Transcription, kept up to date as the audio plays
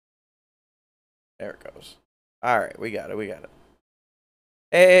There it goes. Alright, we got it, we got it.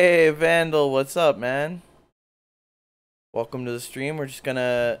 Hey, Vandal, what's up, man? Welcome to the stream. We're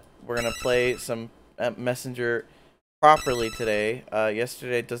gonna play some Messenger properly today.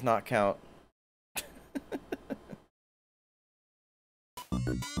 Yesterday does not count.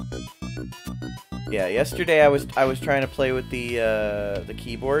 Yeah, yesterday I was trying to play with the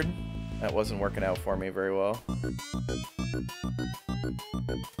keyboard. That wasn't working out for me very well.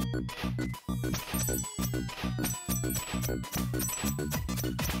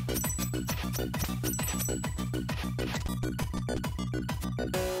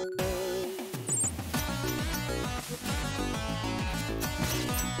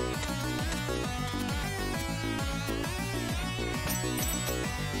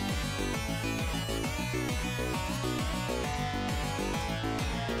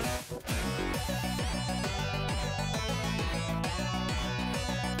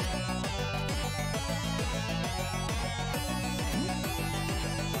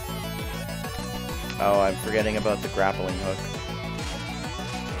 Oh, I'm forgetting about the grappling hook.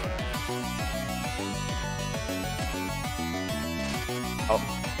 Oh.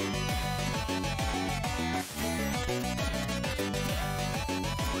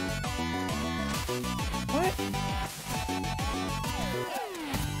 What?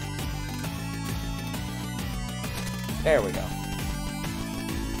 There we go.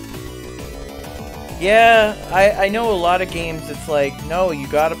 Yeah, I know a lot of games it's like, no, you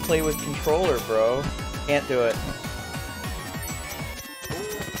gotta play with controller, bro. Can't do it.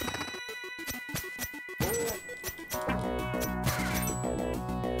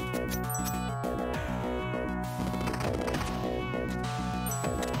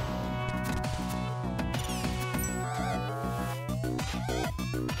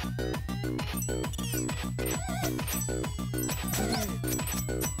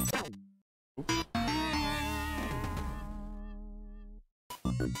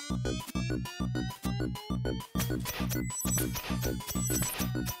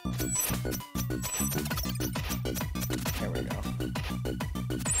 There we go.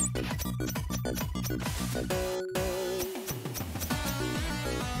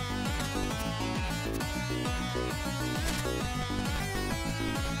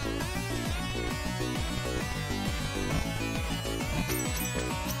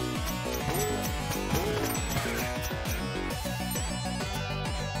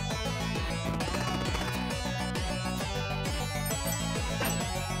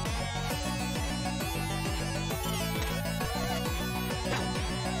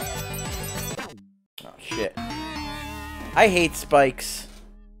 Shit. I hate spikes.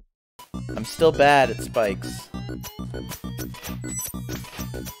 I'm still bad at spikes.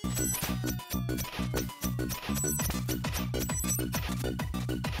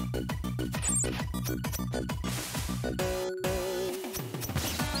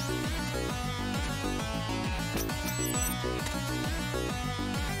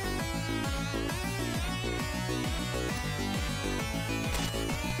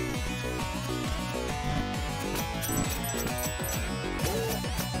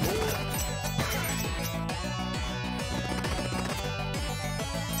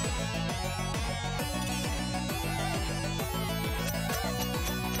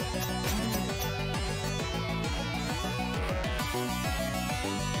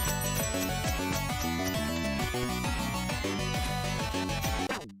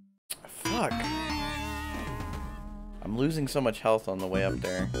 Fuck. I'm losing so much health on the way up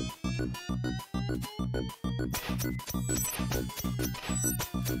there.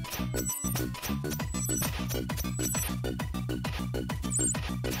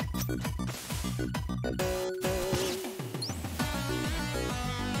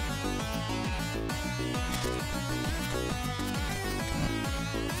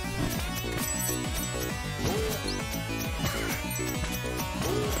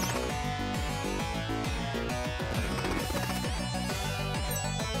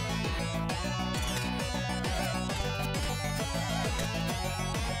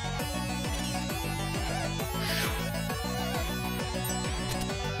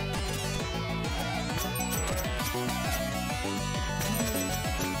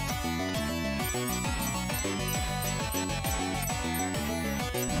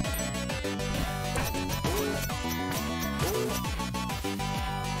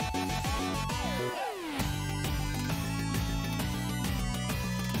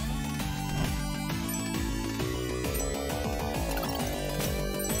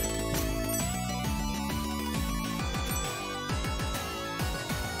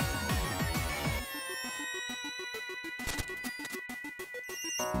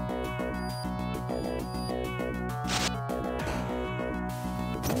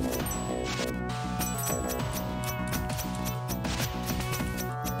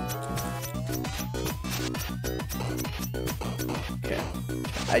 Okay.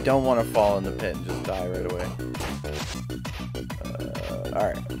 I don't want to fall in the pit and just die right away.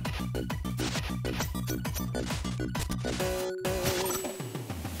 Alright.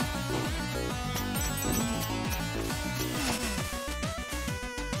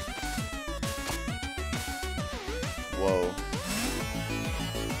 Whoa.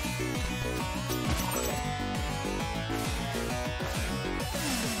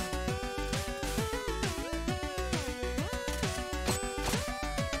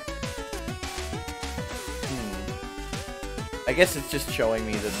 I guess it's just showing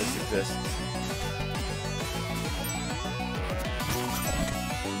me that this exists.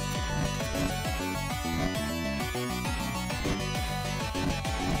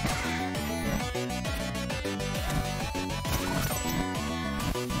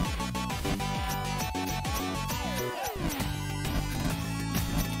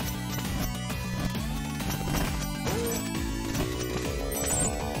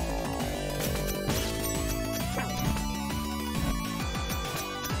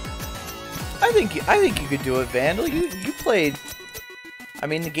 I think you could do it, Vandal. You played. I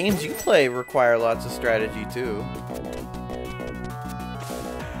mean, the games you play require lots of strategy too.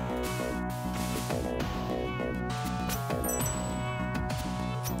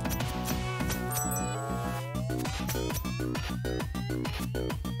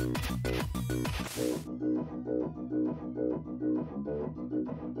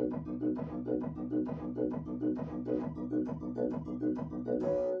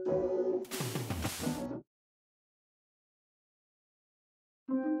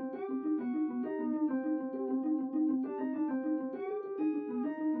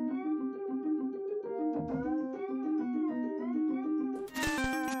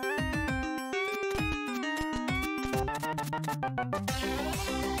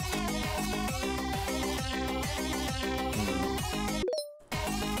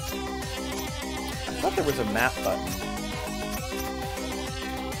 I thought there was a map button.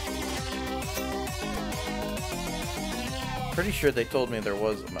 Pretty sure they told me there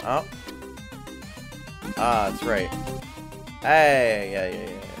was a map. Oh. Ah, that's right. Hey,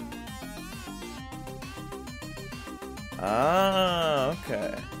 yeah. Ah,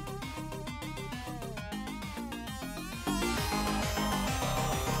 okay.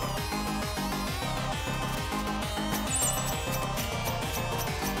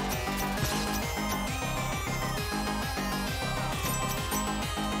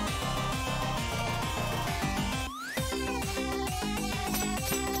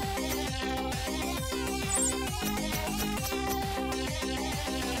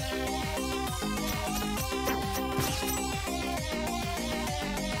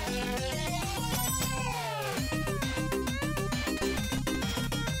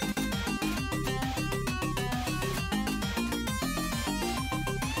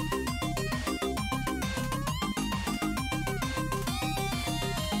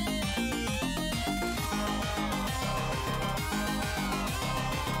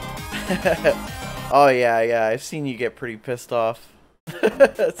 Oh yeah, I've seen you get pretty pissed off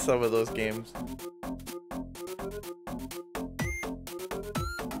at some of those games.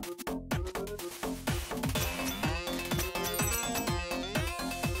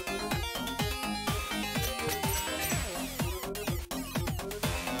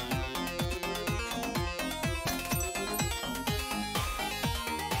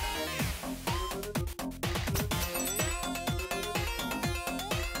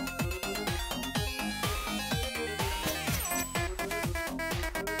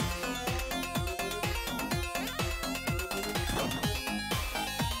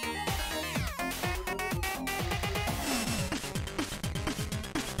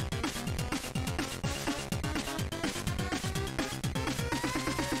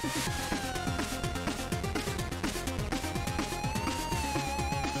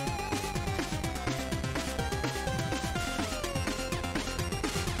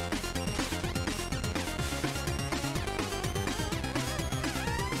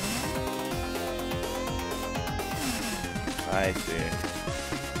 I see.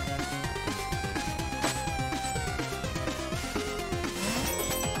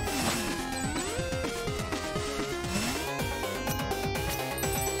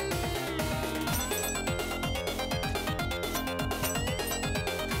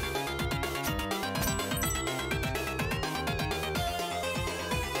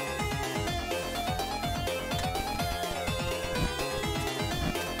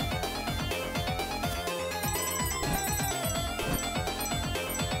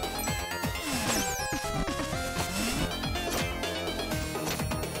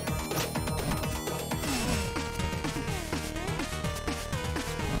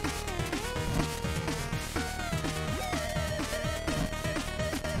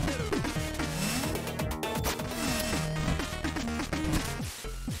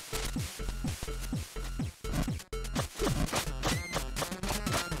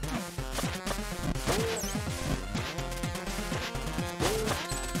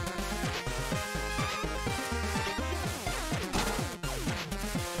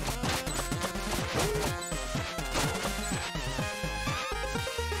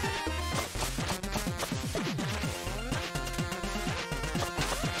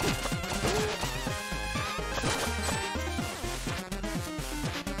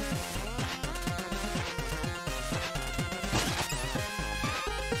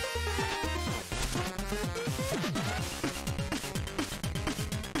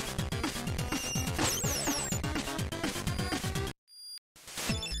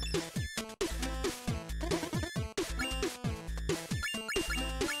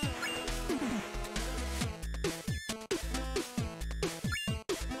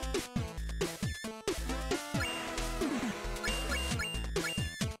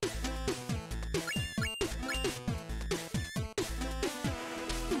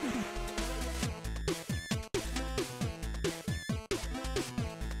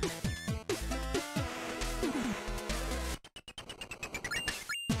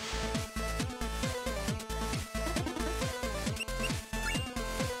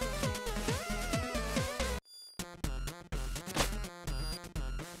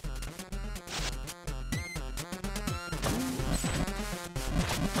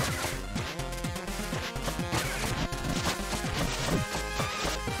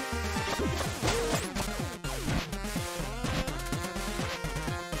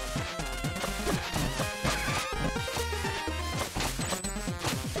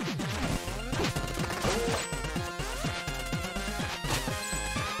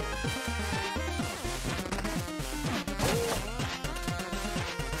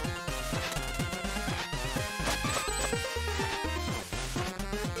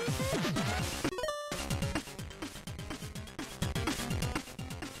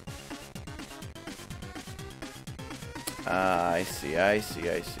 Ah, I see, I see,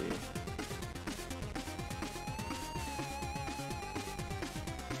 I see.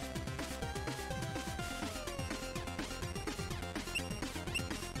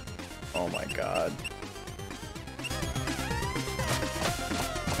 Oh my god.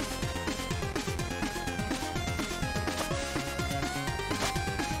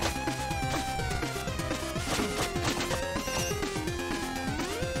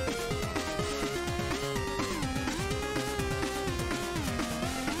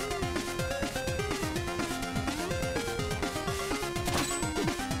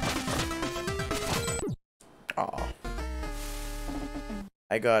 Aw.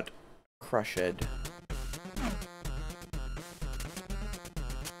 I got crushed.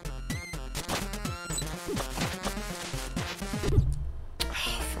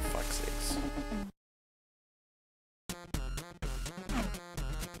 Oh, for fuck's sakes.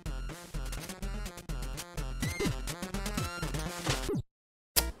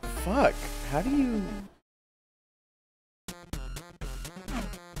 Fuck. How do you...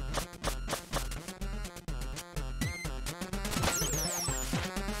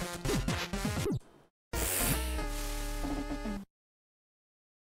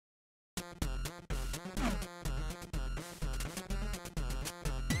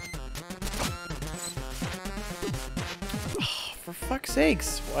 For fuck's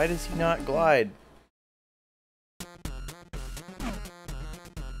sakes, why does he not glide?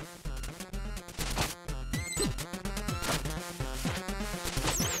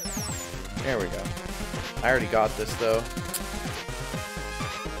 There we go. I already got this though.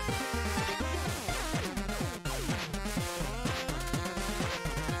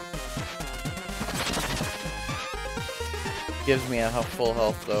 Gives me a full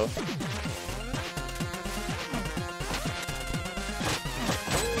health though.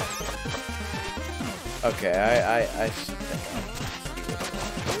 Okay, I think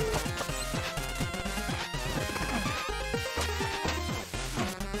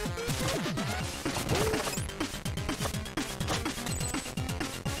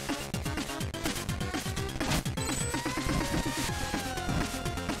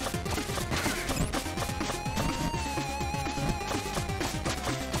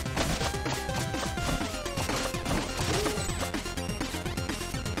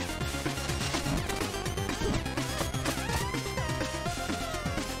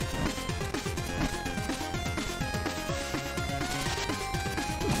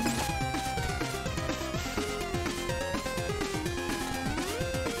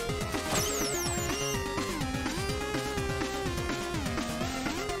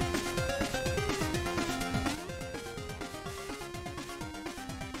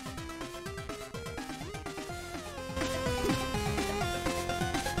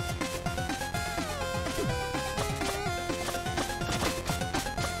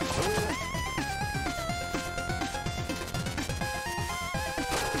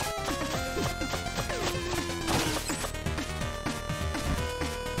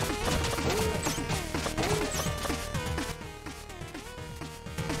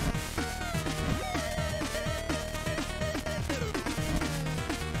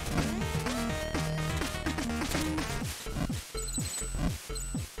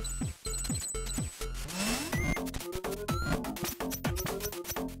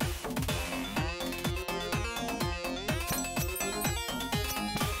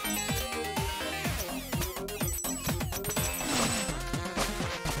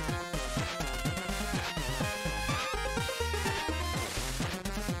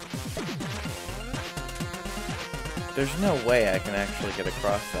there's no way I can actually get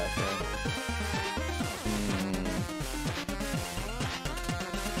across that thing.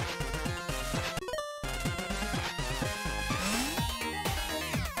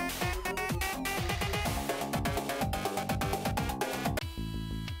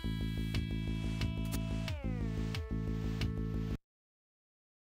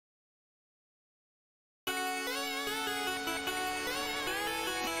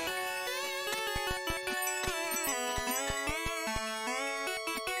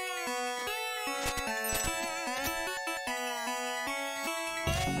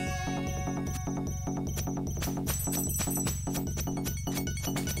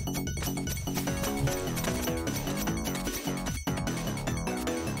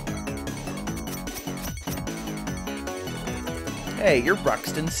 Hey, you're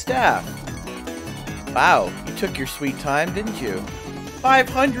Ruxton's staff. Wow, you took your sweet time, didn't you?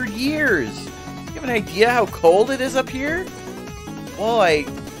 500 years! You have an idea how cold it is up here? Well,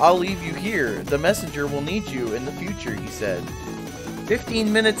 I'll leave you here. The messenger will need you in the future, he said.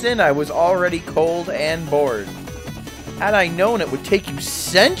 15 minutes in, I was already cold and bored. Had I known it would take you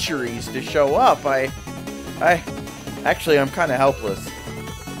centuries to show up, Actually, I'm kind of helpless.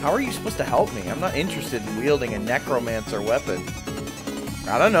 How are you supposed to help me? I'm not interested in wielding a necromancer weapon.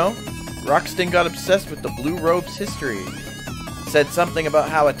 I don't know. Ruxton got obsessed with the Blue Robe's history. Said something about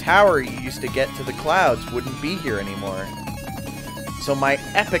how a tower you used to get to the clouds wouldn't be here anymore. So my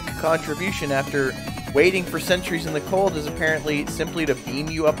epic contribution after waiting for centuries in the cold is apparently simply to beam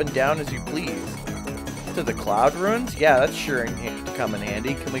you up and down as you please. To the cloud ruins? Yeah, that's sure to come in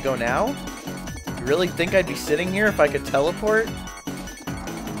handy. Can we go now? You really think I'd be sitting here if I could teleport?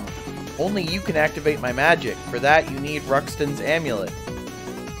 Only you can activate my magic. For that, you need Ruxton's amulet.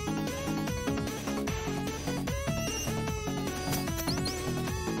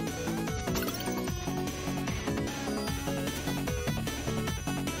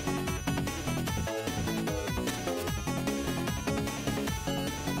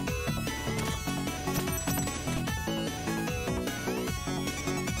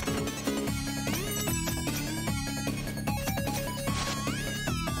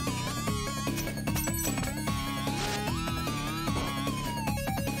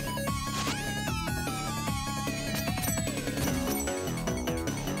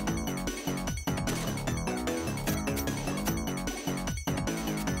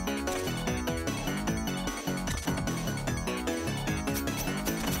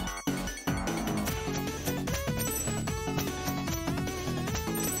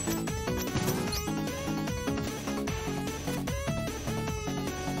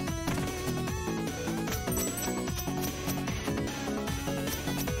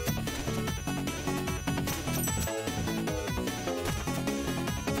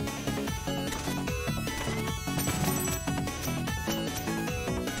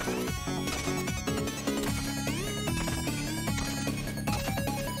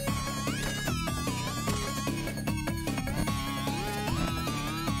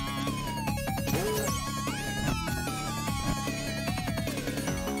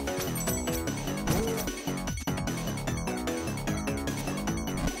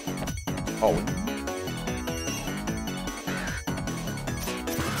 Oh.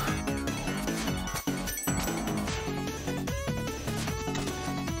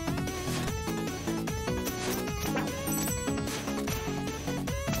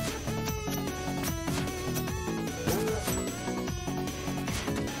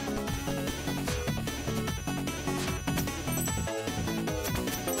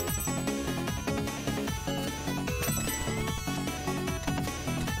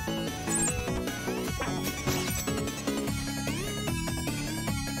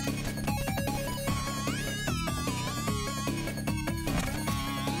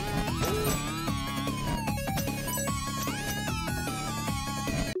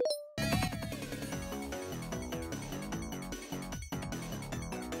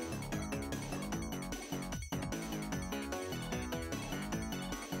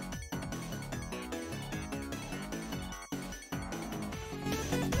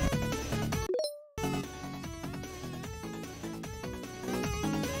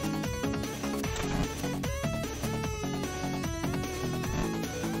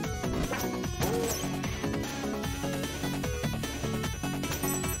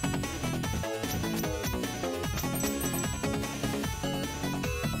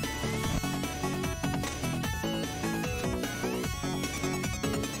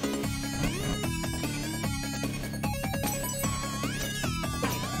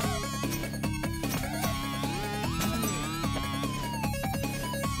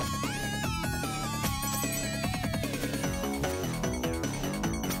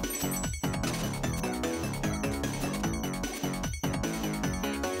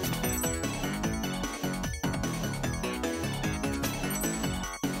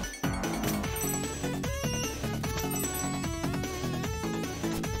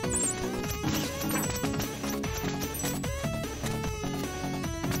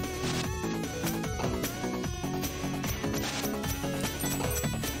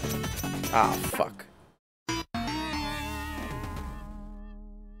 Ah, fuck.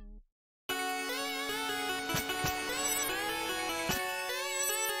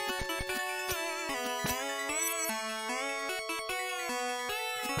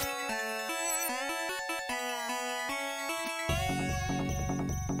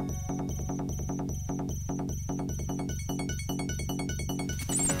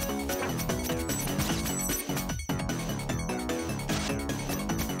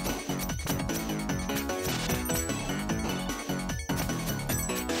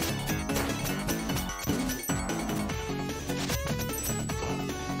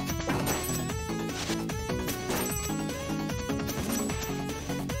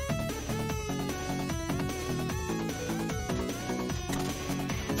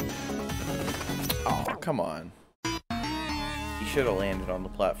 come on. He should have landed on the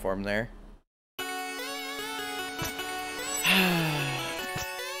platform there.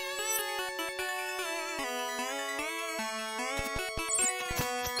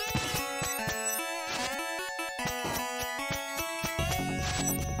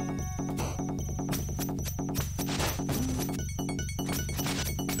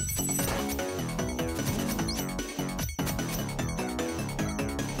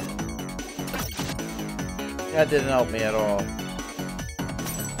 That didn't help me at all.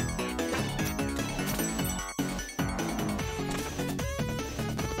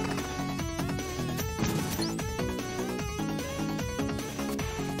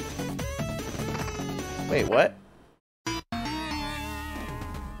 Wait, what?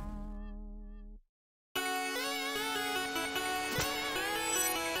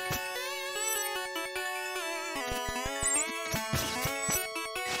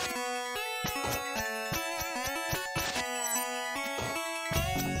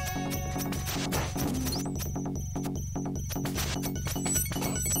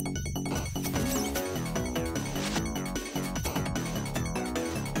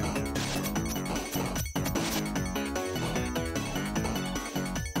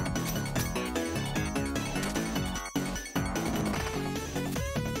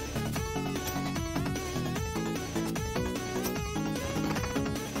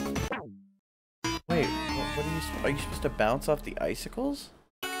 Wait, what are you supposed to bounce off the icicles?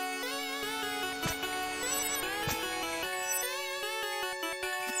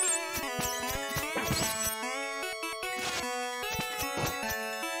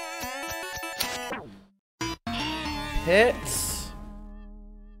 Pits?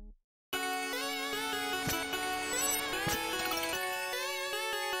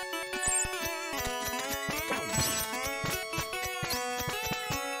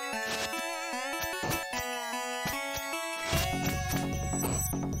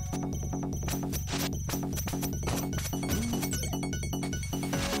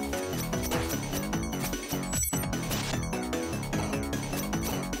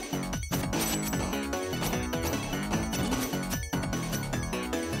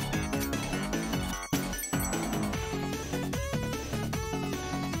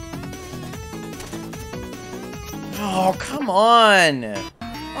 Oh, come on!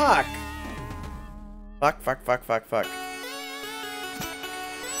 Fuck! Fuck.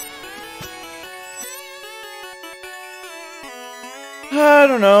 I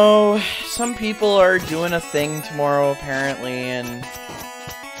don't know. Some people are doing a thing tomorrow, apparently, and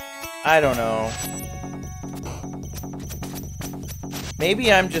I don't know.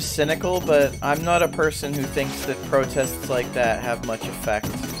 Maybe I'm just cynical, but I'm not a person who thinks that protests like that have much effect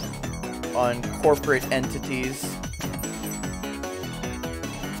on corporate entities.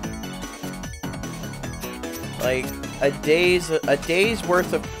 Like, a day's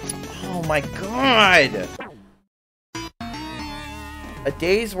worth of... Oh my god! A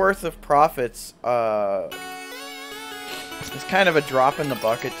day's worth of profits, is kind of a drop in the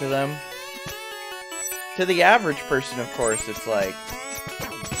bucket to them. To the average person, of course, it's like...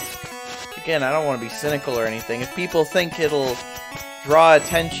 Again, I don't want to be cynical or anything. If people think it'll draw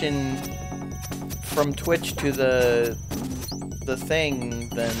attention from Twitch to the thing,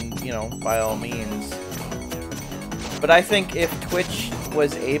 then, you know, by all means. But I think if Twitch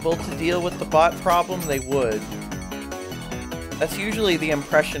was able to deal with the bot problem, they would. That's usually the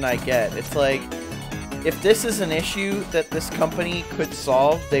impression I get. It's like, if this is an issue that this company could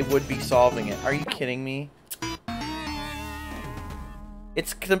solve, they would be solving it. Are you kidding me?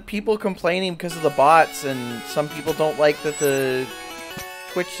 It's people complaining because of the bots, and some people don't like that the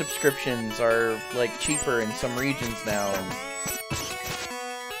Twitch subscriptions are, like, cheaper in some regions now.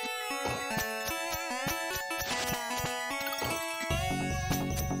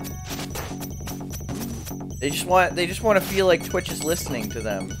 They just want to feel like Twitch is listening to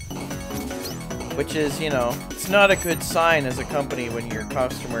them. Which is, you know, it's not a good sign as a company when your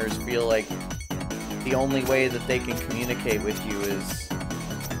customers feel like the only way that they can communicate with you is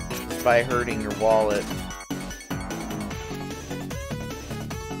by hurting your wallet.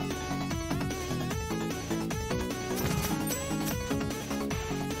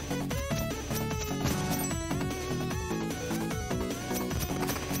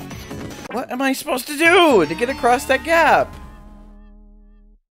 What am I supposed to do to get across that gap?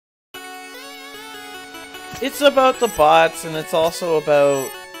 It's about the bots, and it's also about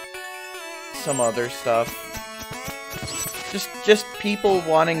some other stuff. Just people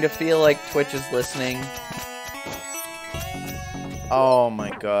wanting to feel like Twitch is listening. Oh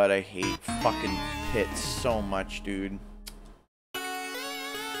my god, I hate fucking pits so much, dude.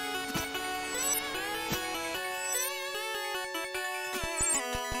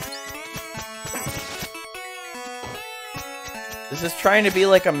 This is trying to be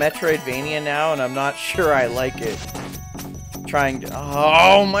like a Metroidvania now, and I'm not sure I like it. Trying to...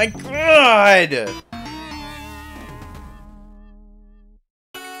 Oh my god!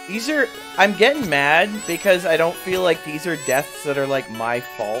 These are... I'm getting mad because I don't feel like these are deaths that are like my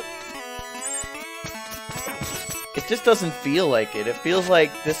fault. It just doesn't feel like it. It feels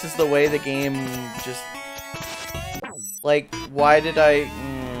like this is the way the game just... Like, why did I...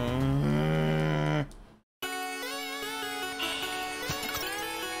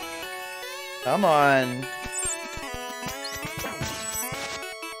 Come on.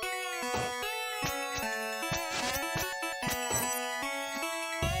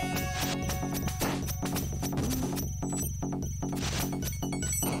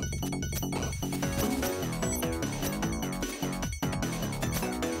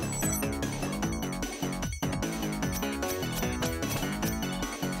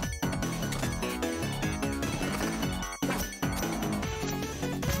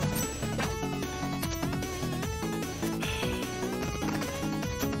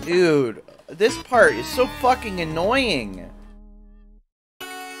 Dude, this part is so fucking annoying.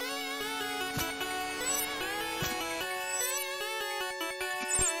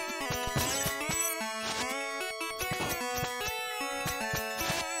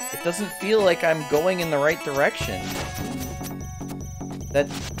 It doesn't feel like I'm going in the right direction. That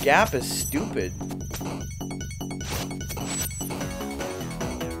gap is stupid.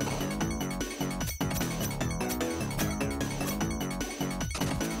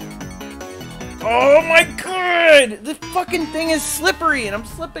 Oh my god! This fucking thing is slippery and I'm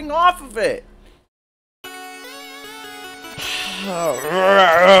slipping off of it!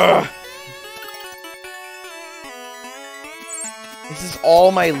 This is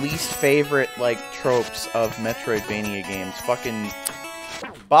all my least favorite, like, tropes of Metroidvania games. Fucking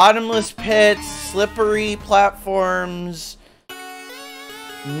bottomless pits, slippery platforms,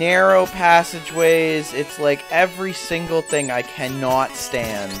 narrow passageways. It's like every single thing I cannot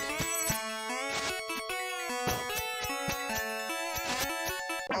stand.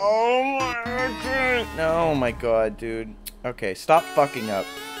 Oh my god, dude. Okay, stop fucking up.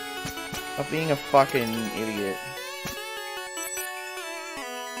 Stop being a fucking idiot.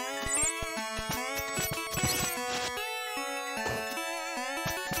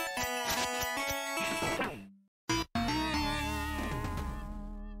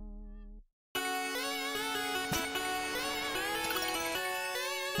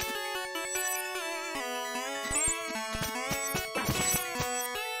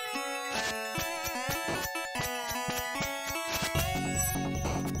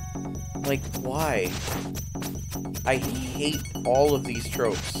 Like, why? I hate all of these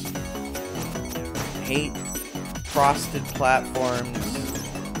tropes. Hate frosted platforms.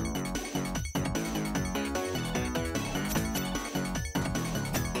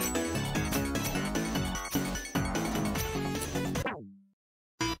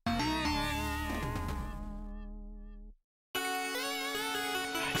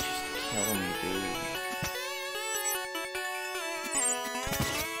 Just kill me, dude.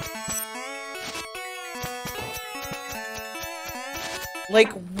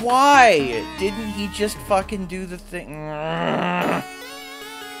 Like, why didn't he just fucking do the thing?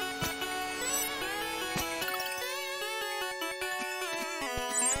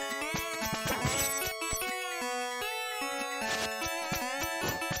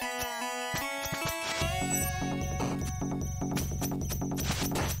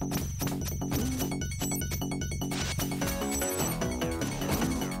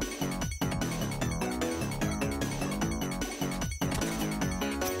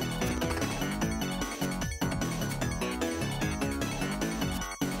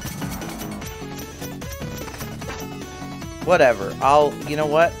 Whatever. You know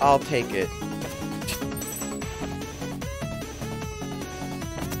what? I'll take it.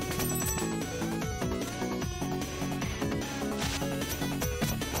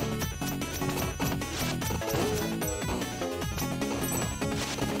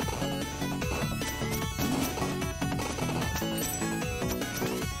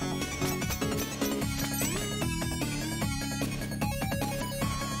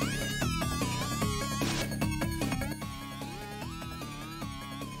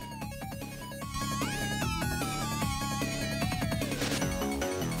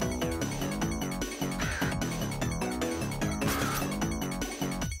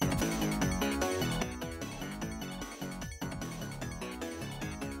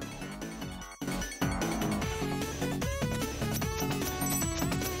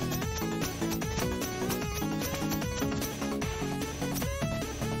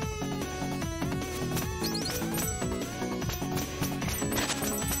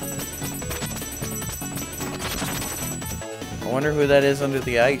 wonder who that is under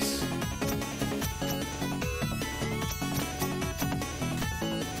the ice.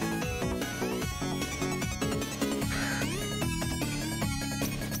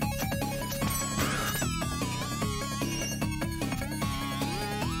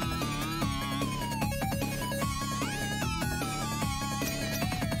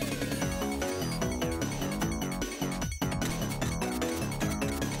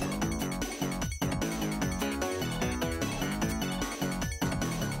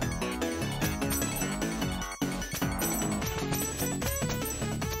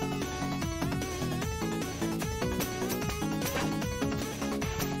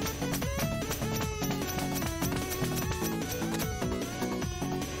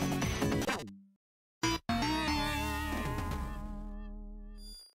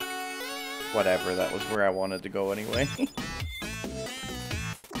 Whatever, that was where I wanted to go anyway.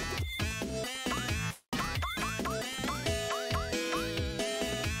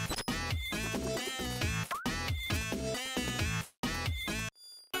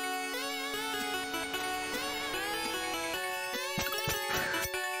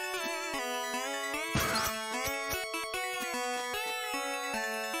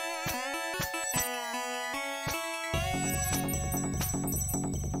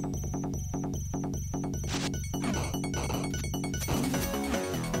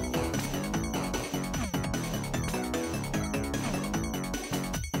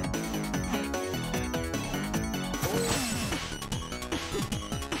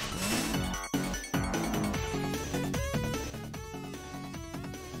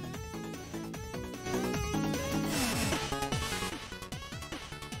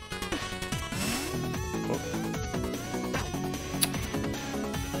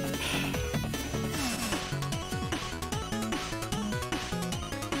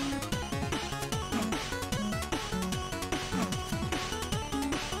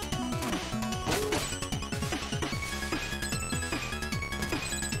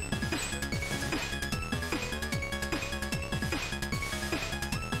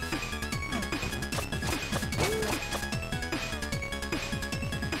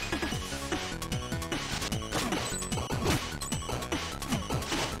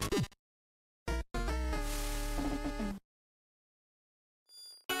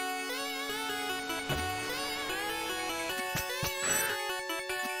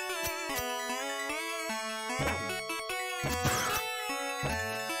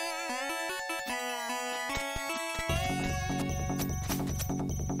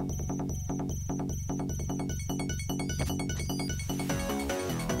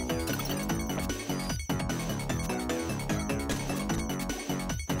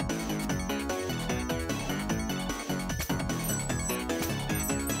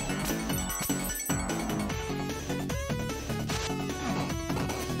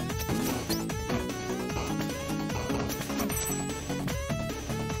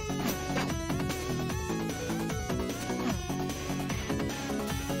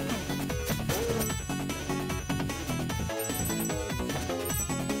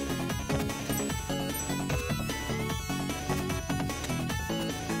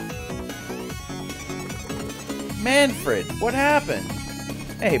 Manfred, what happened?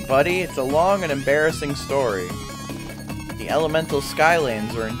 Hey, buddy, it's a long and embarrassing story. The elemental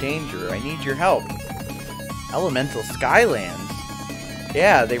Skylands are in danger. I need your help. Elemental Skylands?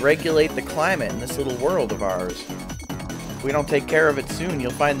 Yeah, they regulate the climate in this little world of ours. If we don't take care of it soon,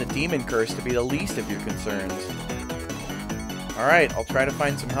 you'll find the demon curse to be the least of your concerns. Alright, I'll try to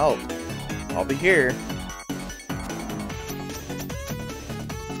find some help. I'll be here.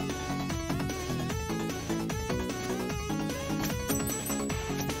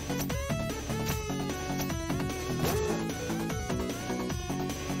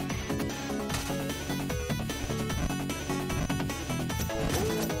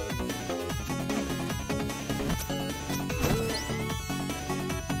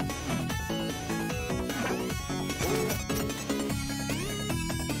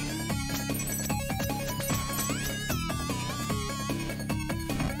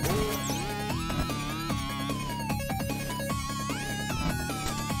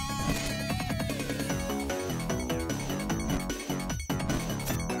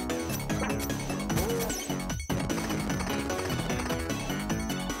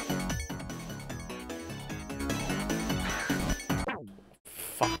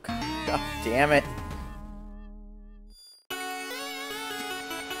 Fuck. God damn it.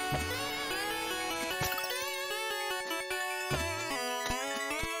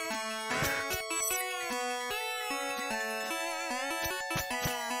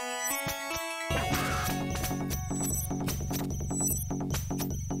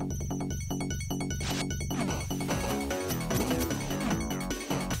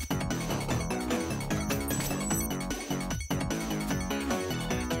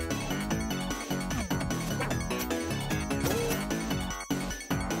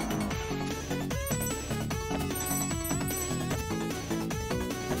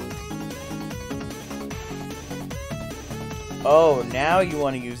 Oh, now you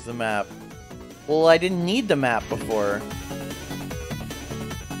want to use the map. Well, I didn't need the map before.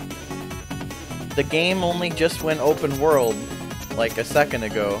 The game only just went open world, like a second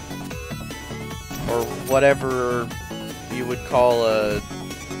ago. Or whatever you would call a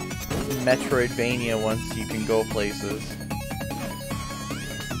Metroidvania once you can go places.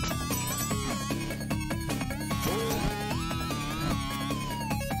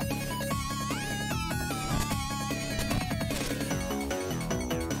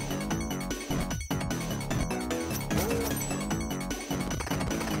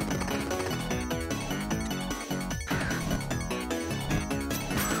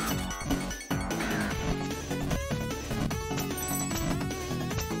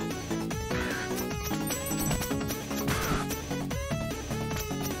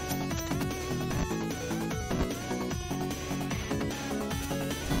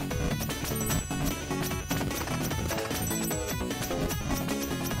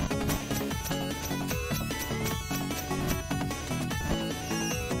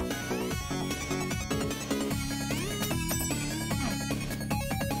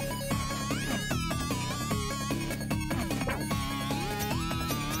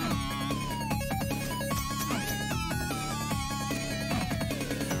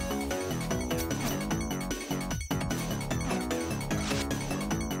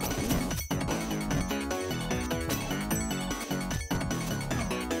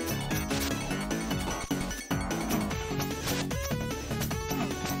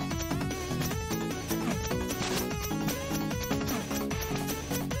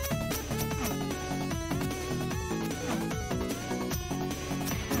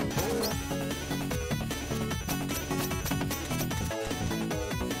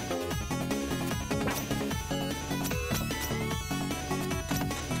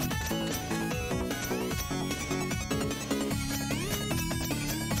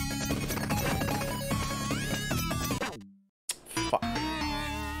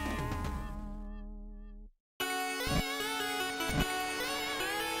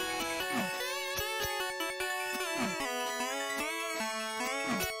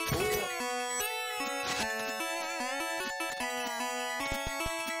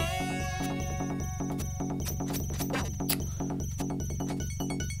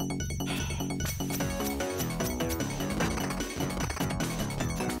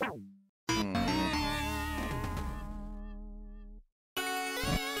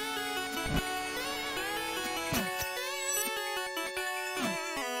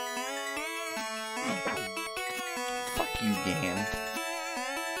 You game.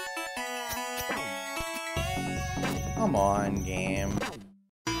 Come on, game.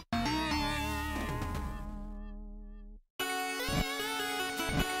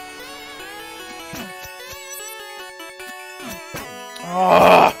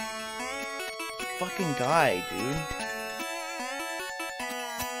 Ah! Fucking guy, dude.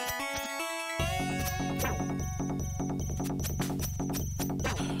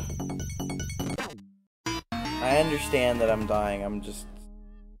 I understand that I'm dying, I'm just...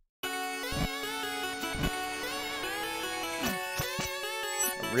 I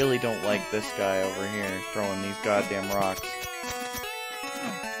really don't like this guy over here throwing these goddamn rocks.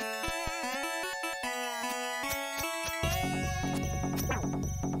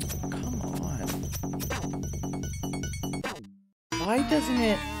 Come on. Why doesn't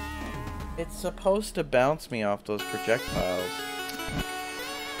it... It's supposed to bounce me off those projectiles.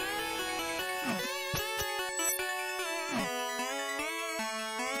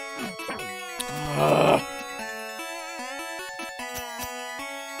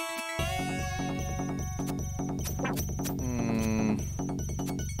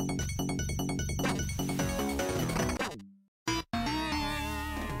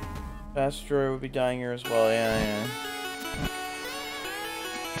 Asteroid would be dying here as well, yeah.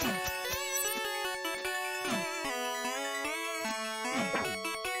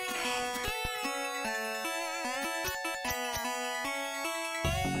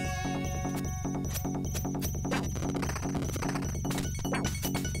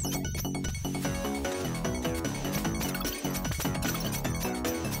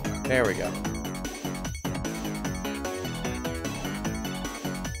 There we go.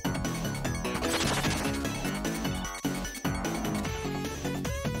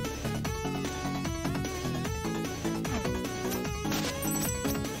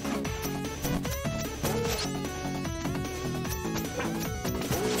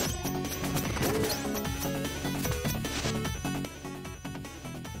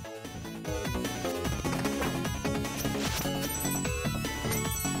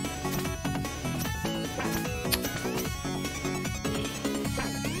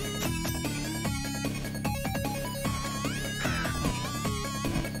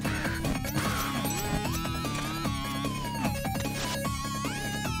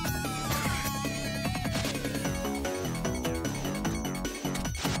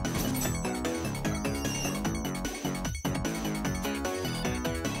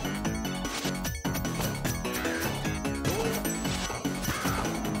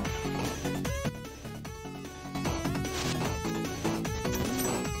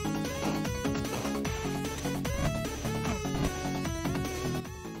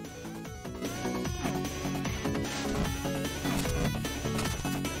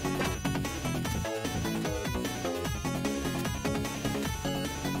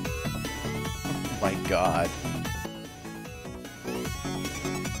 My God.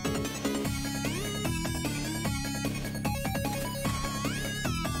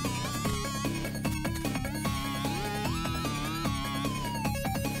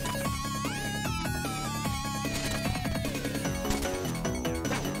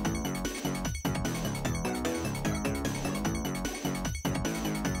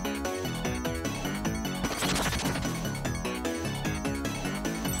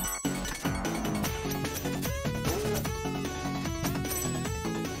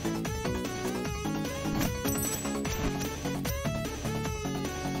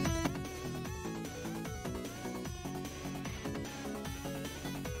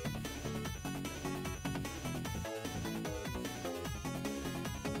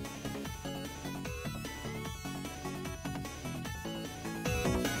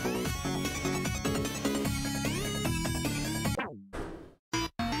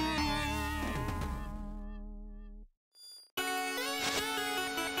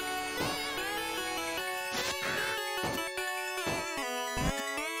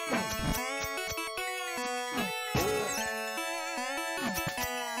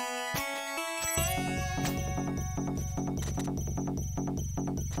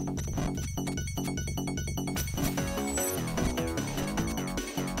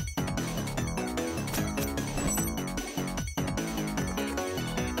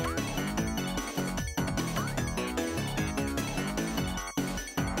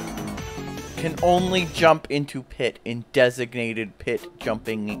 Can only jump into pit in designated pit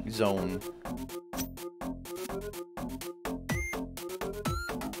jumping zone.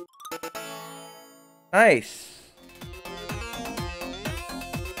 Nice.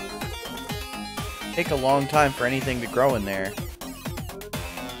 Take a long time for anything to grow in there.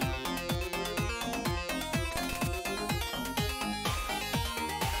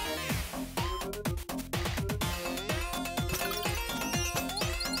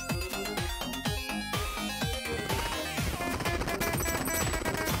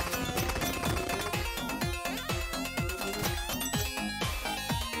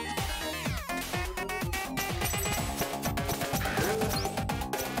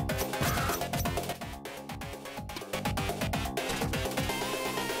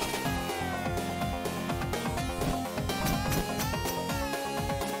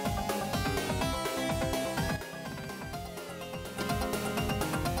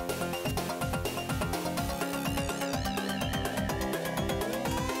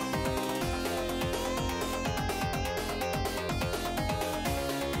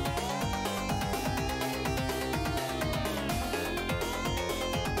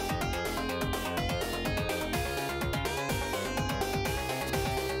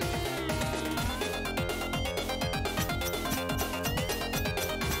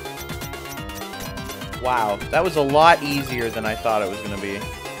 Wow, that was a lot easier than I thought it was going to be.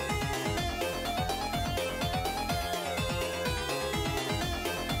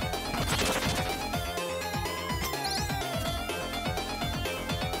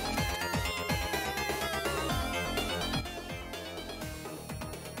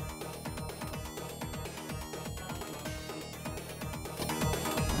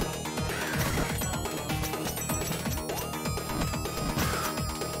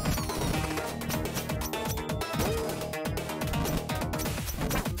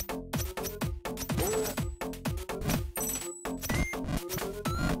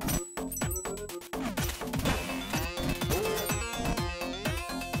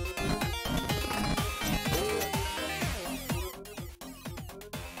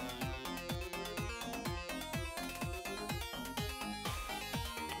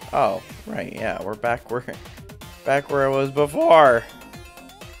 Oh, right, yeah, we're back where I was before.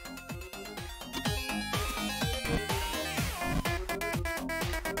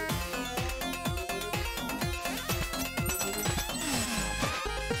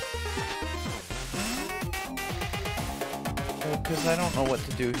 Because I don't know what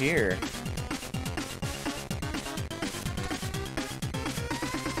to do here.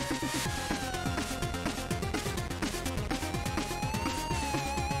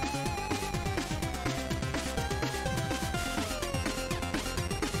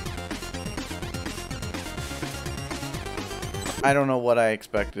 I don't know what I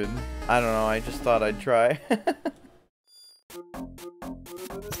expected. I don't know, I just thought I'd try.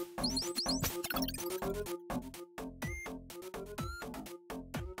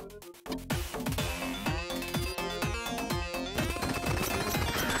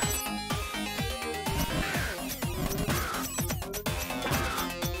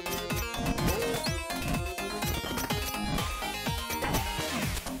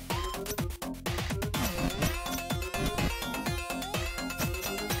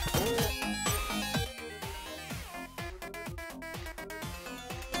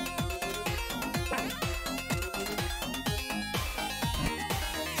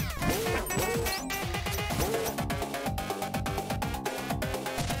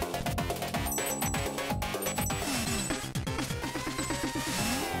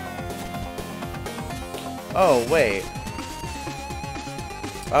 Oh, wait.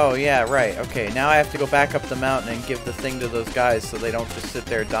 Oh, yeah, right. Okay, now I have to go back up the mountain and give the thing to those guys so they don't just sit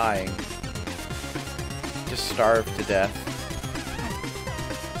there dying. Just starve to death.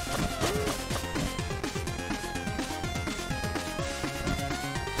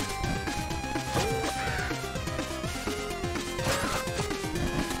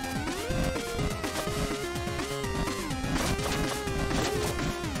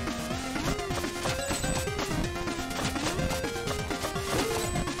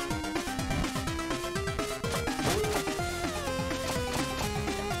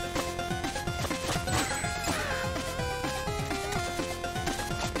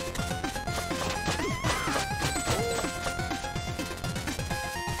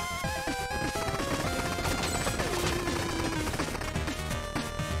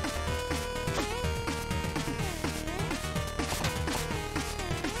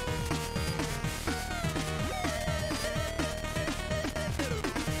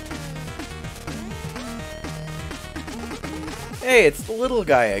 Hey, it's the little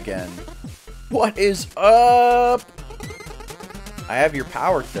guy again. What is up? I have your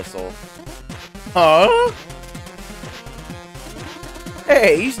power, Thistle. Huh?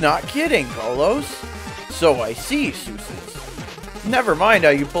 Hey, he's not kidding, Colos. So I see, Sooses. Never mind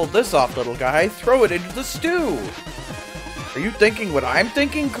how you pulled this off, little guy. Throw it into the stew. Are you thinking what I'm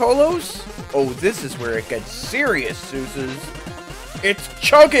thinking, Colos? Oh, this is where it gets serious, Sooses. It's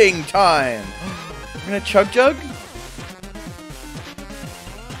chugging time. You're gonna chug?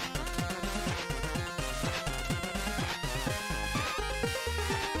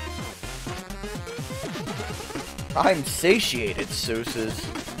 I'm satiated, Sooses.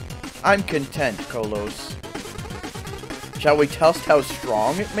 I'm content, Colos. Shall we test how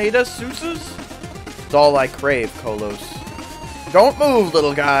strong it made us, Sooses? It's all I crave, Colos. Don't move,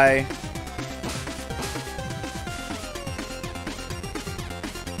 little guy.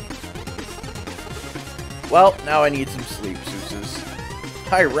 Well, now I need some sleep,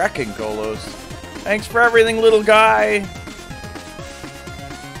 Sooses. I reckon, Colos. Thanks for everything, little guy.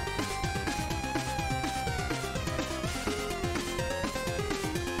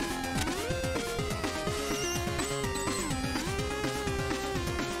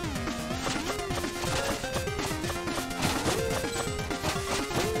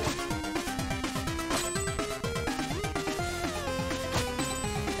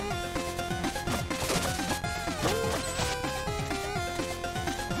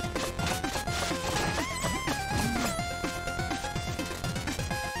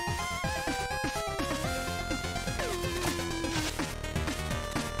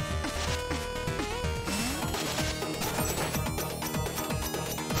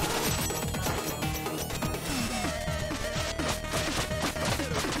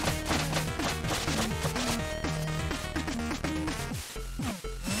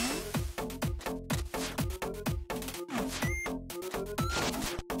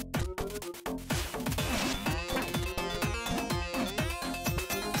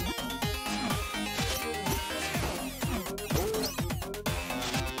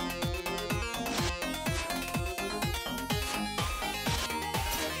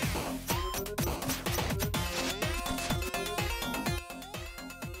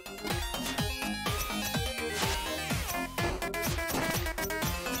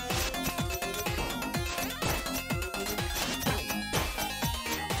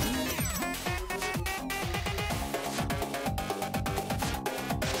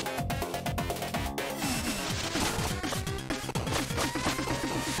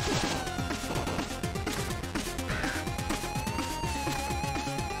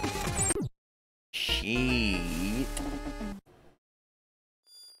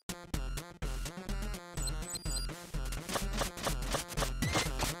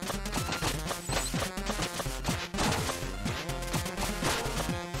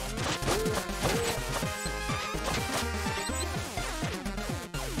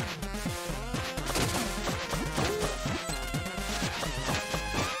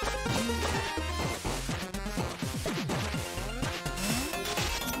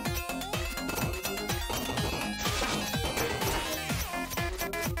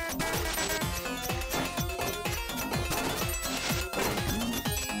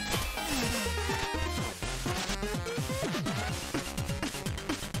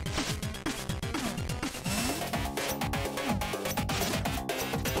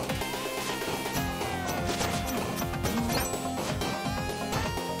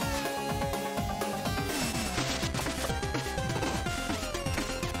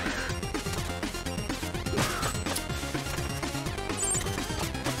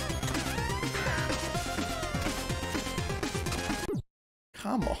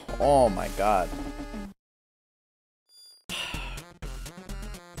 Come on. Oh my god.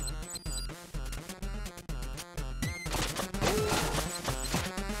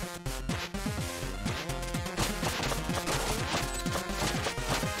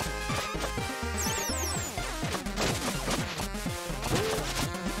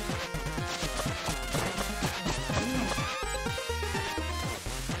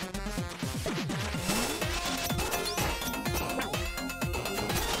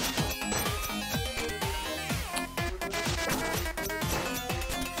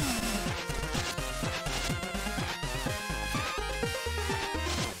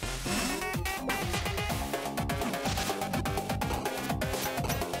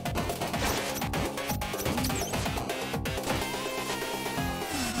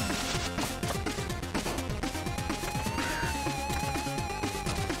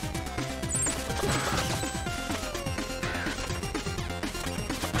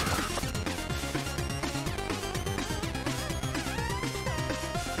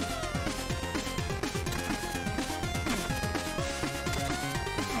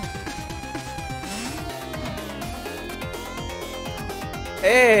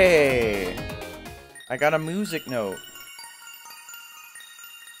 Hey! I got a music note.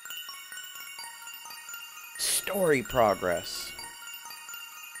 Story progress.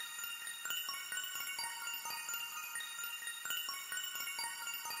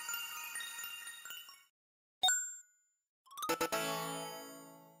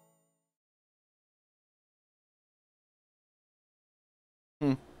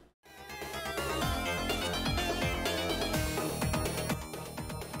 Hmm.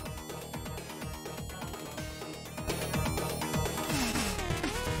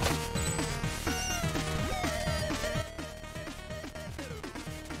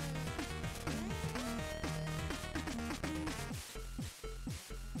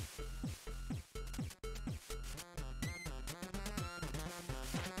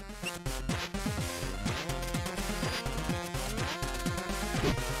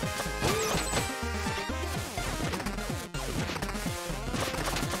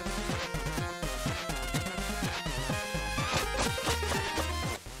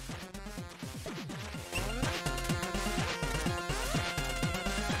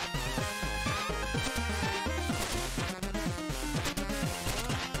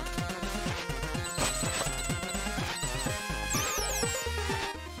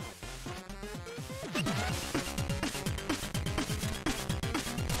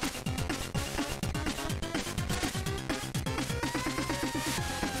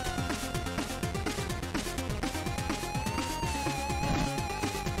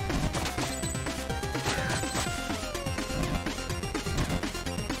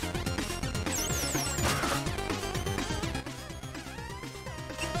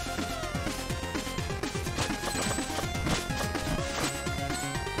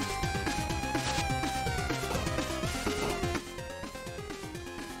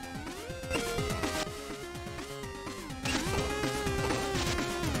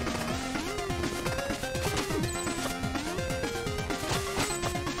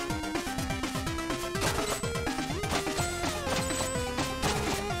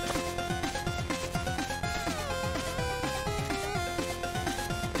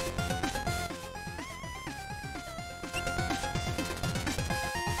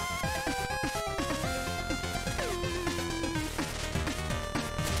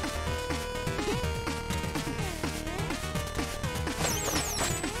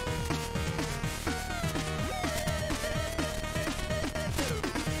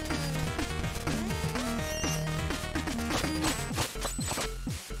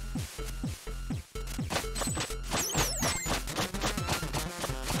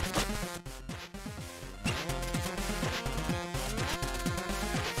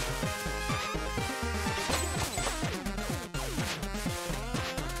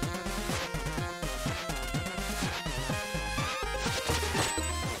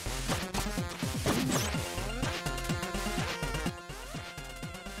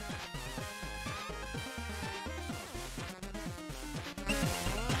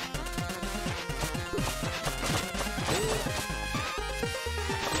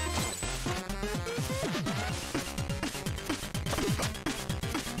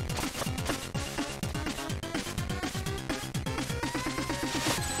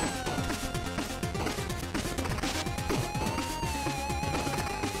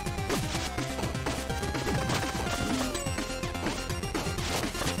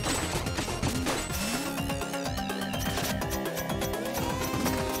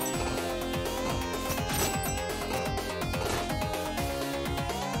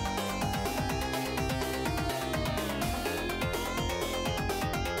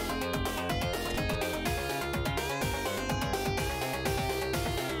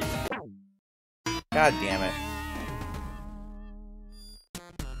 God damn it.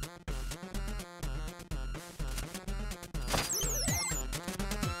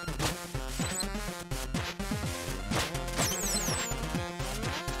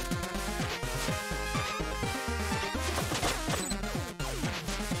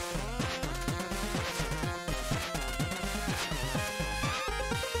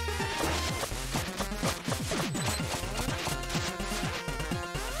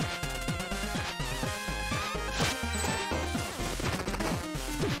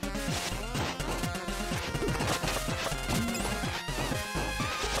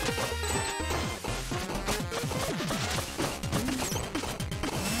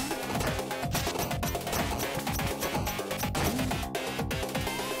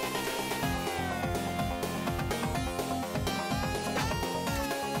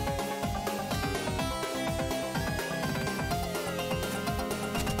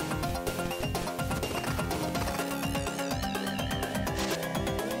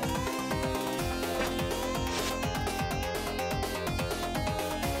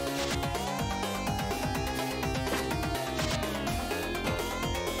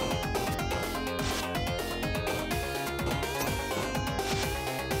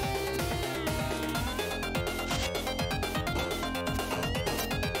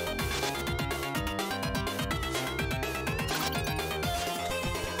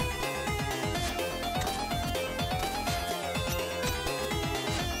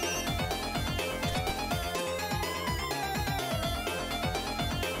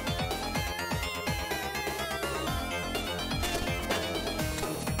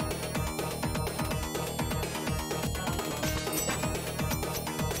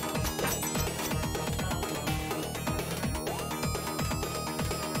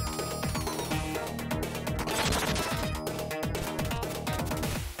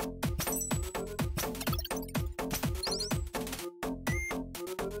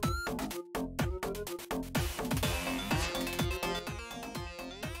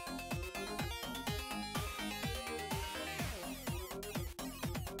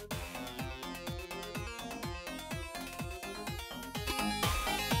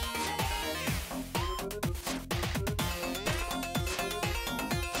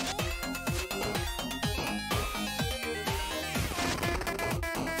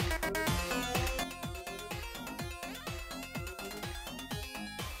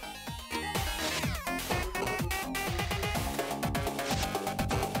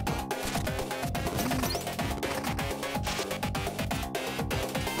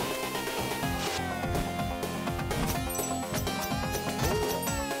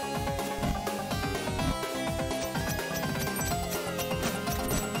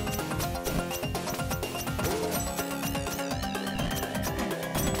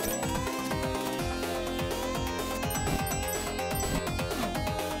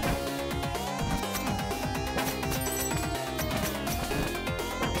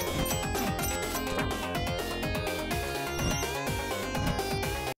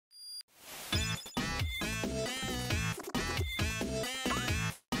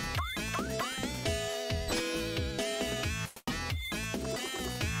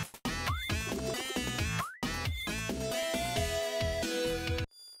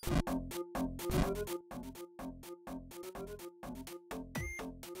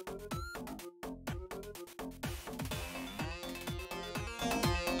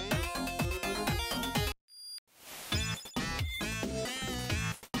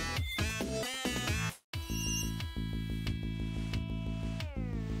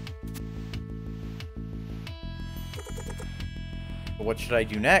 What should I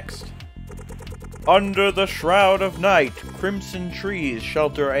do next? Under the shroud of night, crimson trees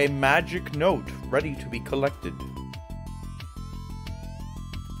shelter a magic note ready to be collected.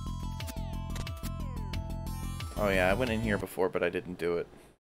 Oh yeah, I went in here before, but I didn't do it.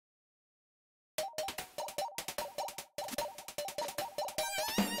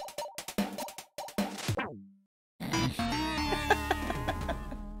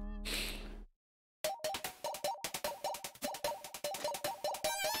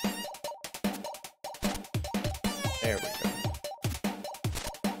 There we go.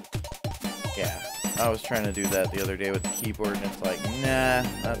 Yeah, I was trying to do that the other day with the keyboard, and it's like, nah,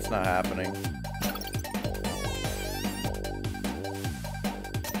 that's not happening.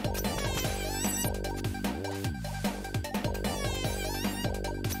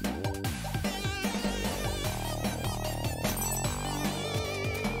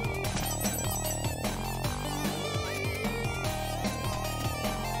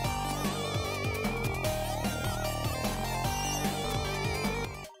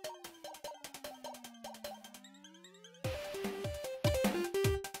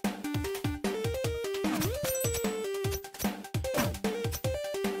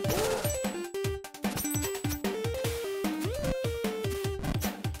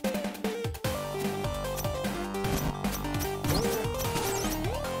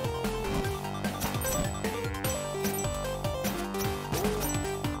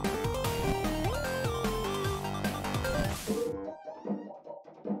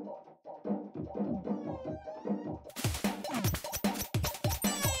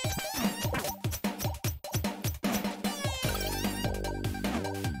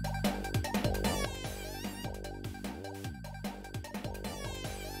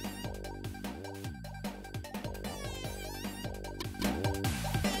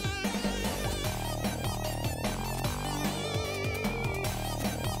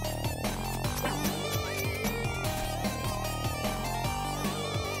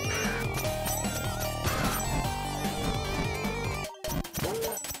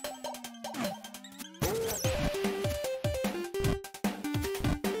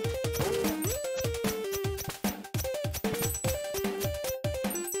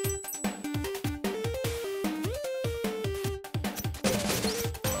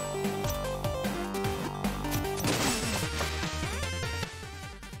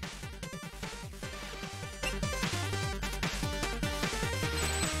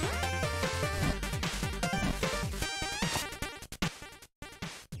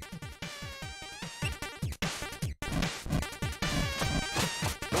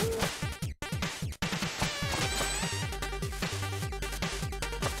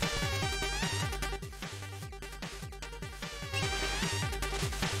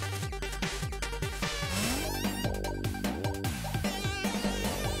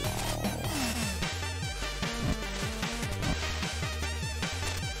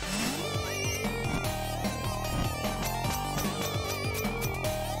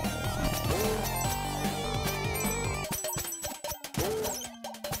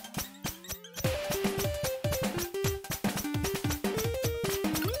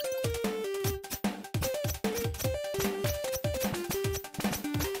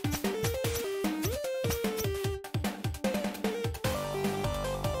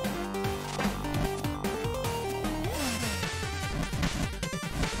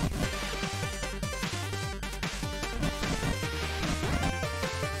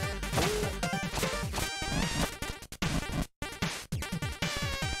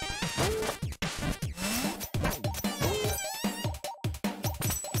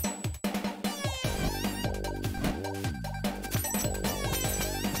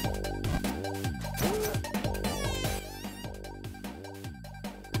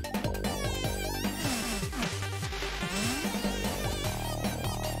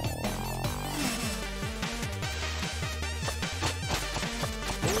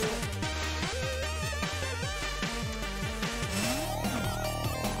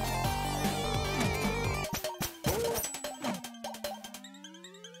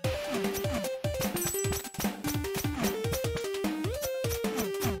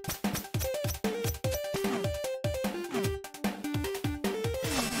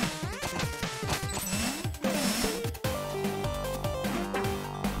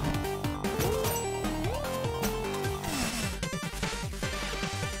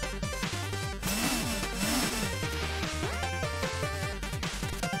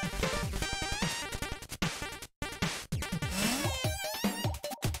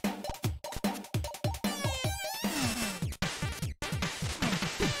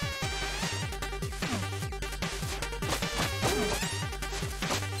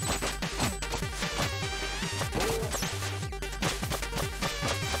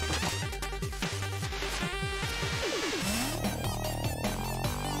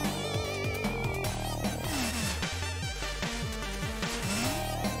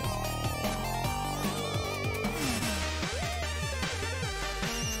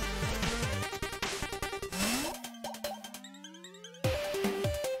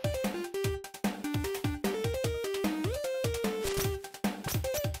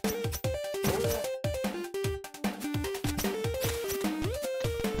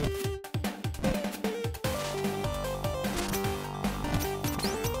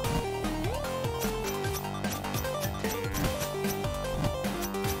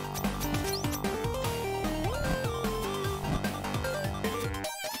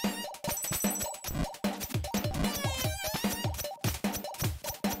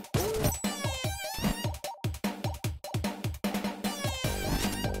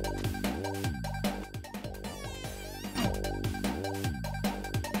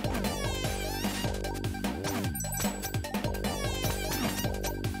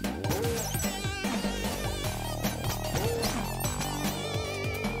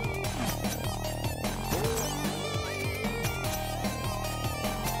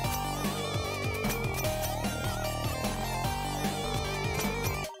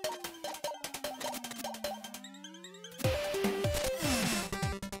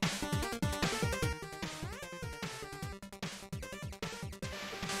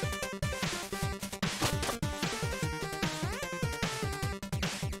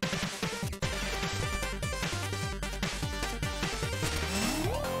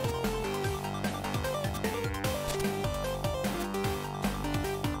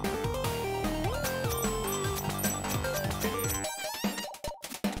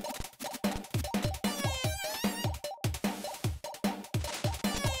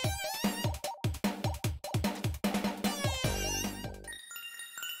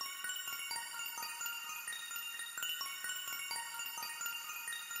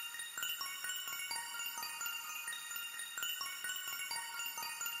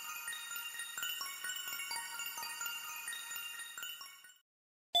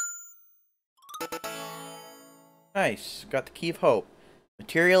 Nice. Got the Key of Hope.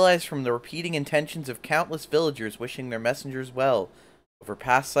 Materialized from the repeating intentions of countless villagers wishing their messengers well. Over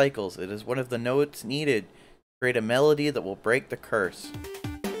past cycles, it is one of the notes needed to create a melody that will break the curse.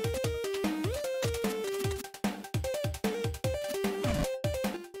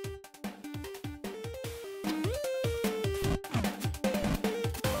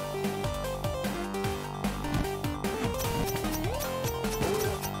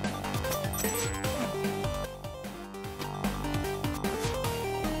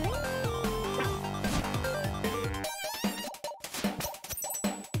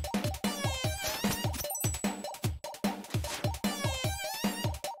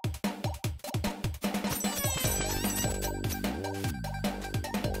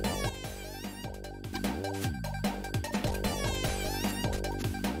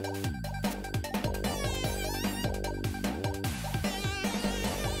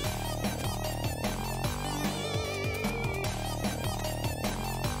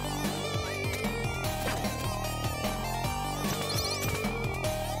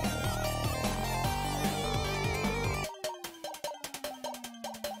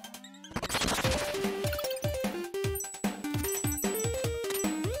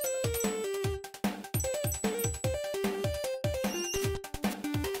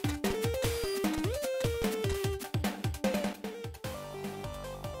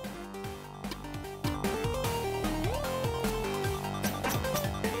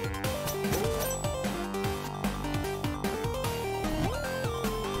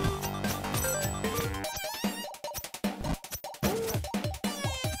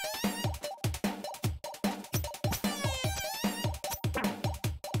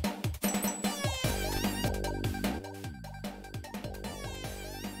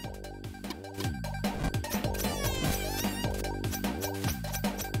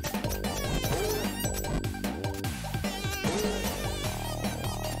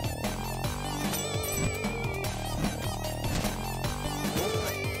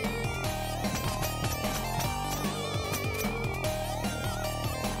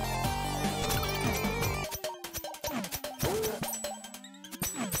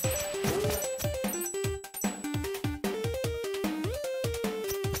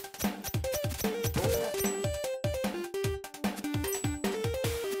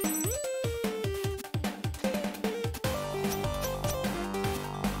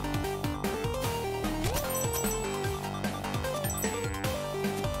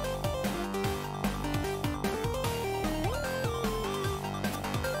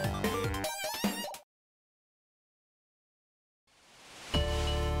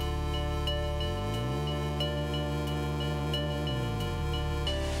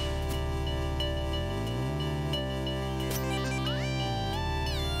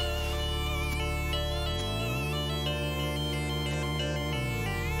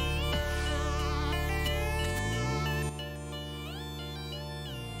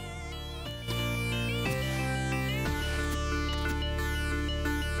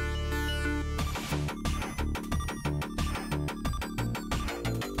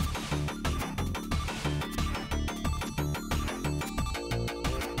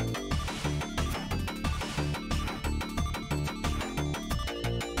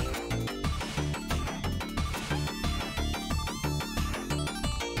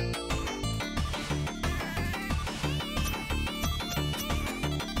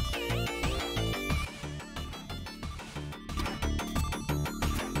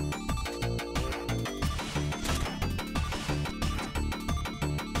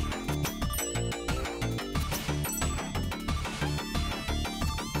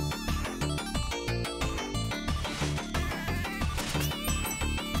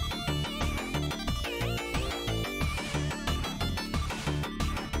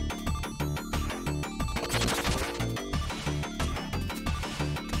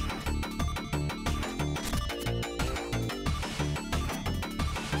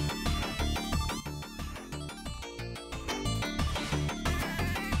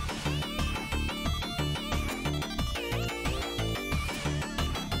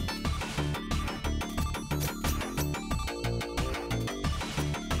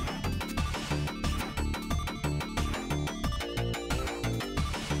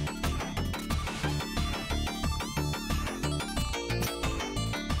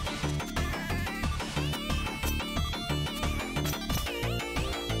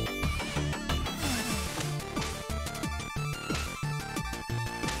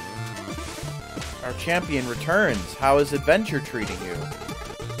 Our champion returns. How is adventure treating you?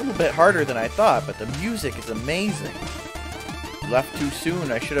 A little bit harder than I thought, but the music is amazing. You left too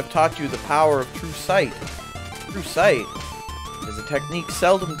soon. I should have taught you the power of true sight. through sight. It is a technique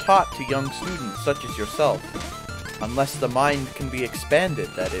seldom taught to young students such as yourself. Unless the mind can be expanded,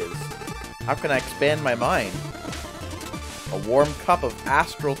 that is. How can I expand my mind? A warm cup of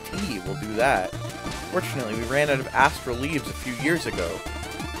Astral Tea will do that. Fortunately, we ran out of Astral leaves a few years ago.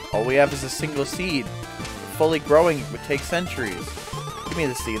 All we have is a single seed. Fully growing it would take centuries. Give me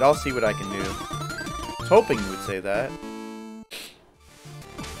the seed, I'll see what I can do. I was hoping you would say that.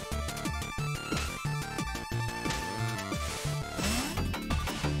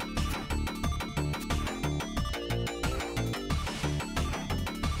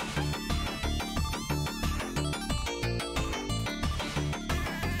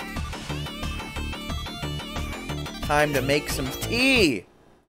 Time to make some tea!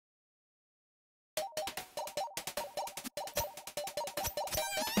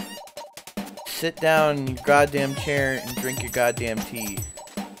 Sit down in your goddamn chair and drink your goddamn tea.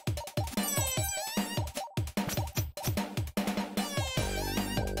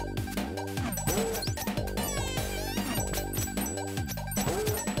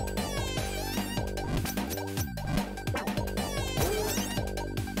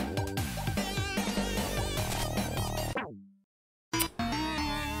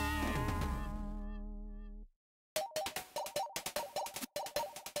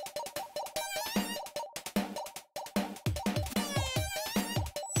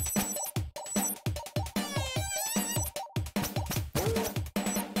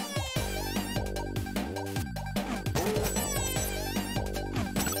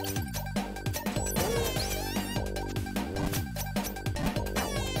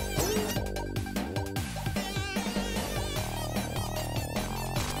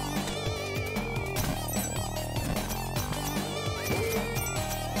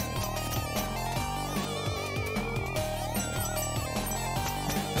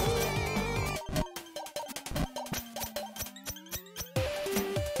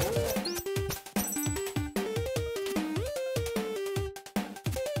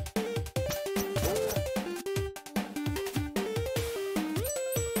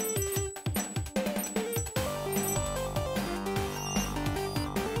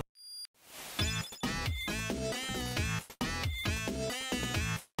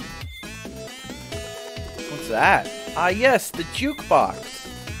 What's that? Ah yes, the jukebox.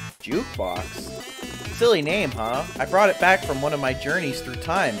 Jukebox? Silly name, huh? I brought it back from one of my journeys through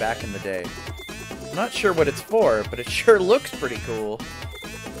time back in the day. I'm not sure what it's for, but it sure looks pretty cool.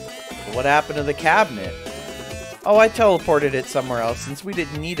 But what happened to the cabinet? Oh, I teleported it somewhere else since we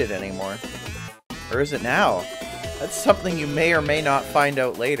didn't need it anymore. Or is it now? That's something you may or may not find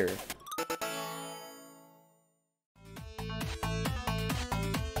out later.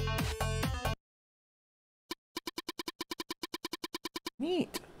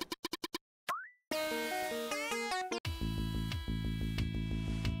 Neat.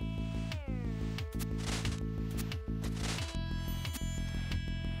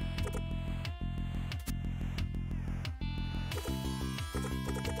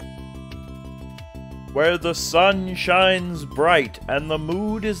 Where the sun shines bright and the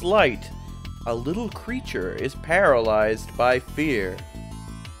mood is light, a little creature is paralyzed by fear.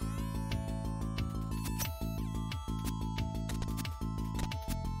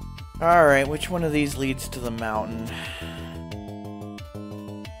 Alright, which one of these leads to the mountain?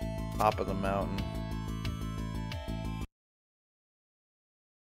 Top of the mountain.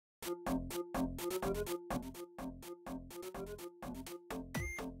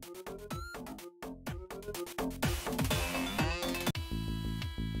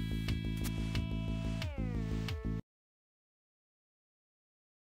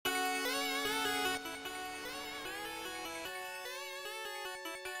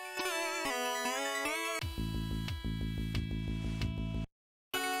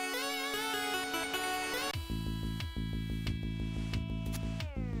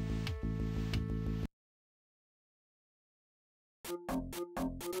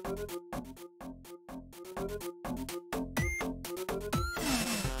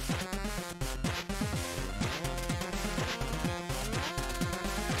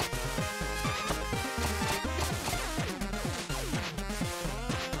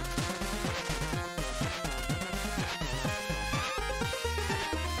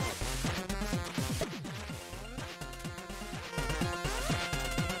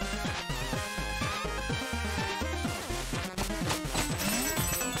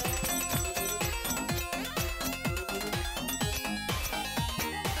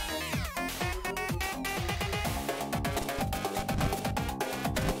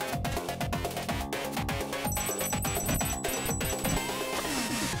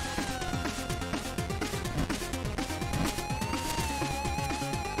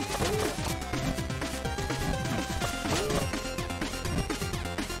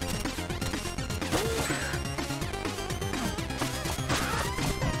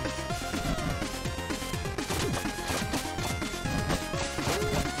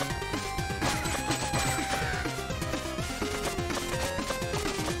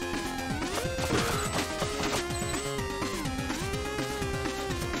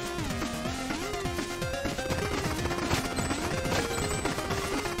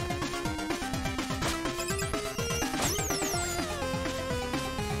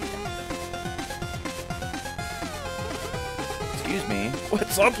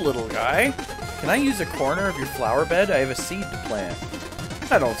 What's up, little guy? Can I use a corner of your flower bed? I have a seed to plant.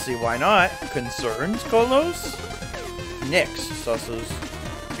 I don't see why not. Concerns, Colos? Nix,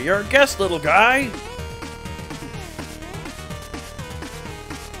 Susses. Be our guest, little guy!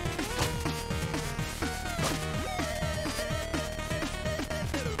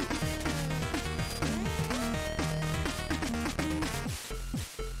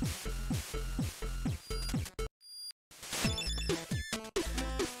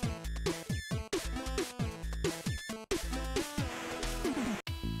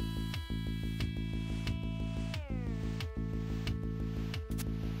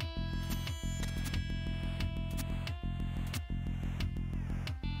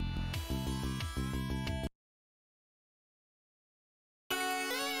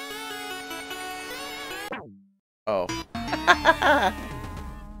 Oh.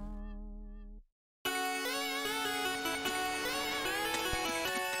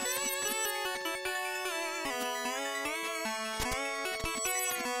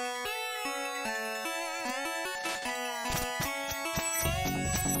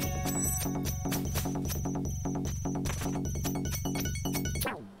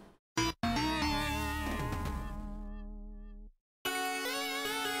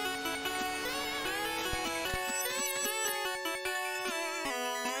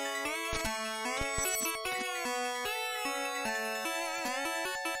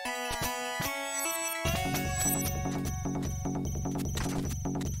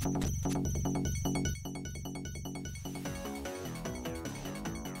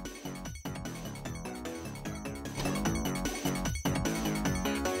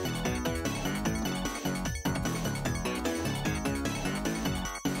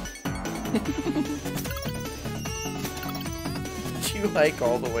 Did you hike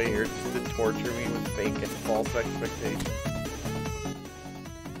all the way here just to torture me with fake and false expectations?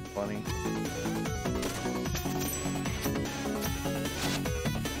 Funny.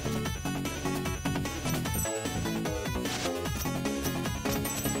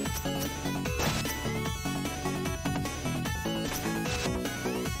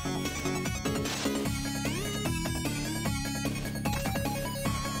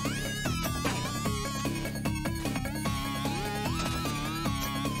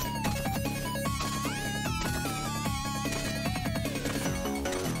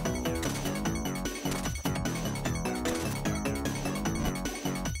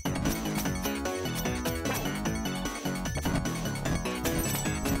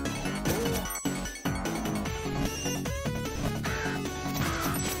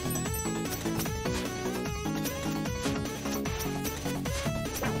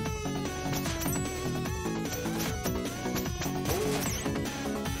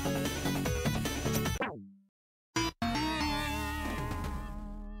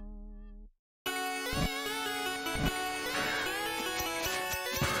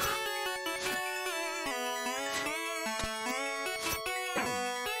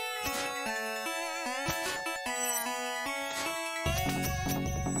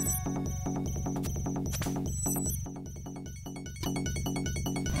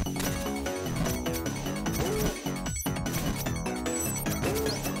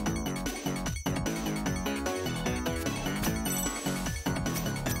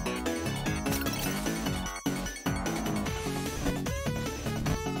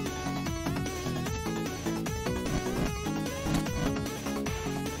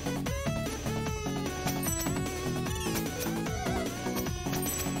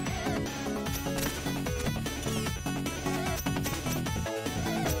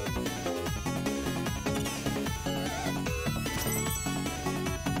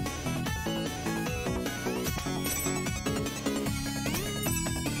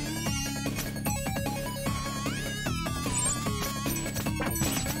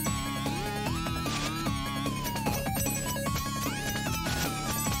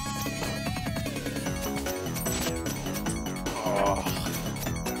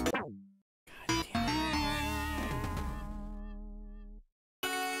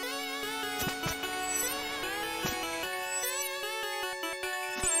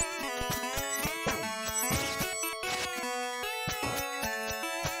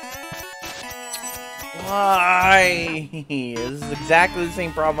 Why? This is exactly the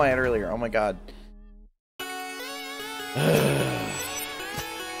same problem I had earlier. Oh my god.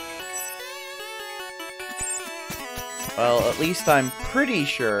 Well, at least I'm pretty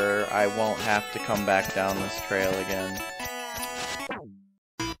sure I won't have to come back down this trail again.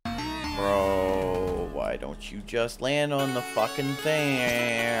 Bro, why don't you just land on the fucking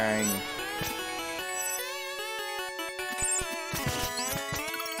thing?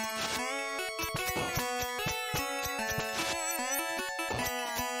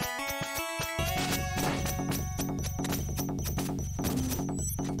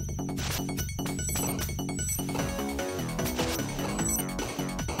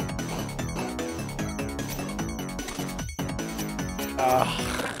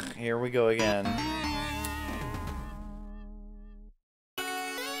 Ugh, here we go again.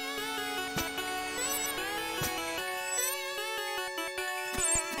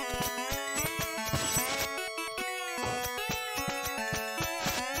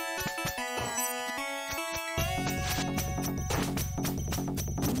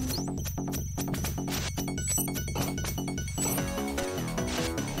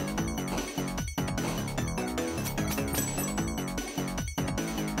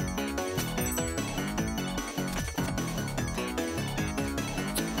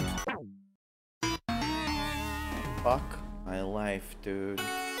 Fuck my life, dude.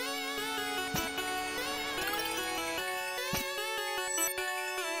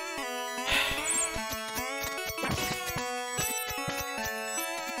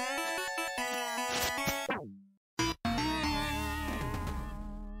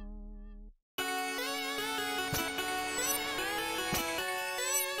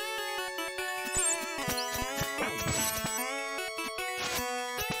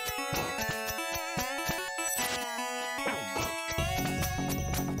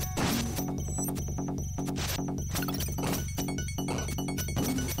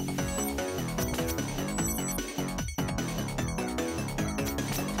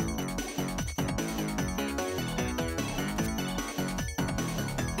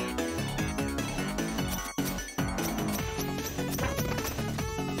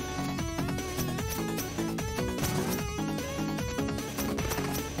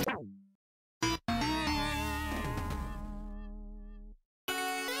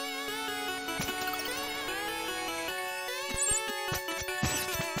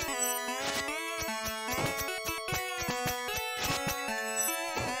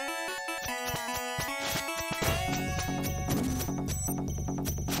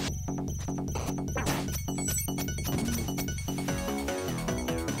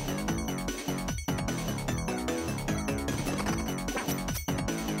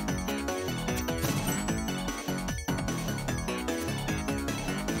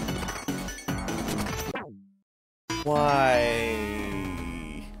 Why?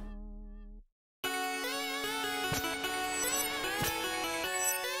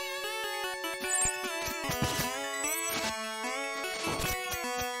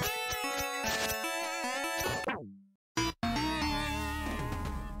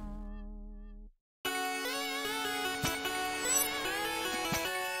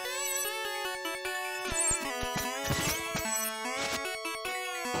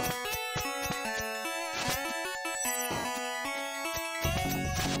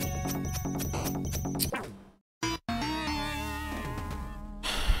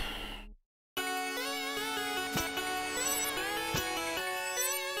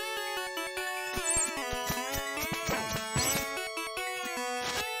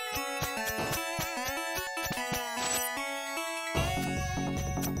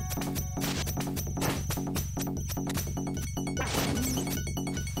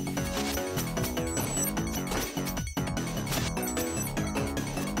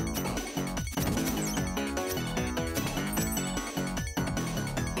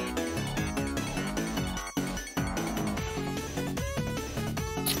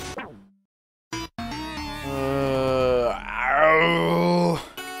 Ow.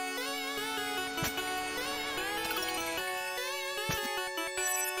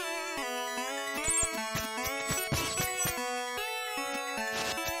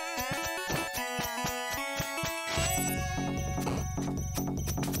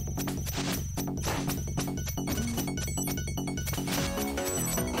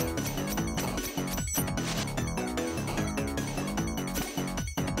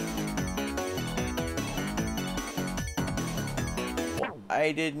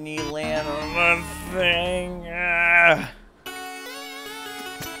 Why didn't he land on the thing? Ah.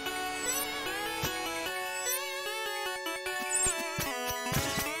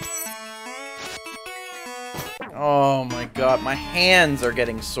 Oh my god, my hands are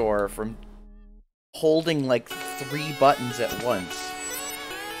getting sore from holding like 3 buttons at once.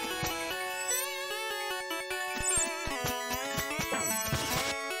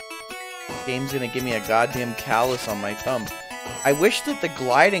 Game's gonna give me a goddamn callus on my thumb. I wish that the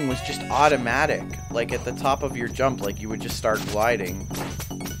gliding was just automatic, like at the top of your jump, like you would just start gliding.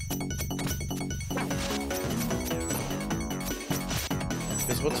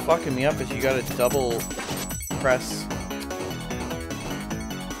 Because what's fucking me up is you gotta double press.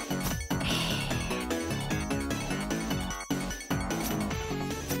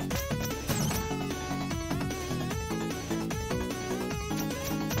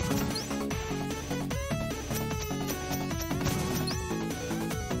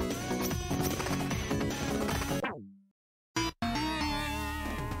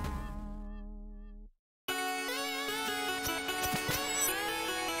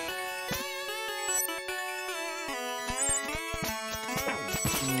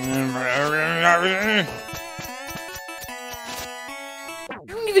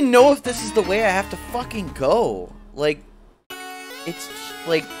 don't even know if this is the way I have to fucking go. Like, it's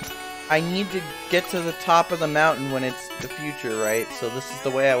like I need to get to the top of the mountain when it's the future, right? So this is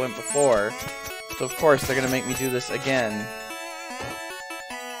the way I went before. So of course they're gonna make me do this again.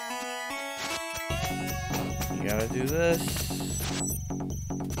 You gotta do this.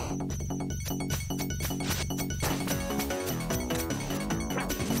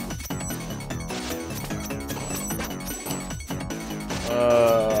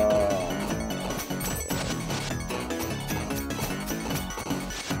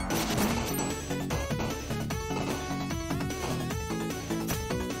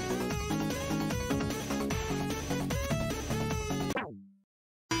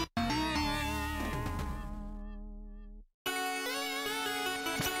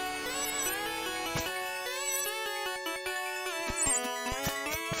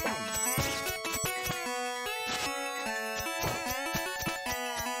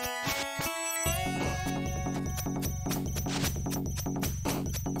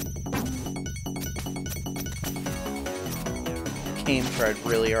 Game tried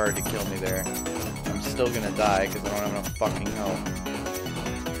really hard to kill me there. I'm still gonna die because I don't have enough fucking health.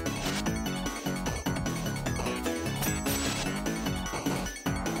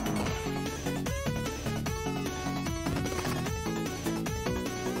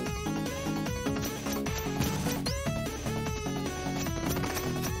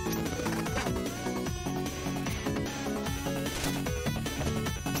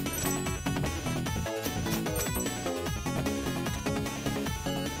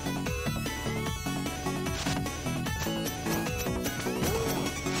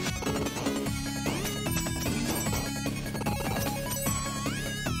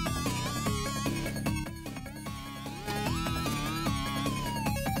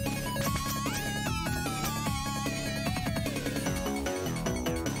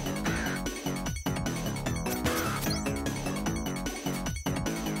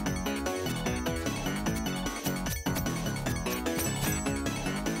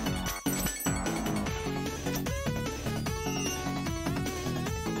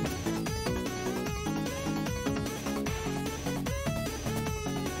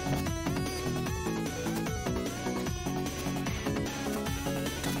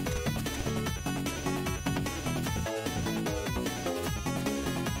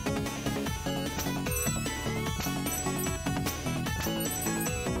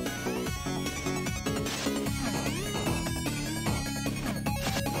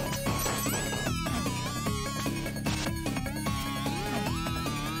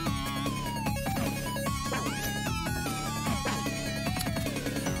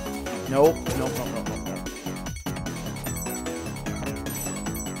 Nope, nope, nope, nope, nope, nope.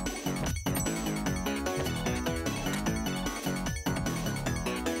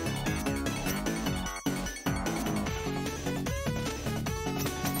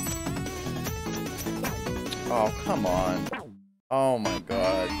 Oh, come on. Oh my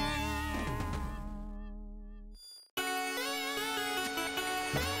god.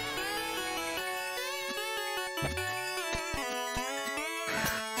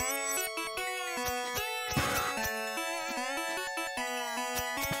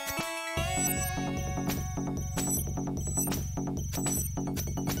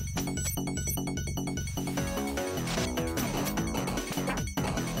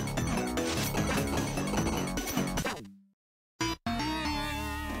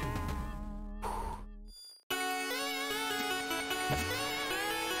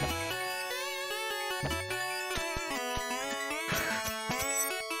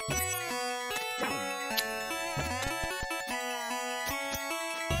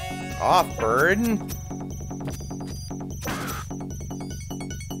 Off, bird.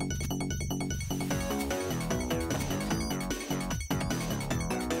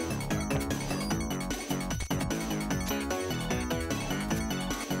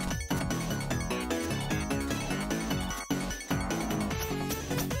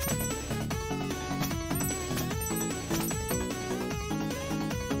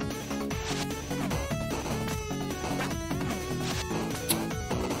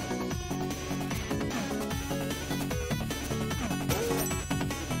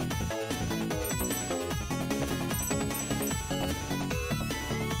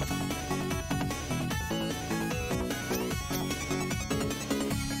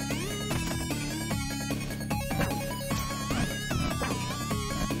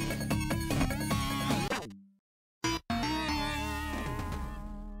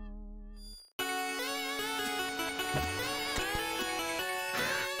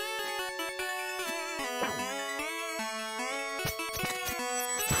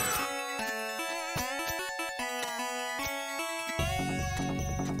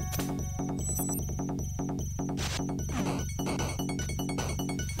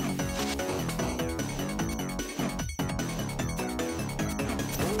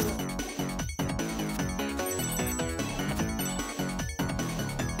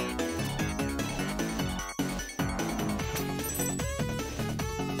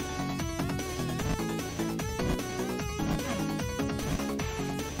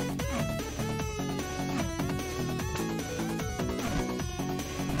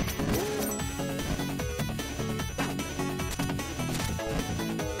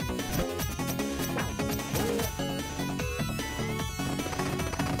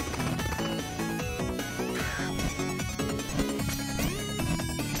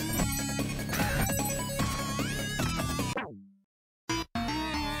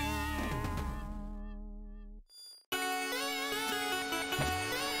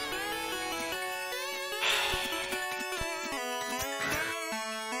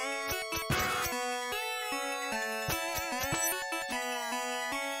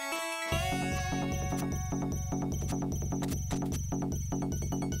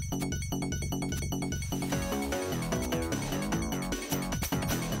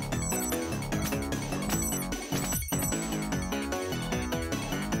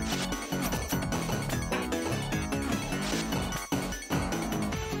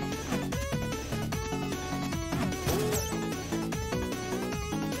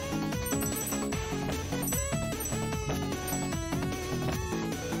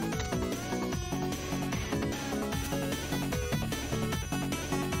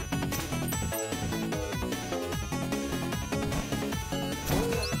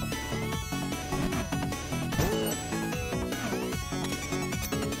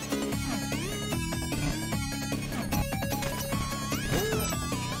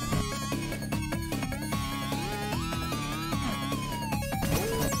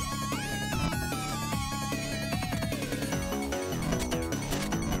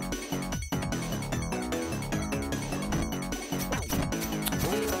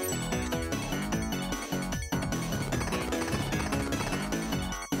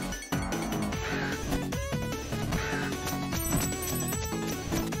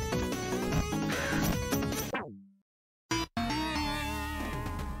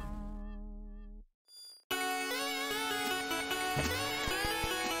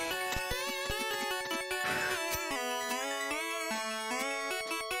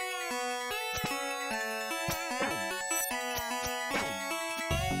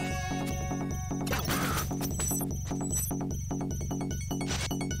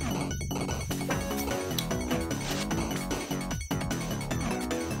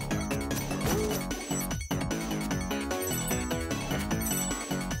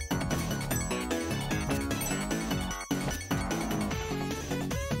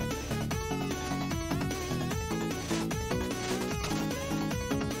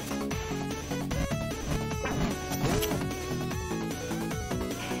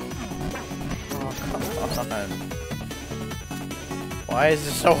 on. Why is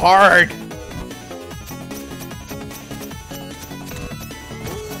this so hard?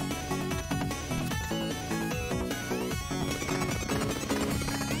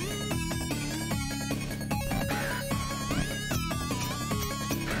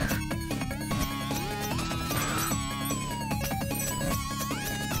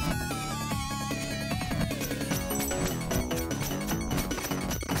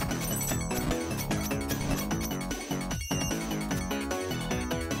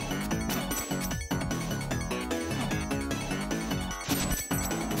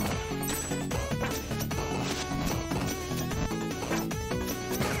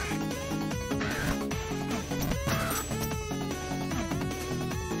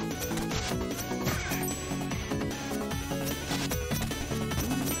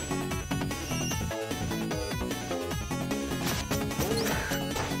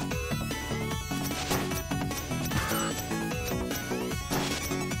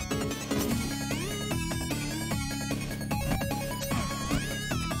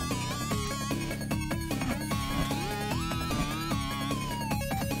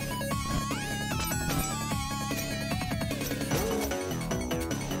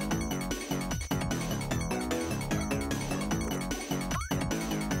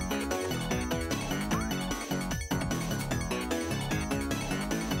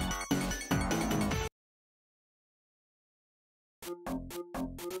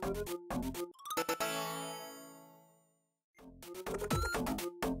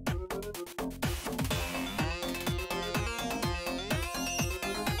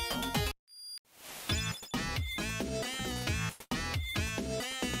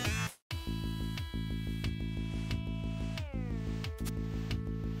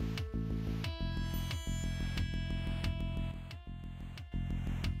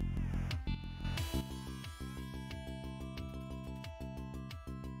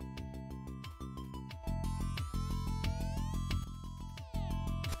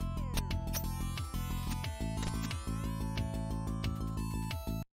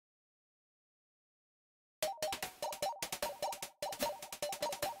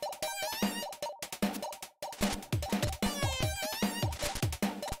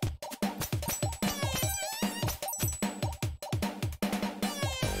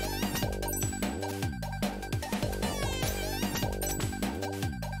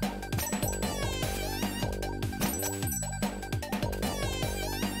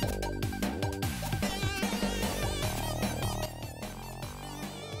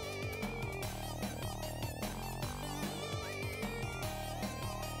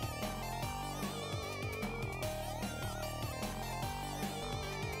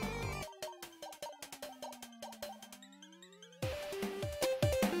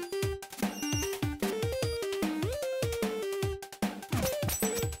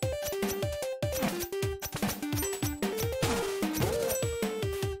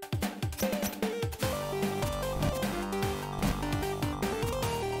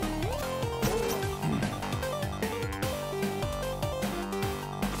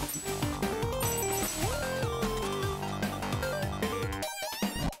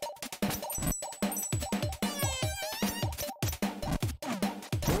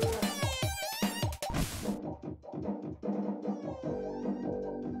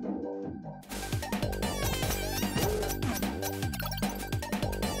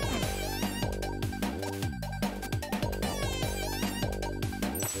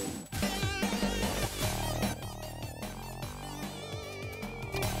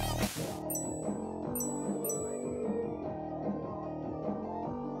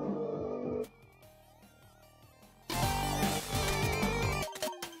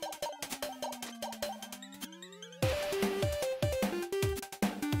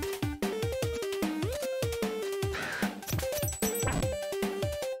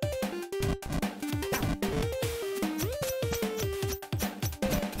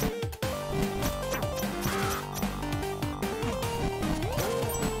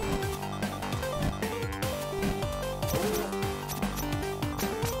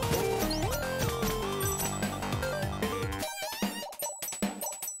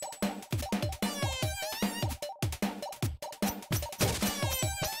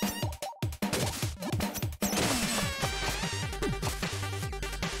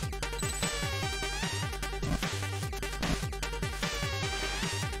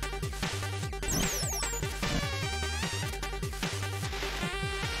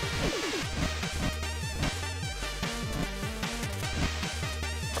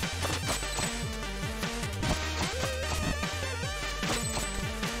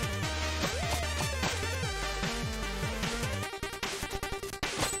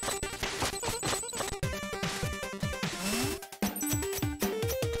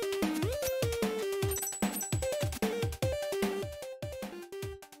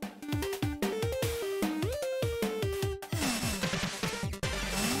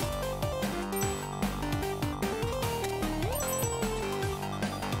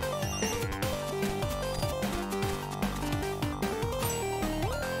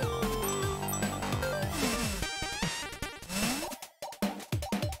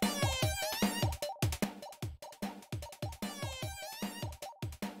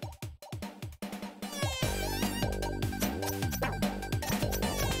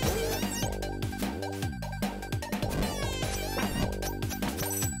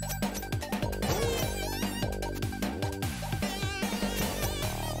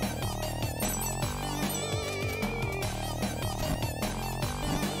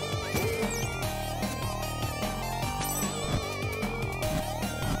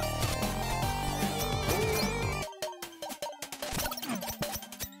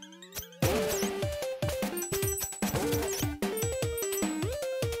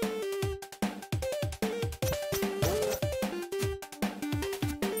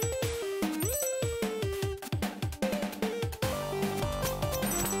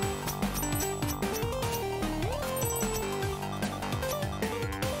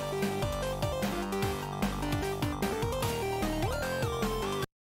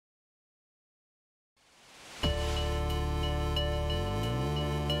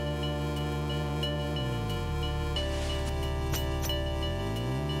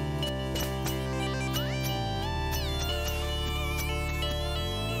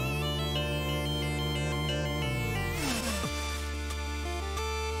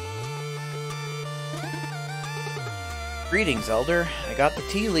 Greetings, Elder. I got the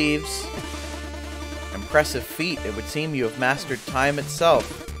tea leaves. Impressive feat. It would seem you have mastered time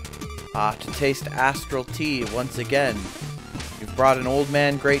itself. Ah, to taste Astral Tea once again. You've brought an old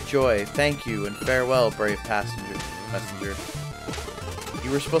man great joy. Thank you, and farewell, brave messenger.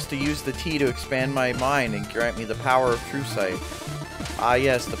 You were supposed to use the tea to expand my mind and grant me the power of true sight. Ah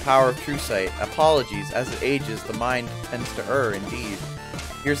yes, the power of true sight. Apologies, as it ages, the mind tends to err, indeed.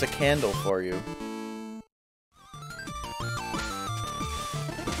 Here's a candle for you.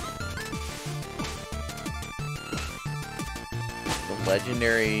 The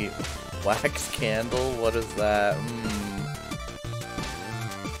legendary wax candle? What is that?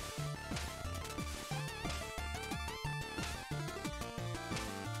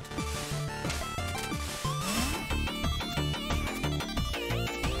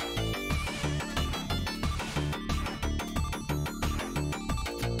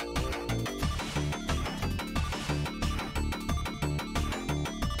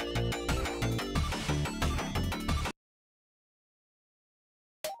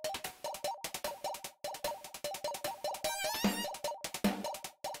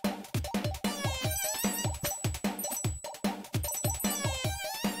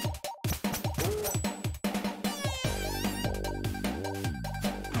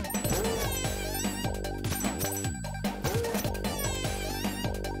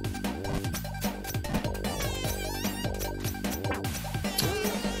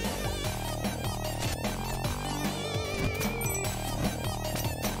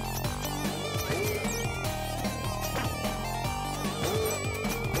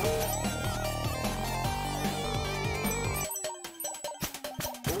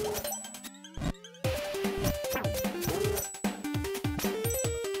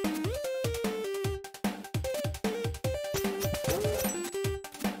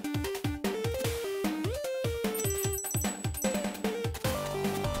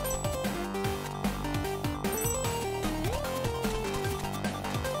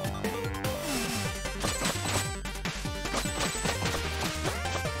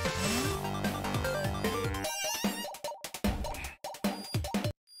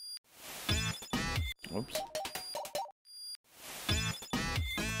 Oops.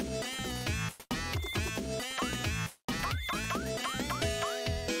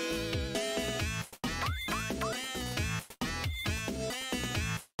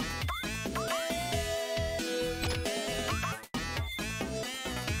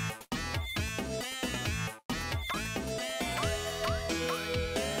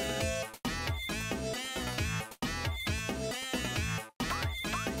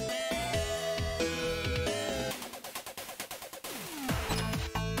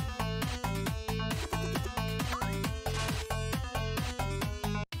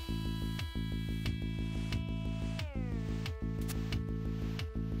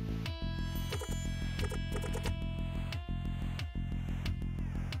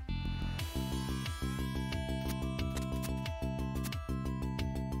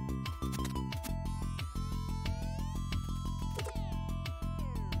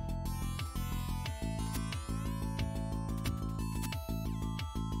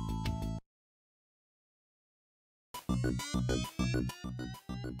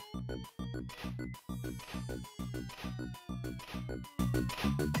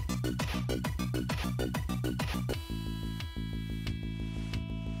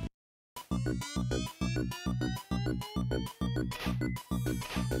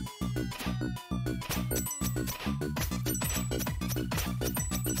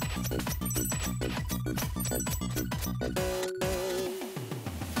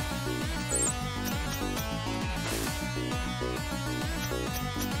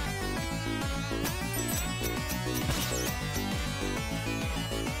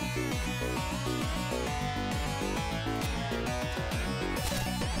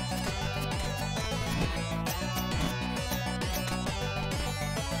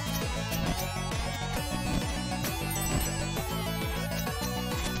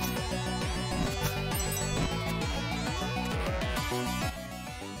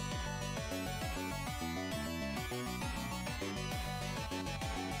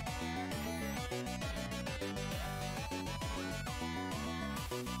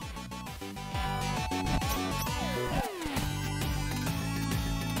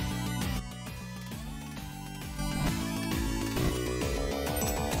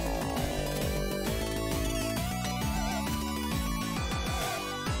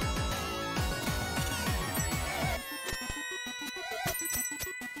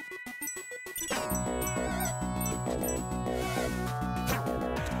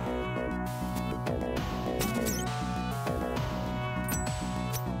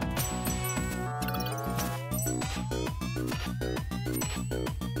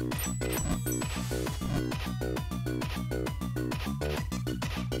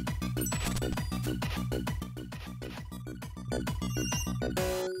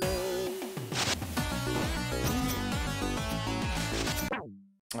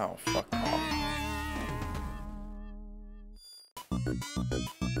 Oh, fuck off.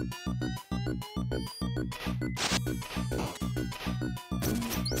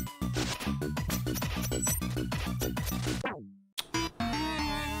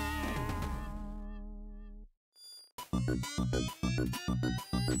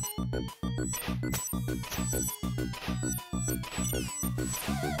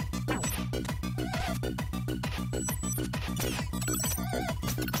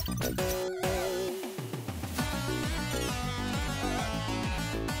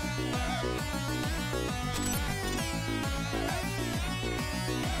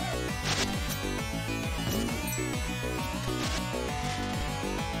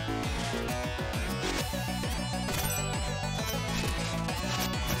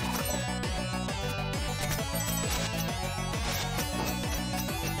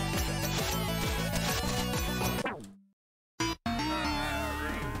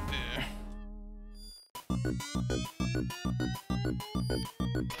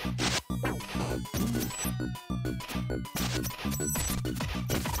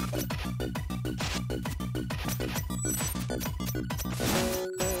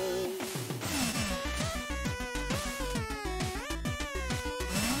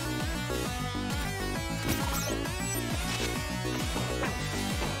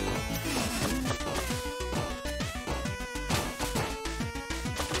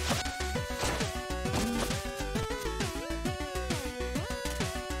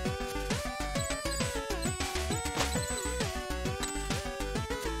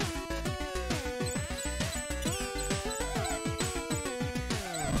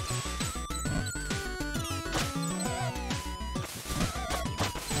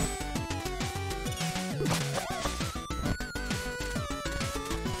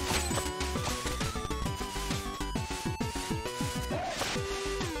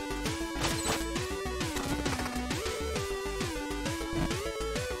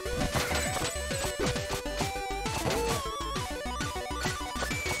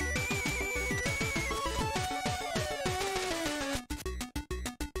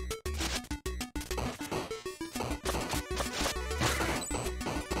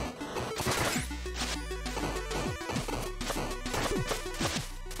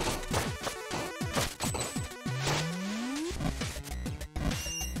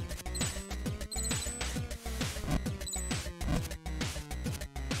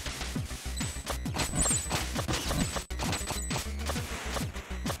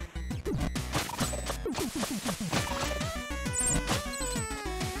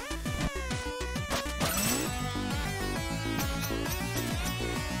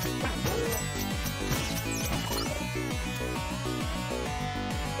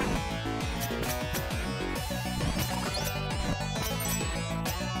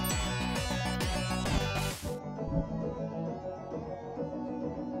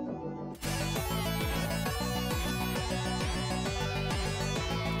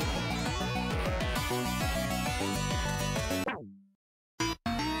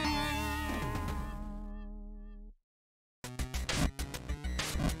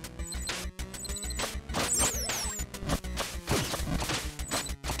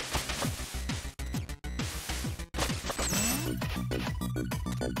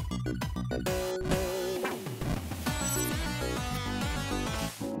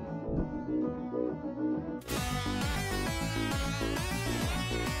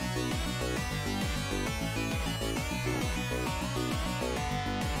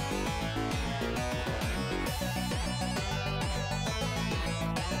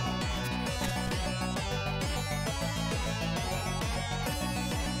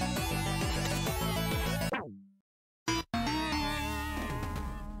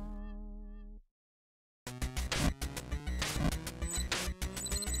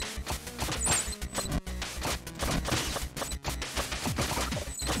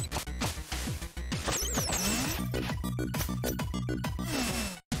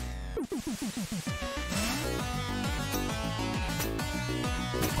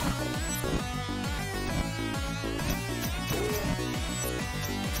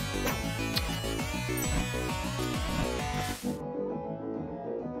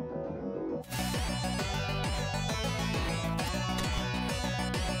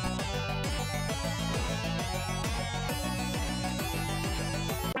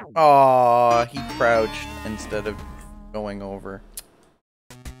 Oh, he crouched instead of going over.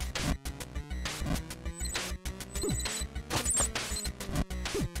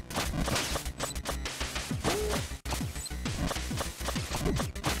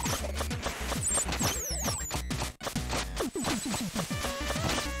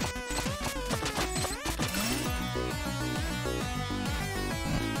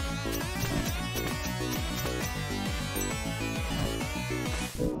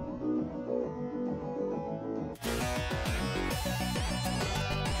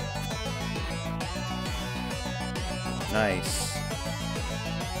 Nice.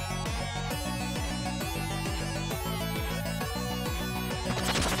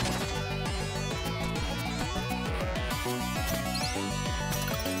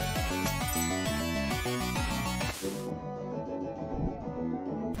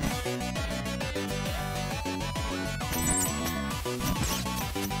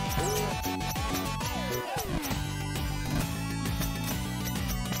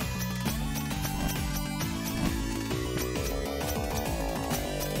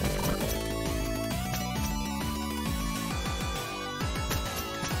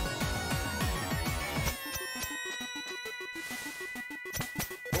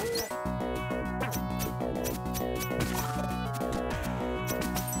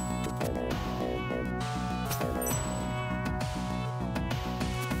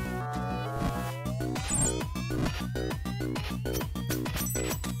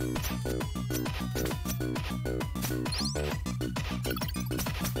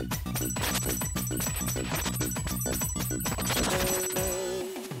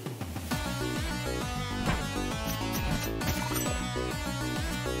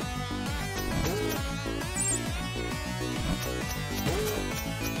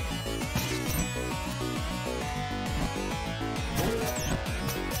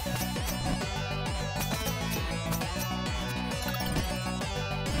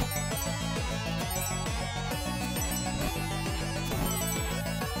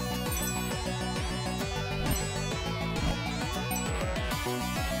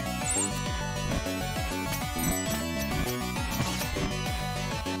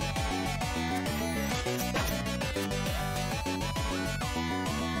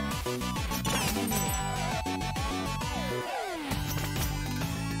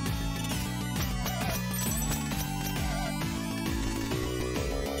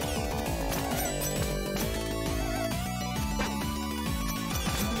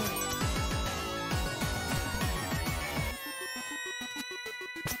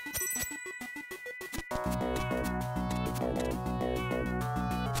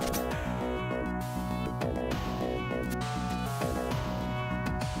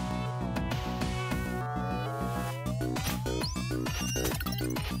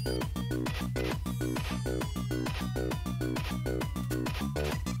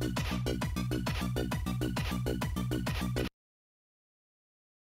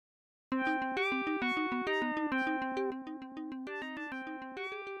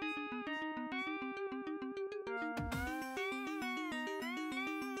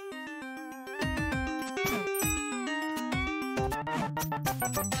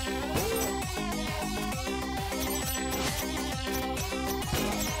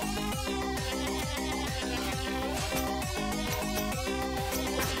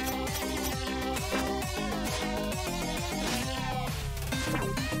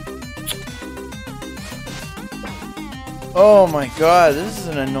 Oh my god, this is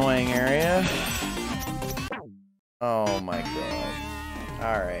an annoying area. Oh my god.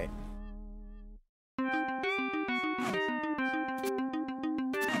 Alright.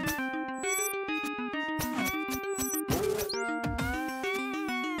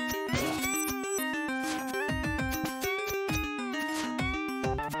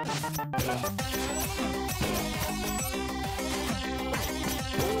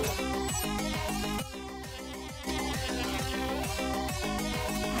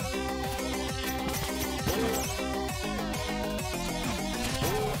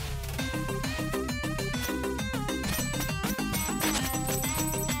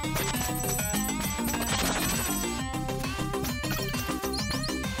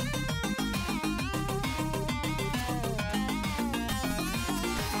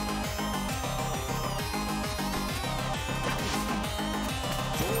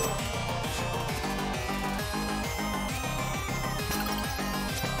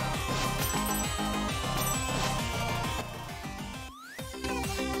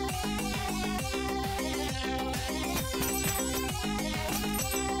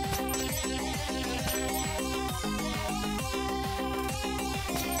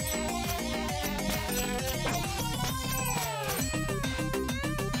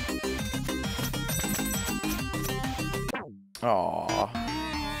 Aw.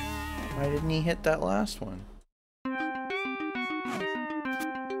 Why didn't he hit that last one?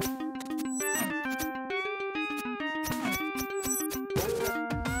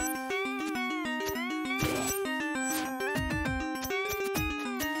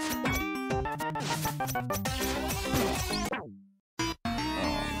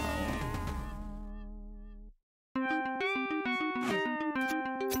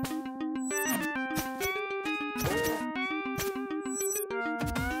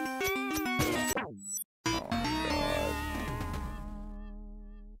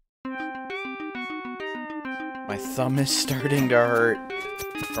 thumb is starting to hurt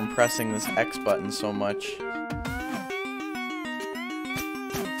from pressing this X button so much.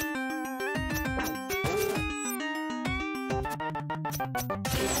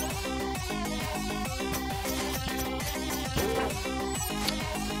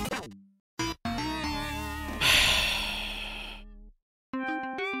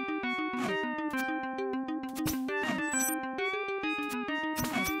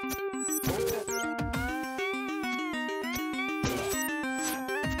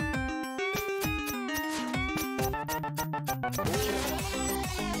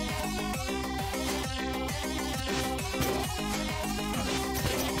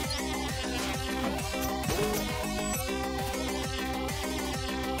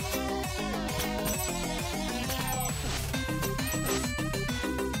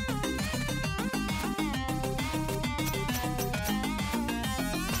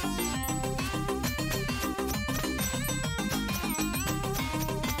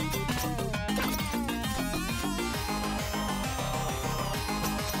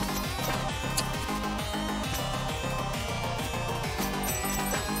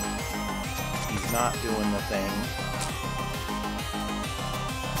 Not doing the thing.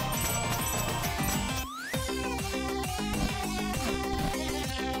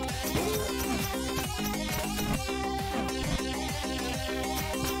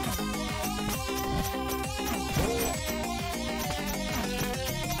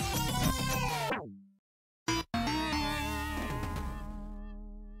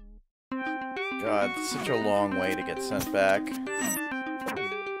 God, it's such a long way to get sent back.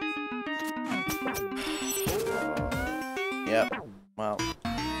 Yep. Well.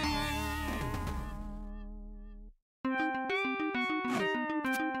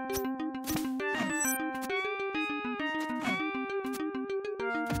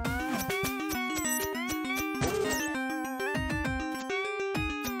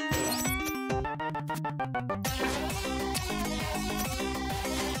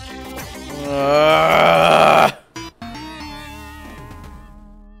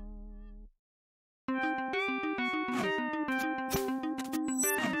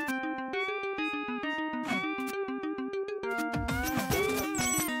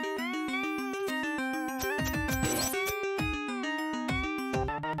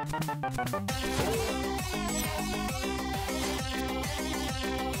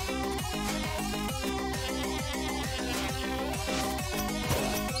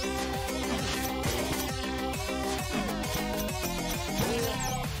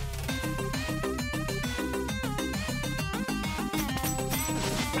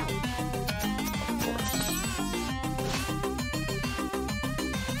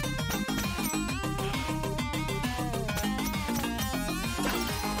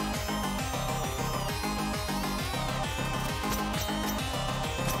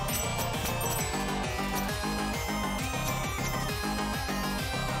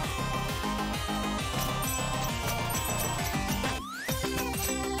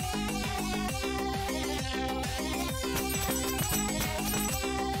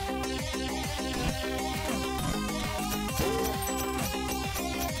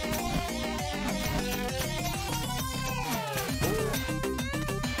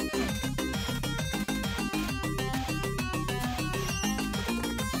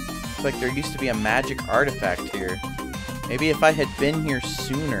 Like there used to be a magic artifact here. Maybe if I had been here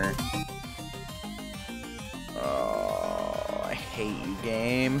sooner. Oh, I hate you,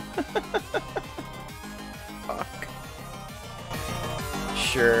 game. Fuck.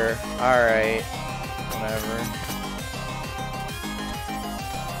 Sure. Alright. Whatever.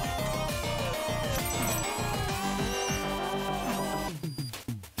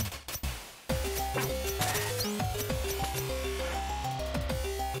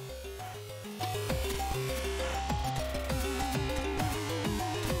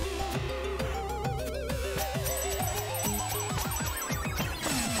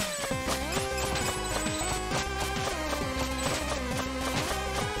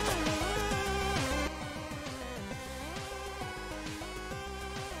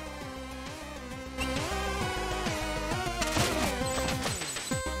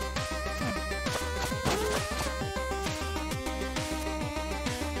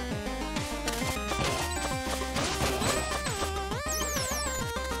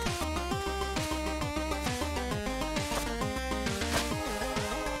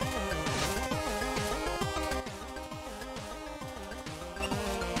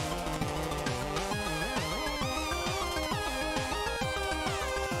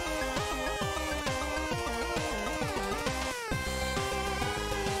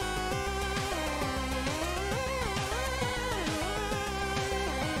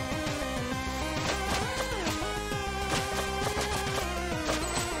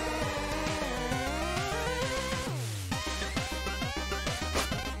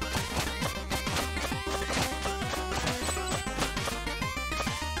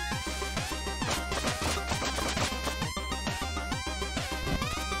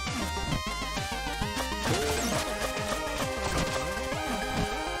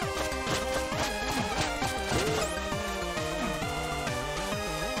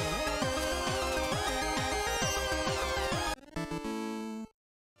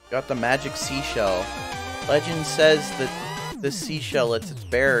 Got the magic seashell. Legend says that this seashell lets its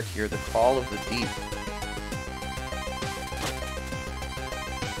bearer hear the call of the deep.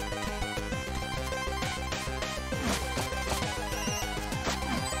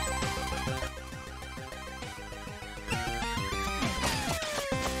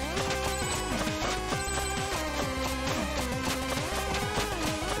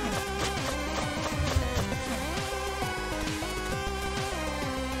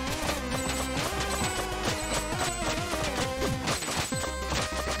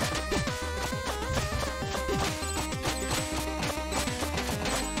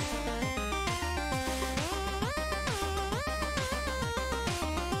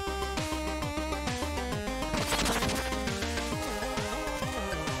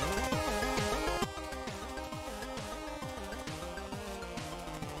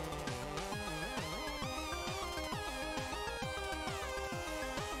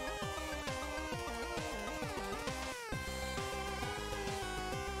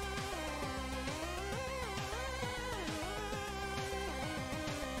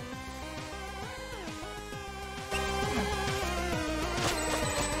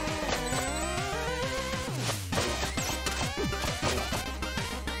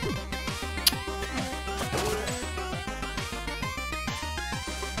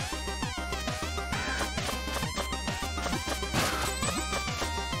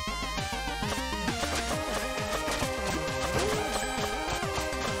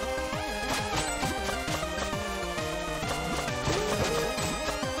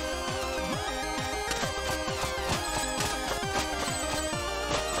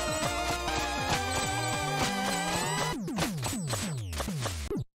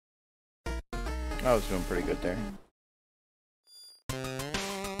 I was doing pretty good there.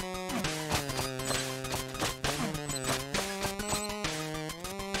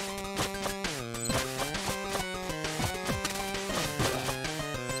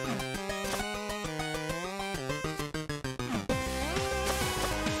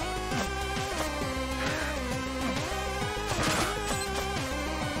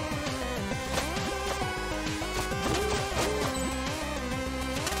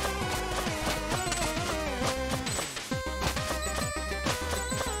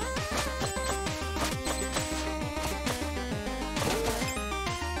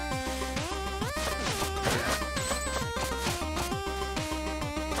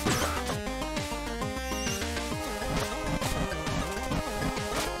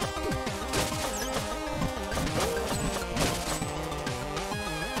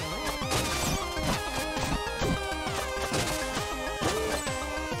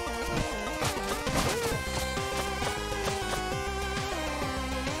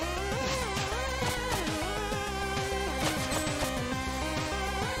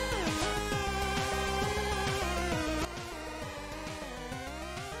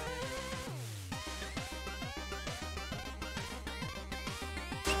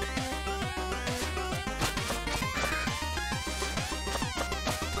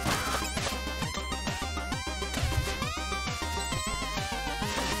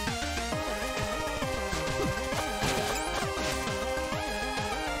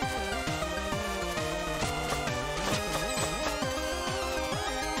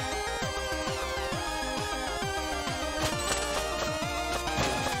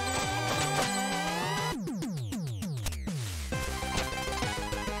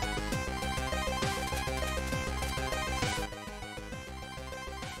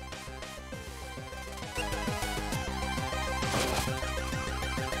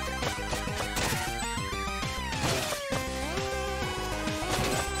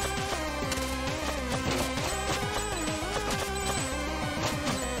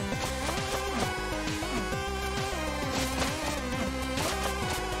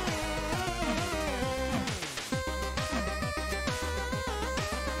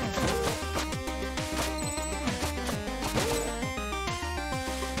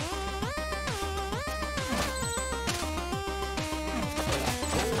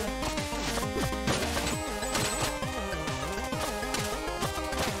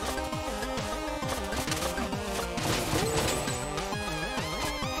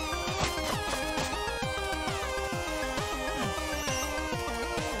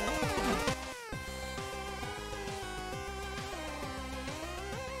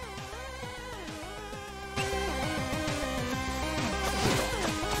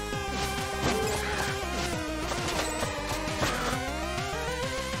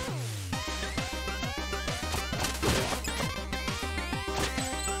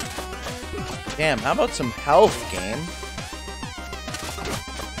 Damn, how about some health, game?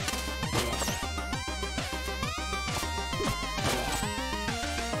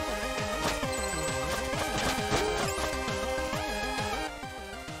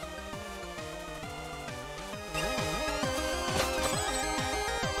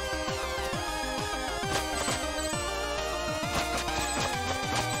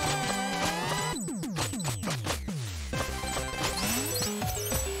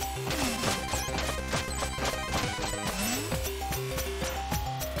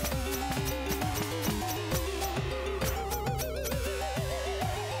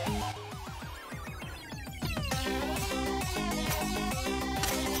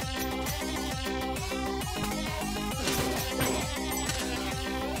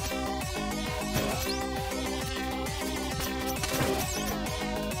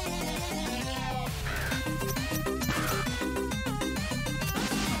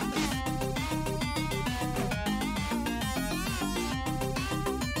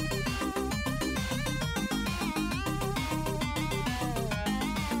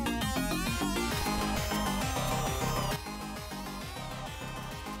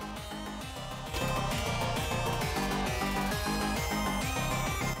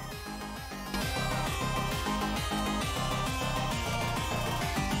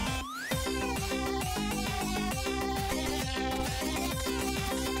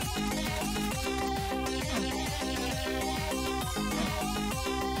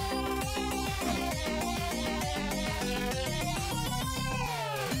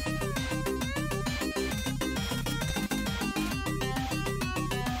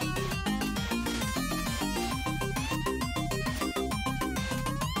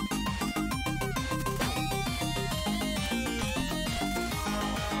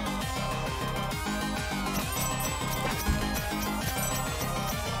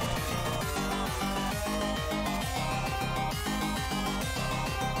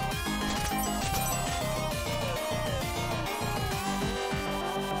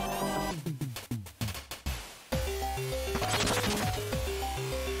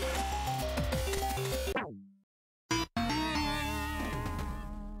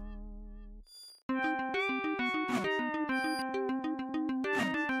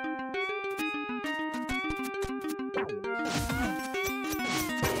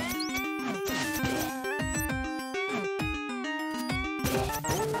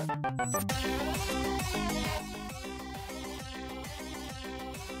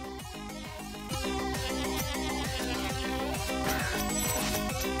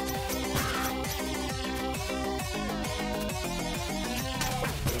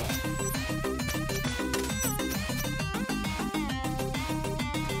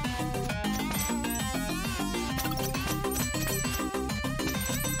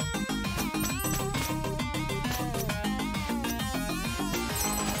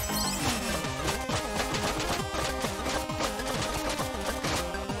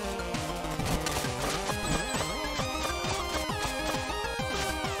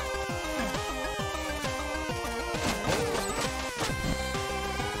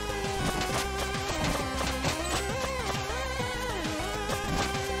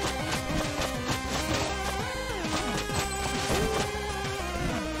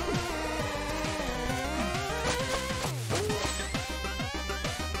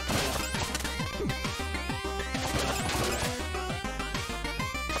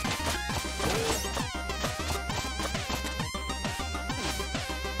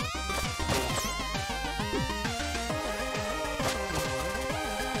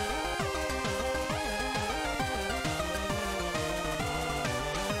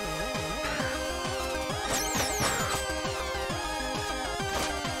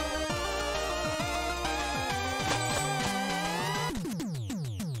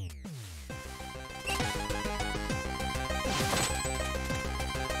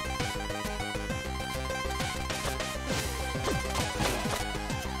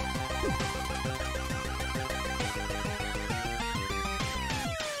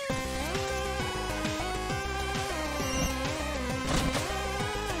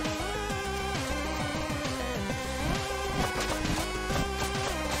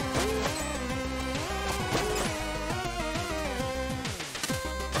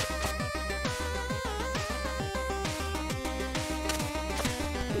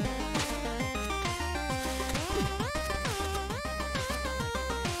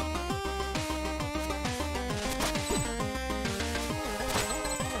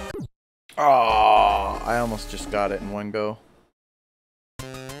 Oh, I almost just got it in one go.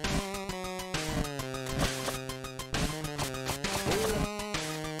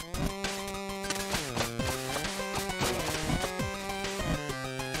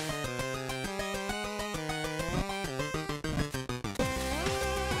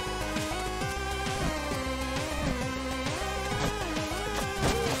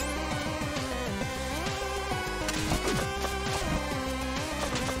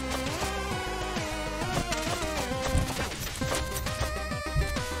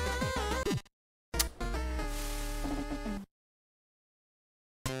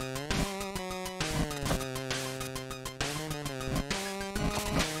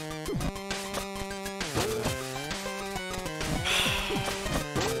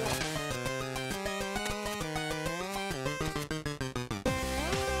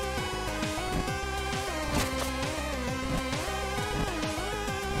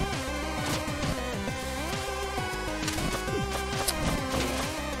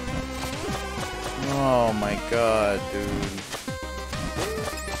 Oh my god, dude.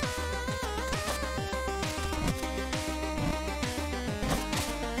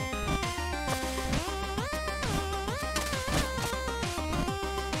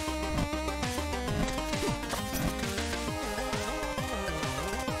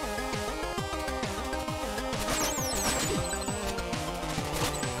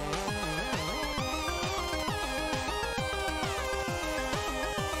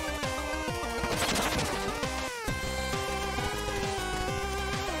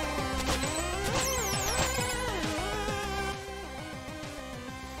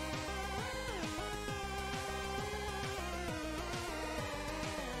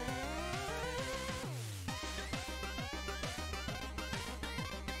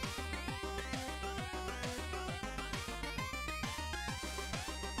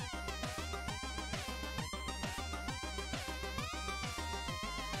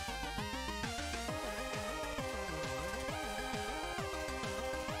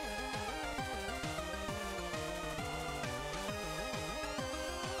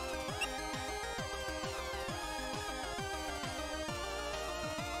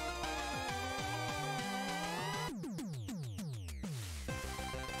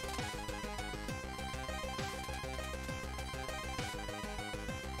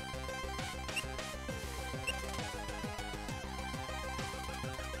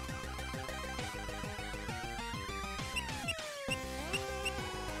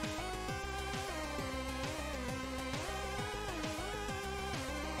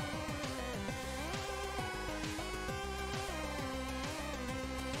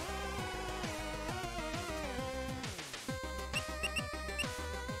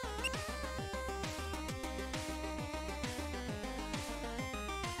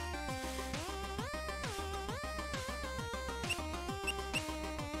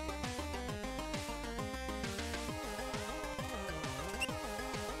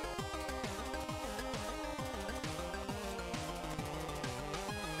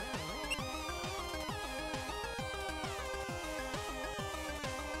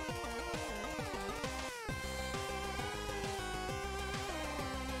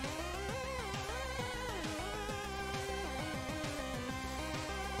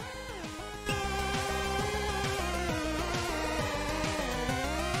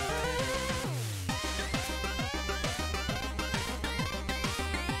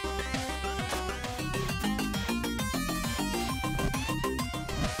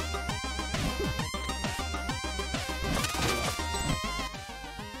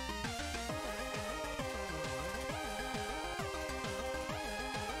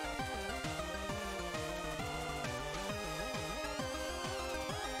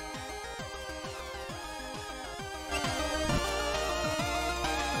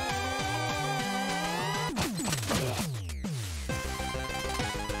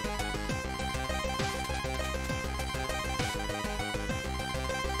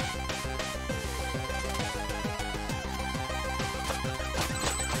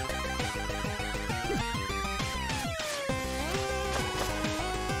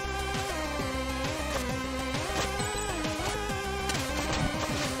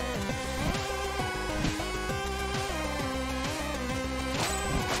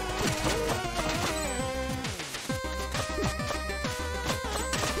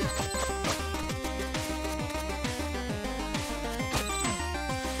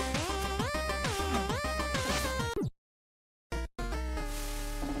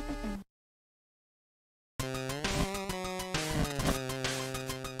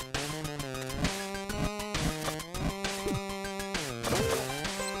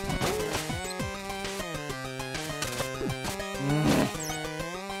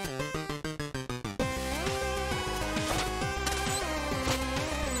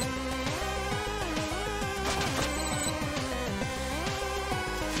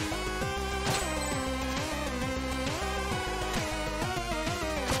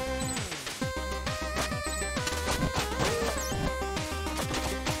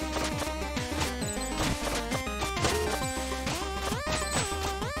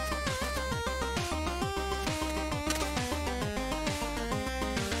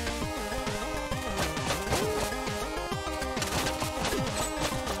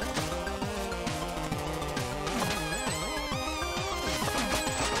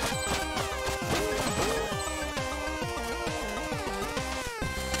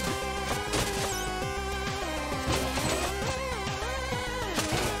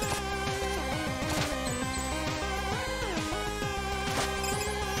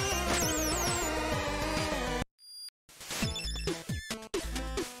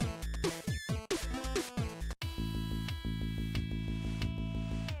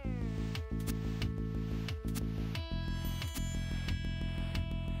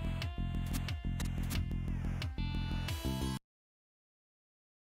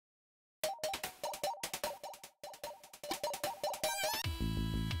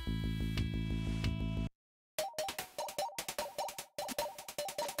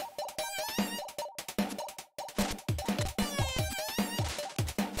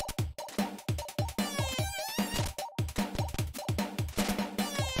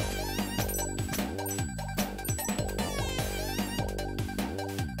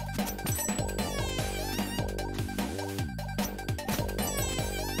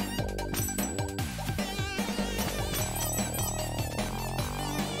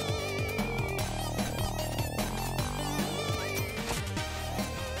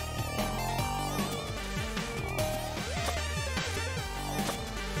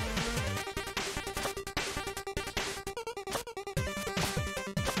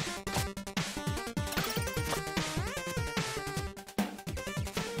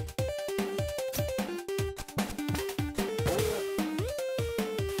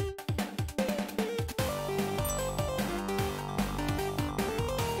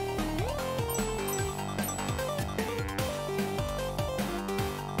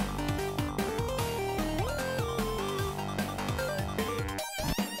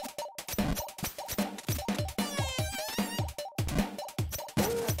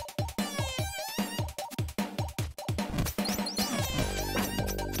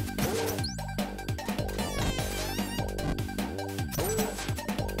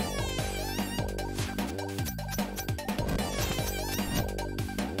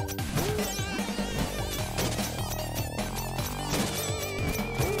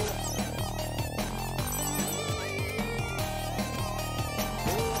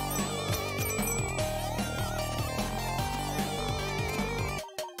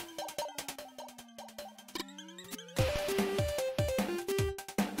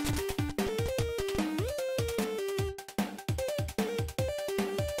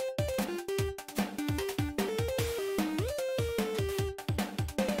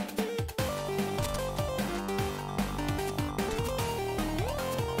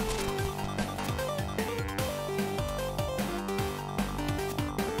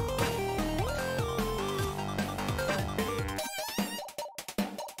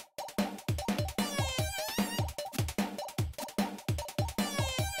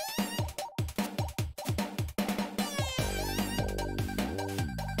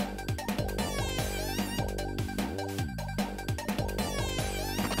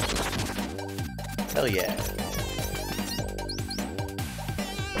 Hell yeah.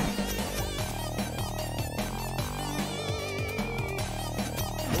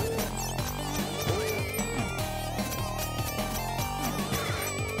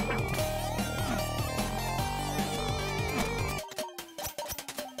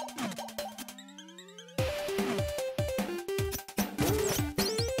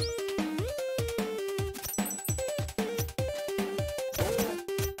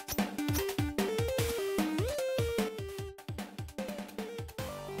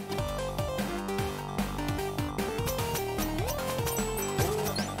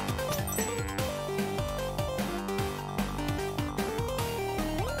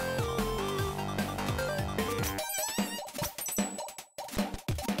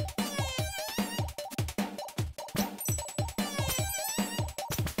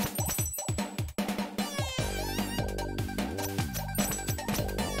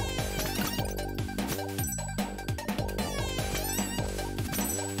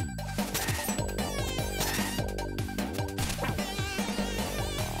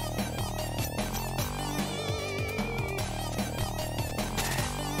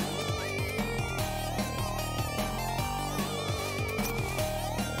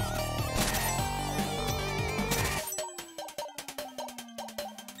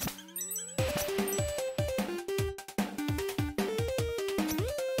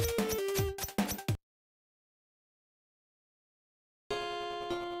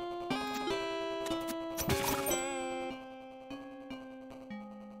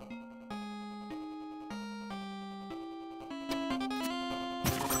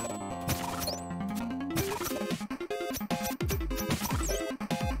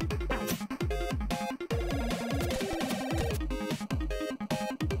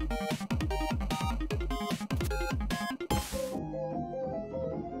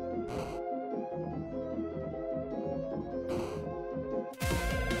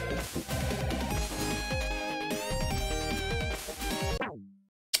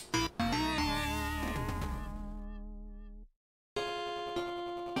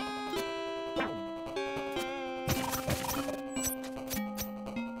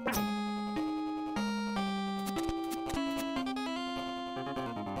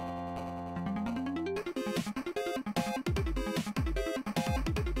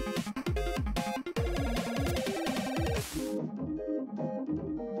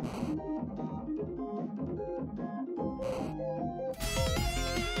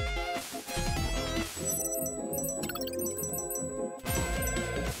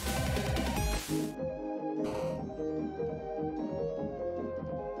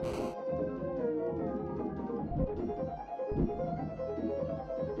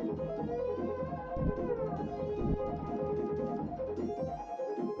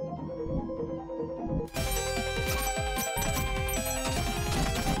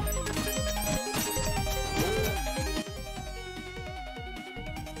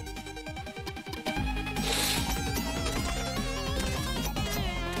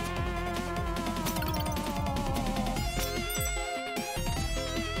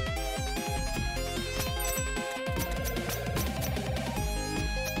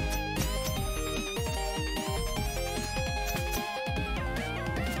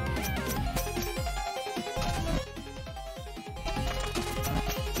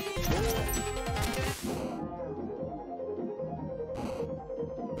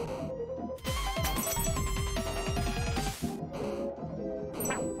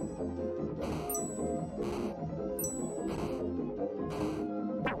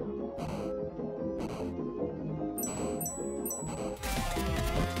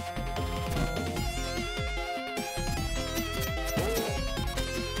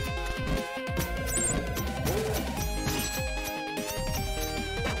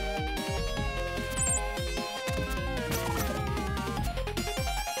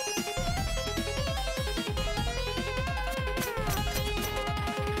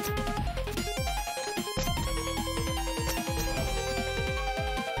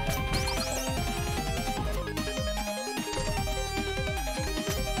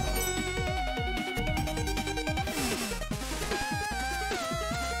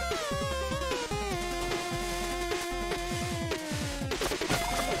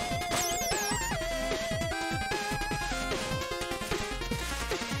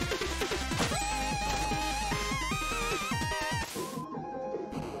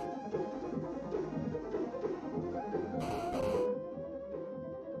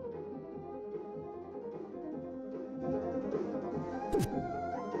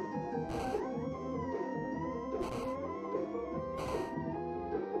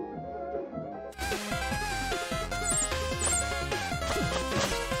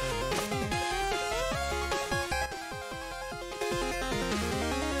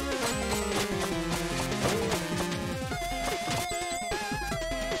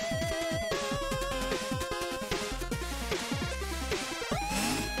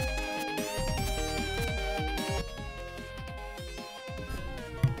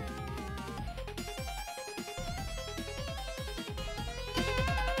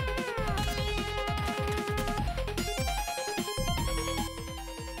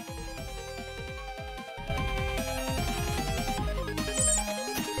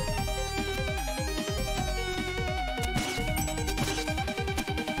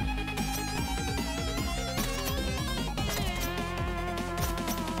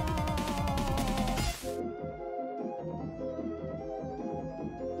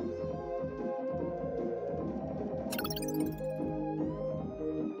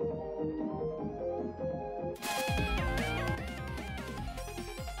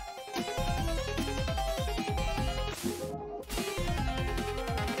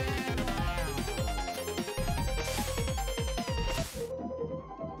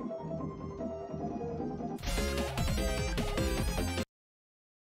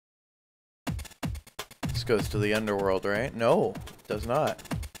 This goes to the underworld, right? No, it does not.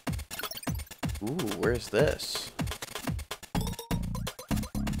 Ooh, where's this?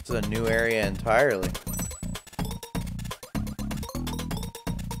 This is a new area entirely.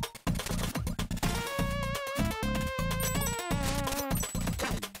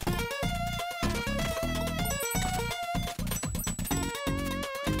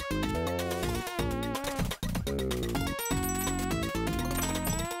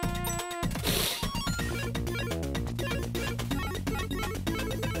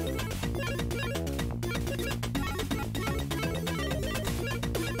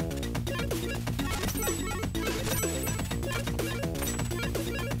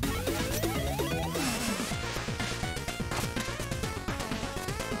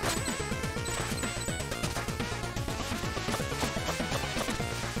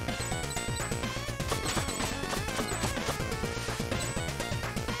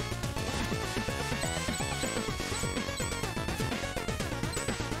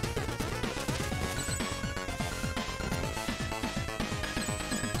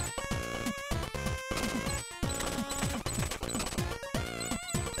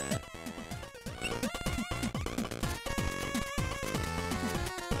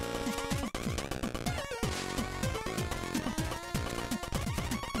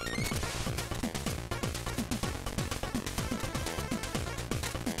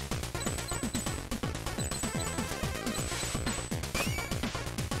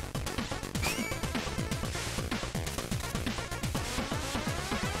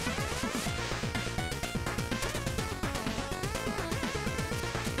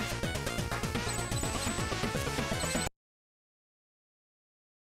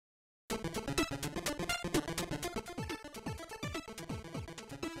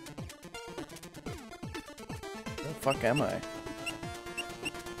 Where the fuck am I?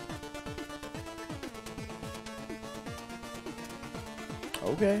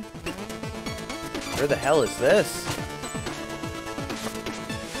 Okay. Where the hell is this?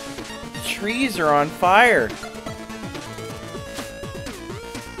 The trees are on fire.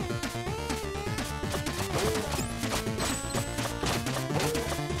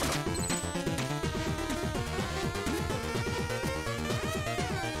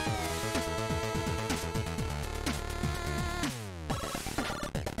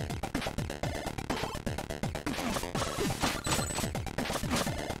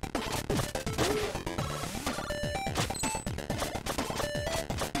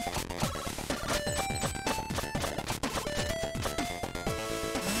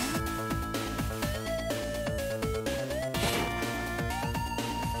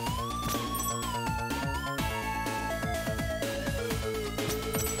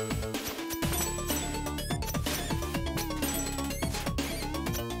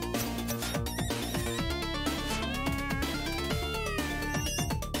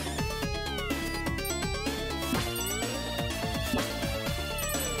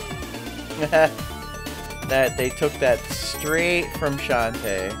 That they took that straight from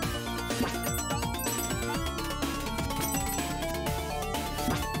Shantae.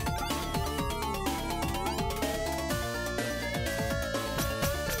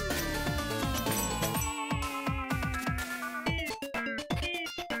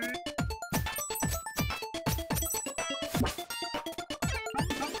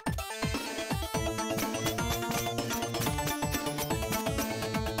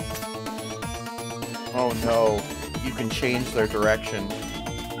 Oh no, you can change their direction.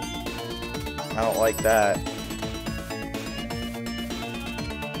 I don't like that.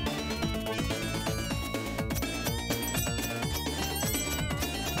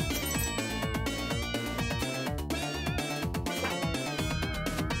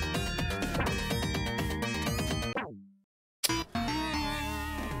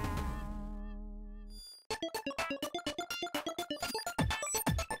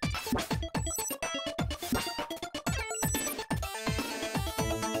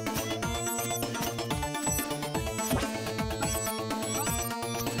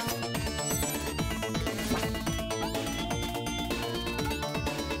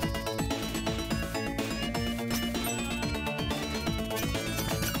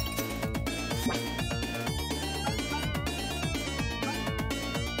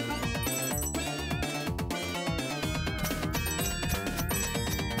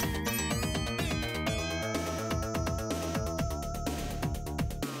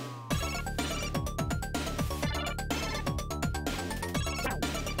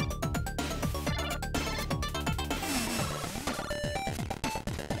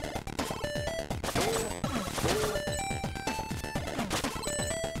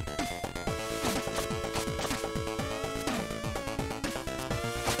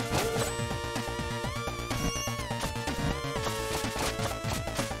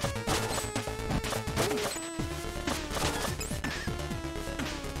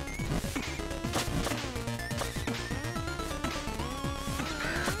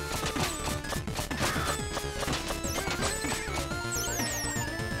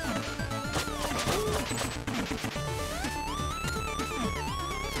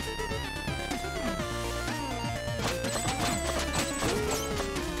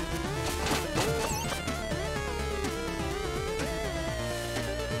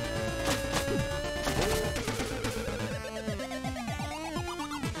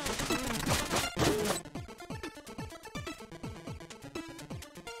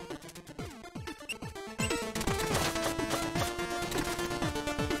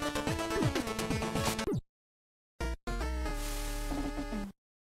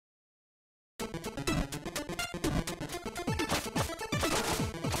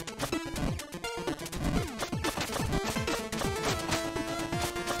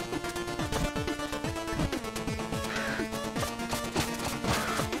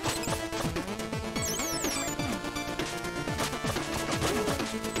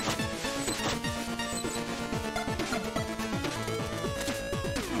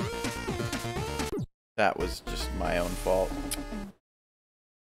 That was just my own fault.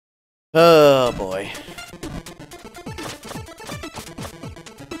 Oh boy.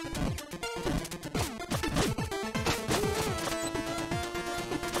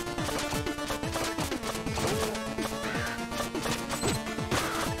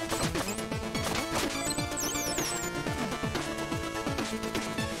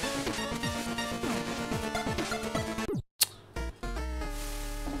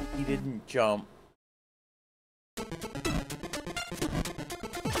 He didn't jump.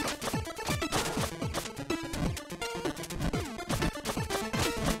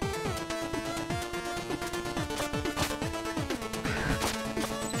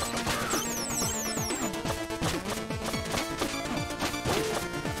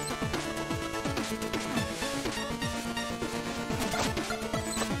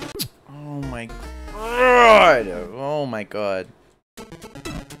 Oh my god. Oh my god.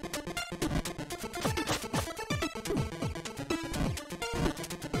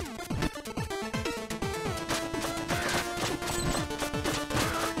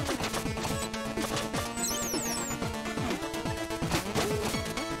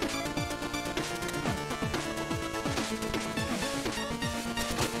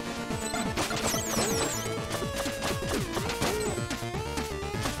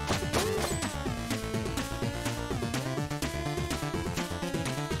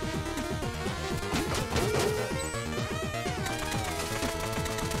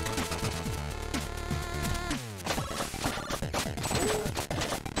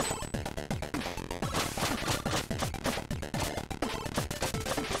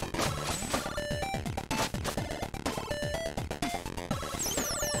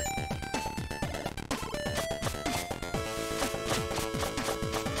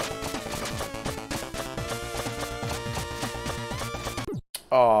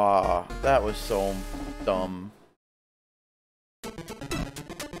 Aw, that was so dumb.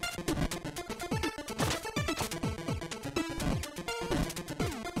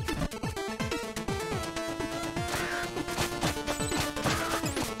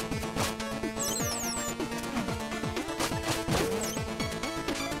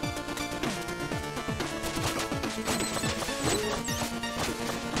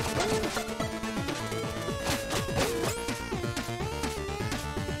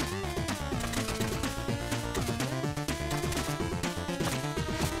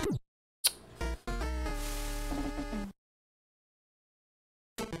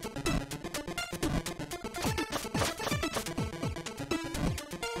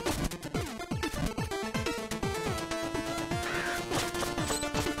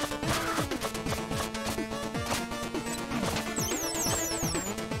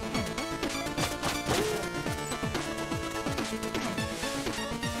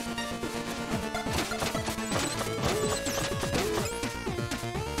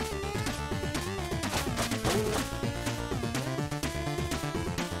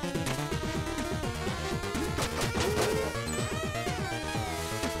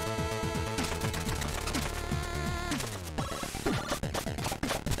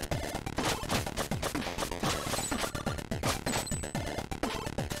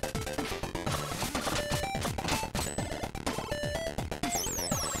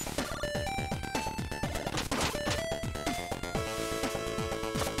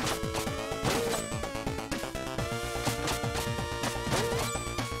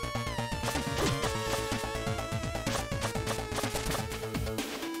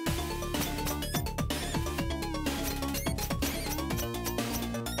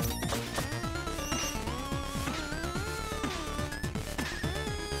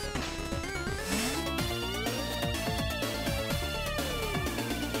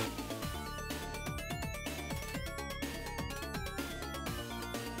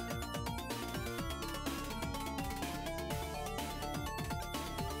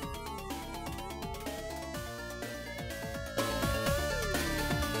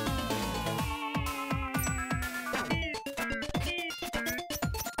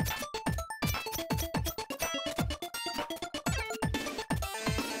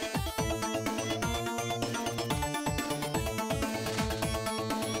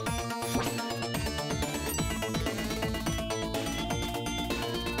 Wow.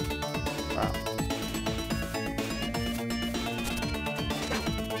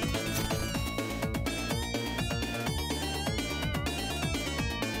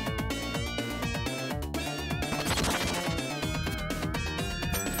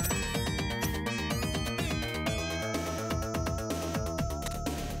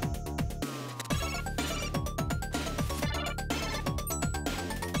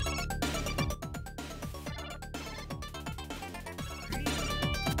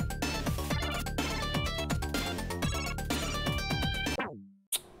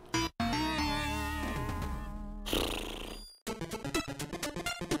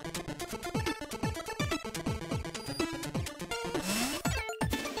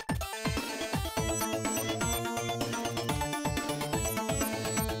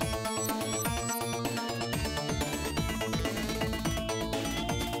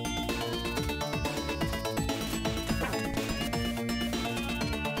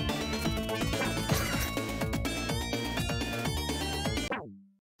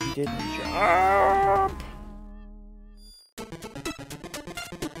 He didn't jump.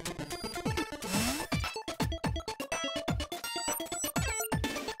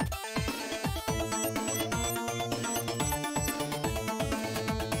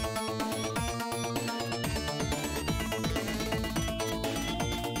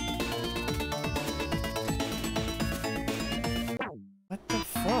 What the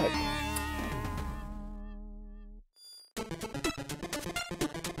fuck?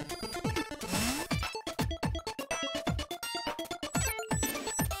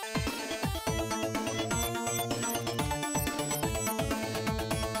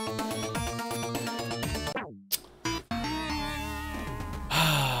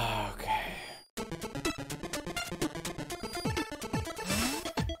 Okay.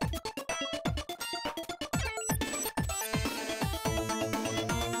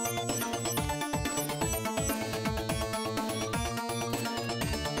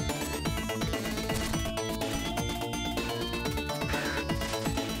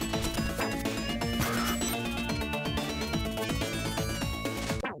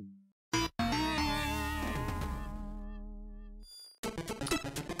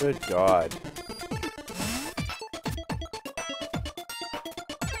 Good God.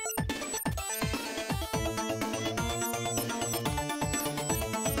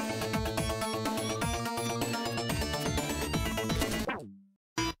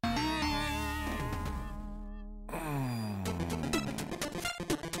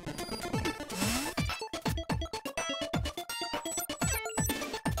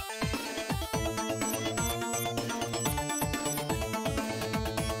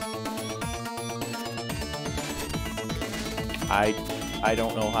 I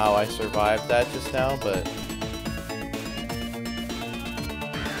don't know how I survived that just now, but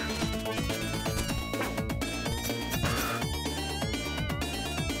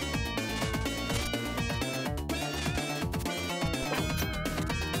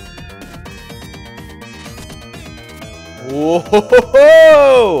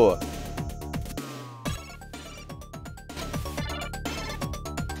whoa!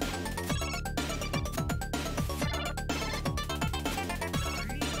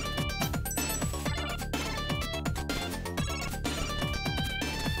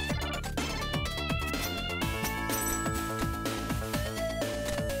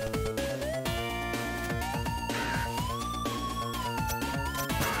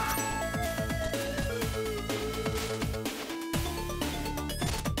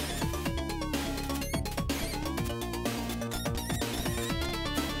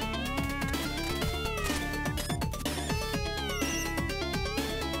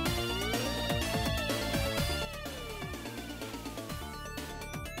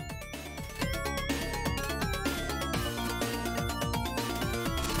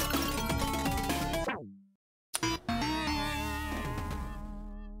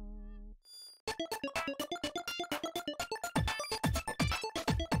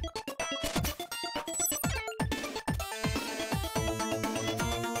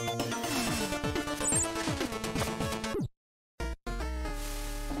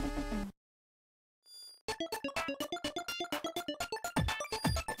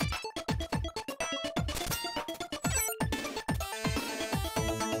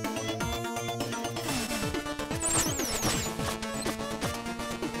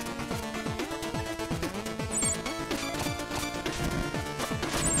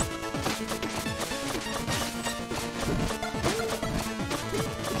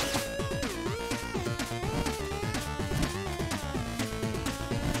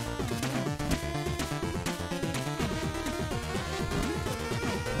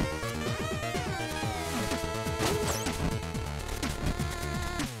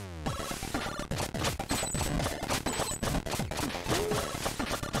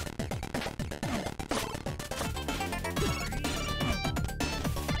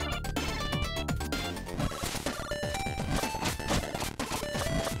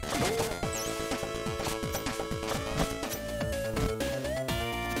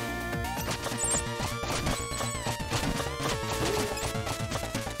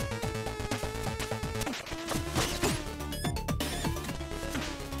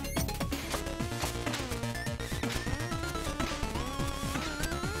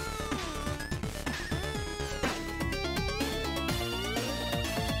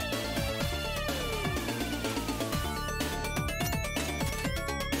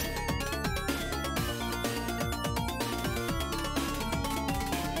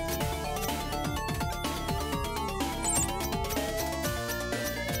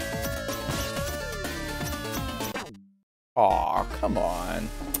 Come on.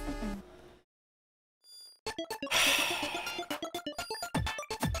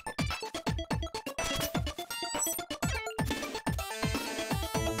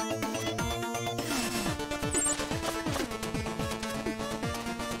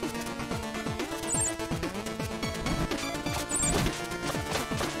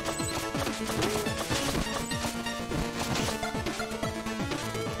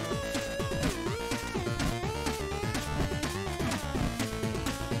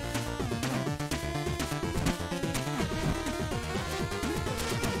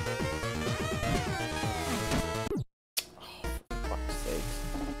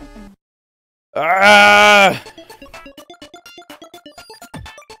 Ah!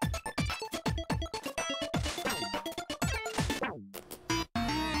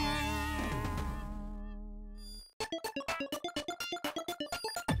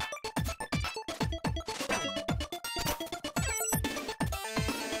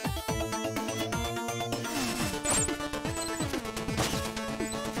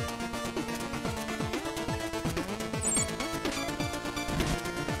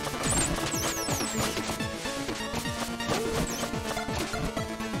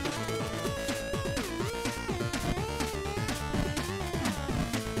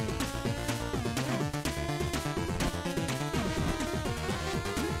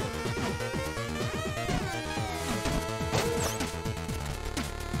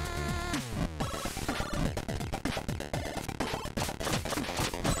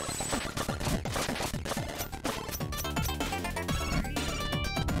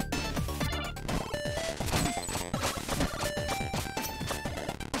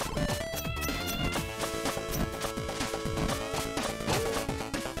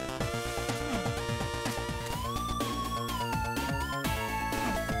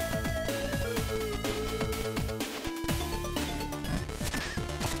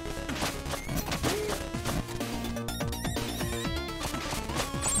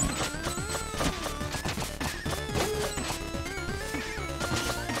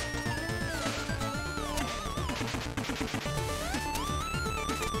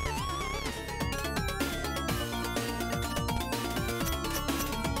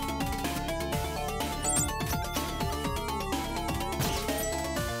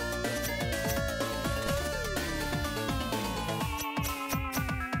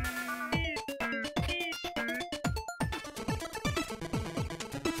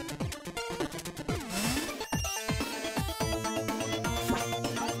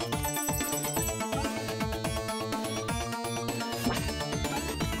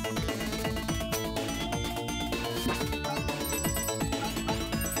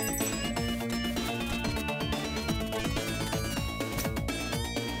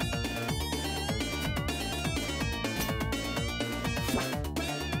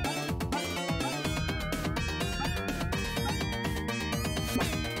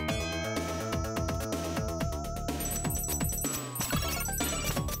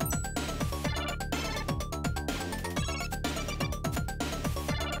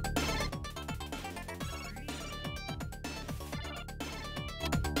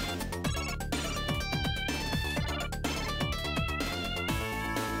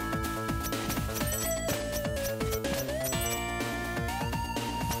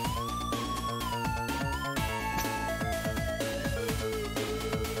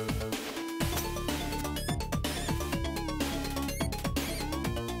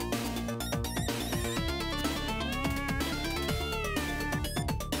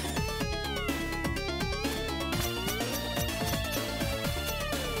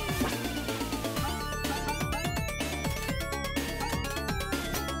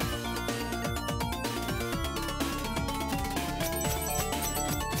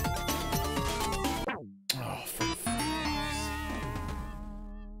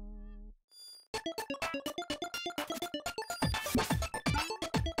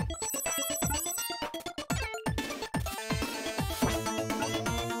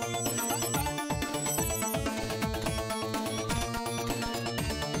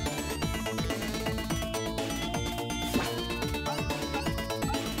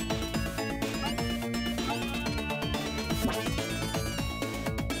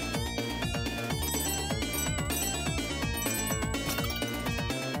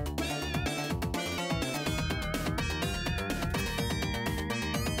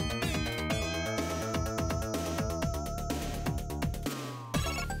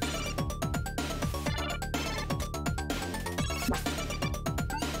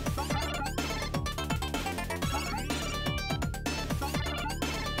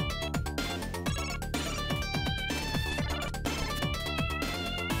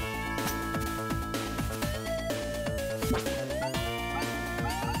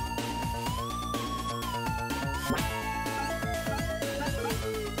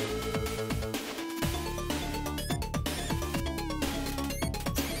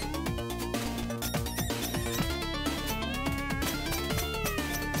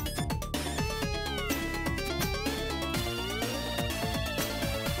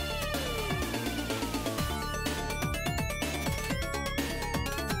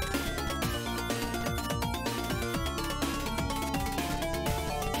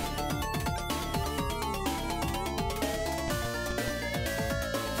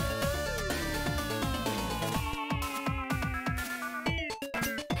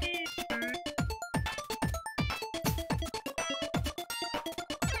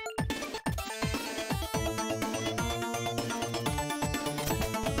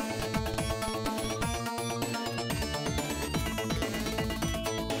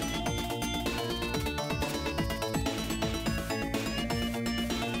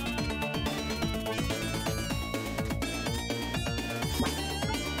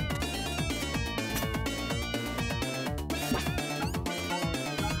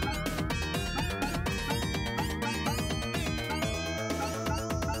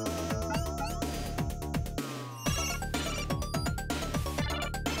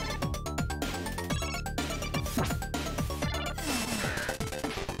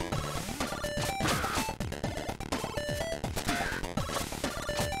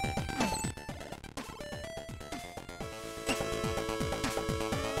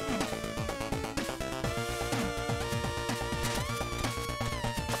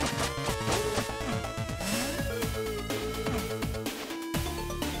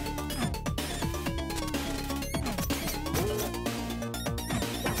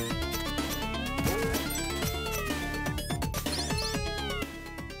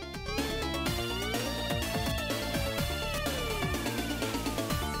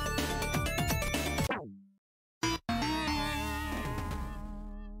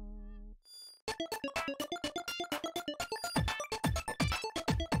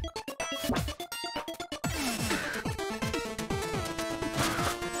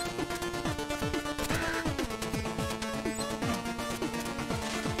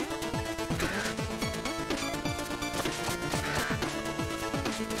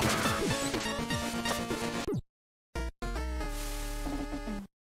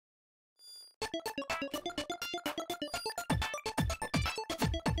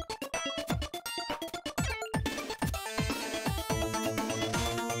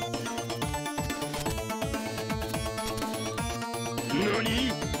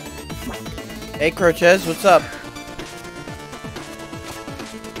 Hey, Crochez, what's up?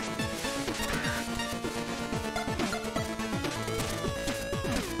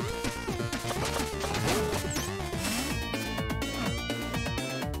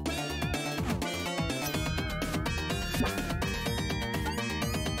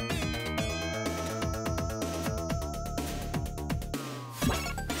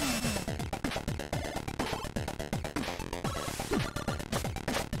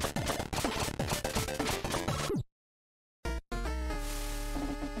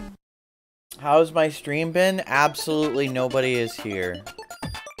 How's my stream been? Absolutely nobody is here.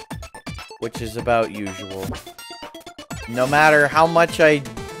 Which is about usual. No matter how much I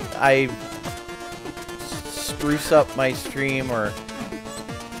spruce up my stream or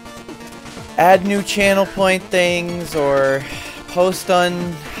add new channel point things or post on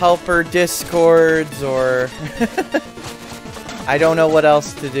helper discords or I don't know what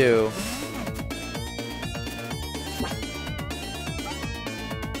else to do.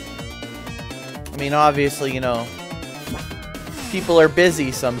 I mean, obviously, you know, people are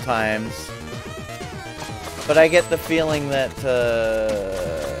busy sometimes, but I get the feeling that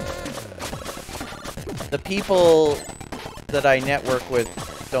the people that I network with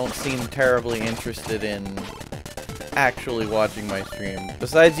don't seem terribly interested in actually watching my stream.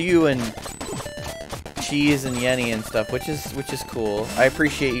 Besides you and Cheese and Yenny and stuff, which is cool. I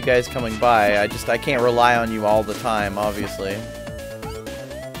appreciate you guys coming by. I can't rely on you all the time, obviously.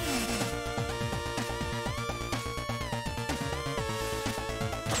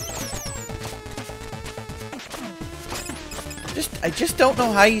 I just don't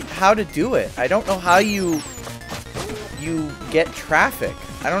know how to do it. I don't know how you get traffic.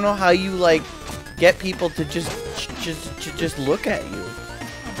 I don't know how you like get people to just look at you.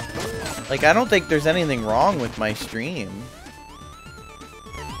 Like, I don't think there's anything wrong with my stream.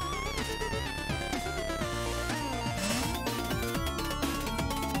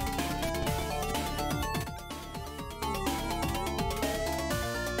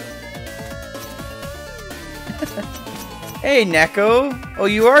 Hey, Neko! Oh,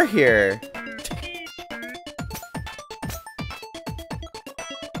 you are here!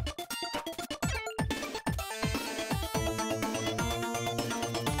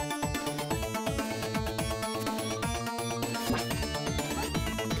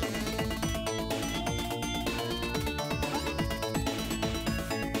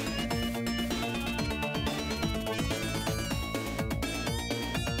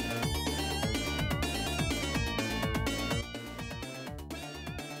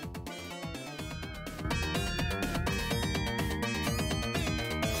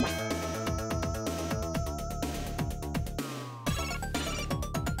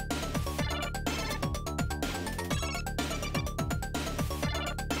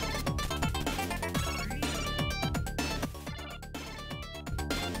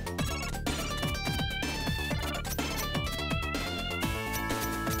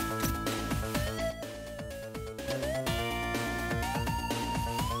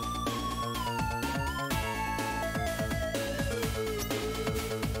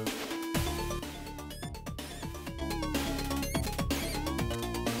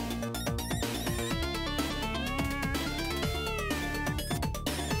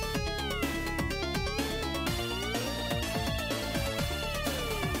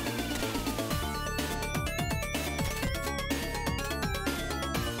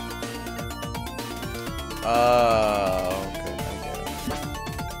 Oh, okay, I get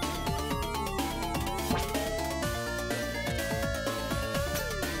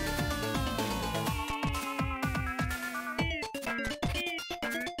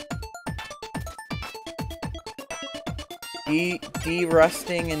it.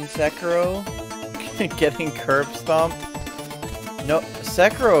 De-rusting in Sekiro? Getting curb stomped? No,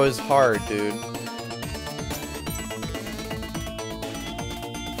 Sekiro is hard, dude.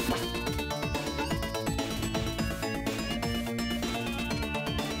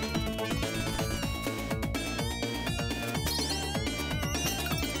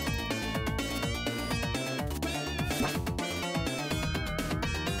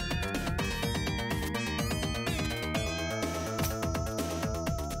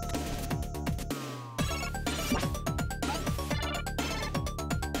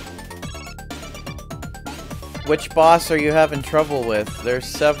 Which boss are you having trouble with? There's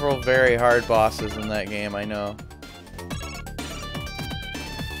several very hard bosses in that game, I know.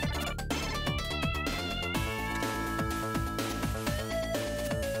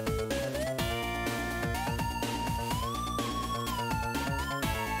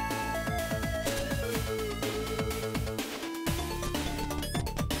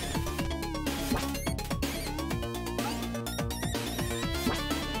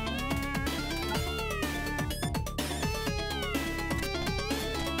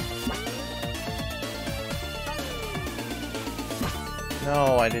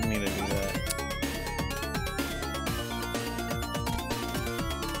 No, I didn't mean to do that.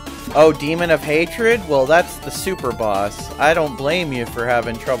 Oh, Demon of Hatred? Well, that's the super boss. I don't blame you for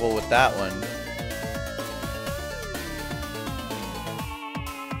having trouble with that one.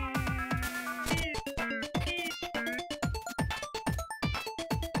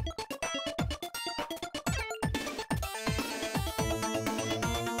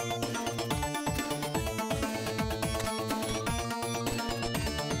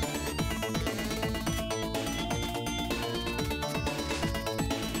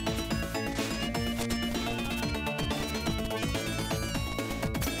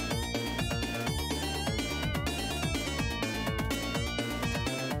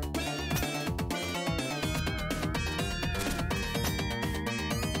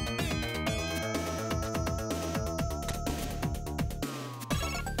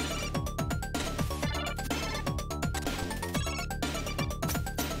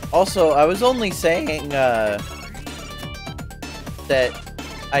 Also, I was only saying that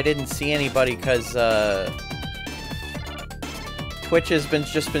I didn't see anybody because Twitch has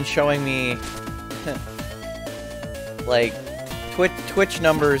just been showing me like Twitch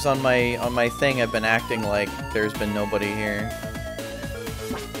numbers on my thing have been acting like there's been nobody here.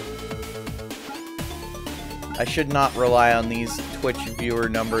 I should not rely on these Twitch viewer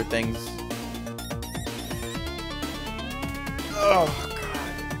number things. Oh.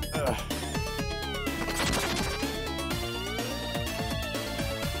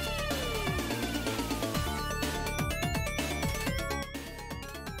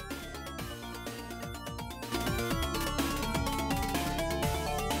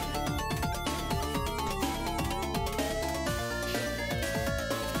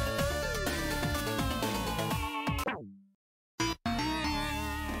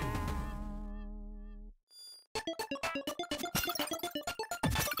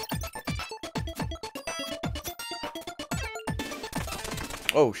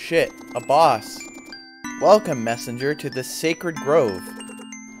 Oh shit, a boss. Welcome, messenger, to the sacred grove.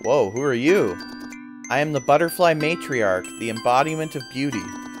 Whoa, who are you? I am the butterfly matriarch, the embodiment of beauty.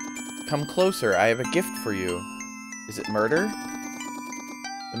 Come closer, I have a gift for you. Is it murder?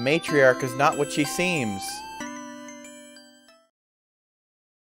 The matriarch is not what she seems.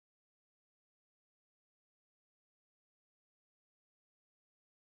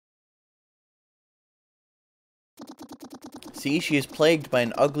 See, she is plagued by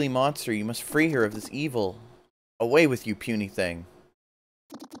an ugly monster. You must free her of this evil. Away with you, puny thing.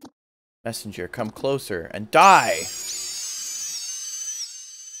 Messenger, come closer and die!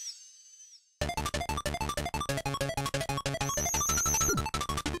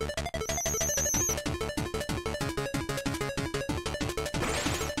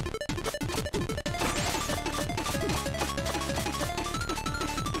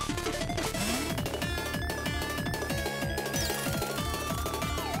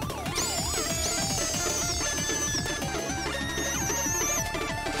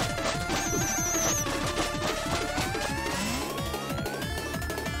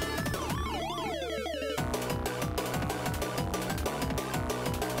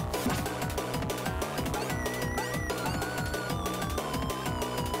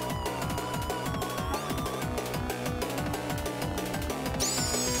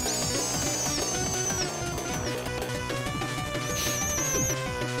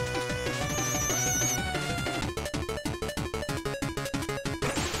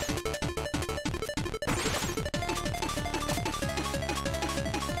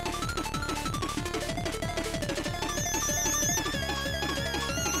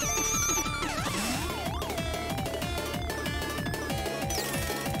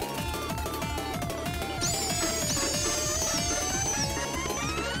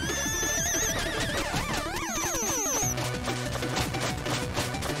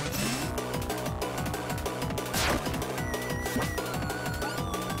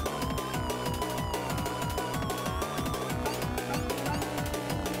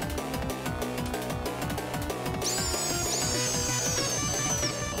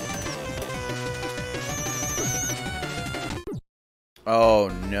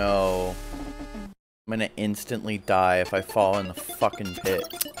 Oh no. I'm gonna instantly die if I fall in the fucking pit.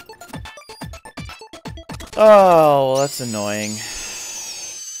 Oh, well, that's annoying.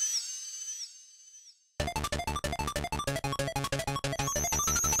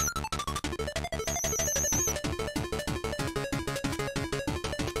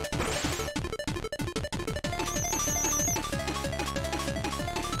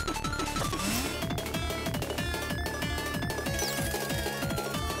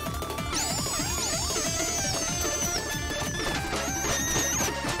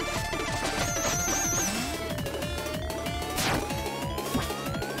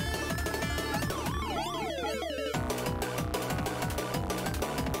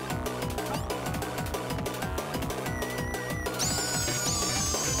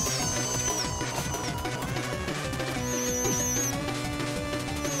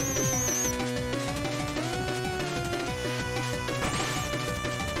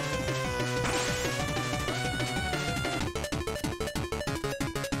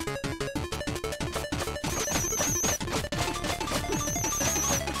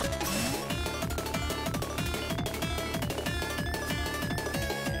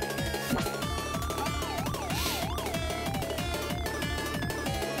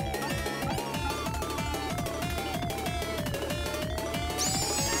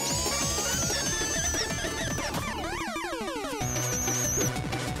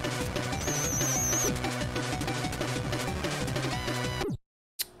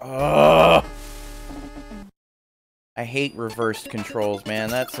 Ugh. I hate reversed controls, man.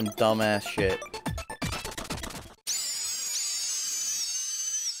 That's some dumbass shit.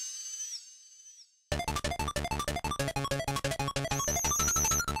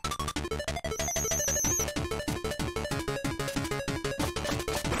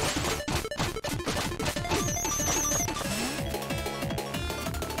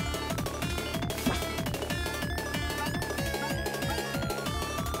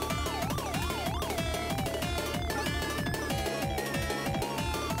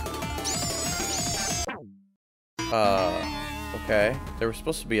 Okay. There was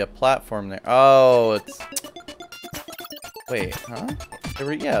supposed to be a platform there. Oh, it's... Wait, huh?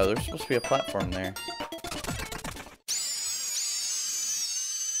 Yeah, there was supposed to be a platform there.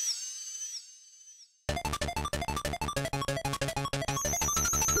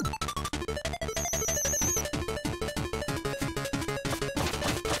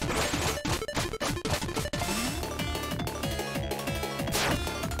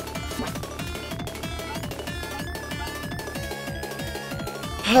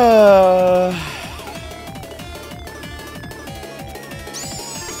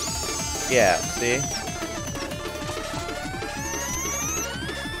 Yeah, see?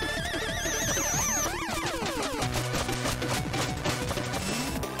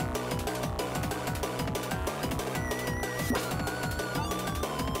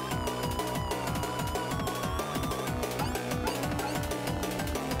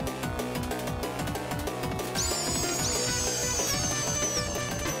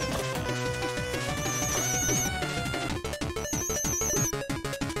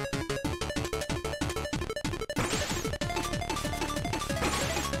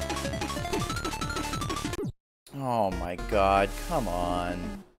 Oh my god, come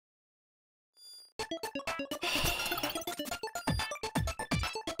on.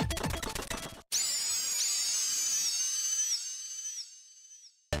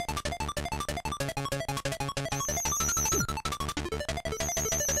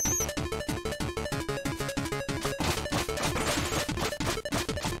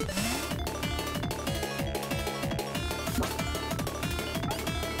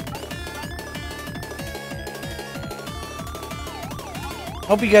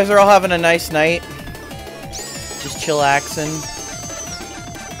 Hope you guys are all having a nice night. Just chillaxing.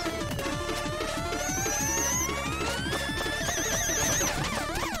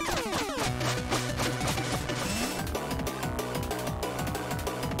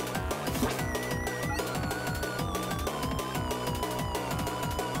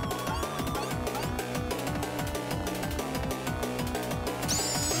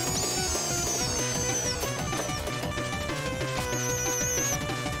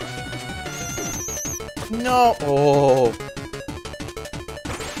 No. Oh.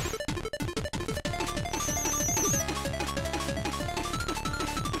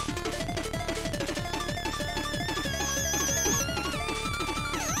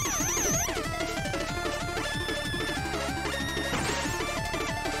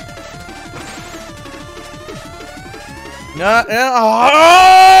 No.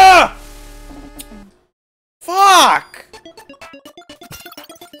 Ah! Fuck.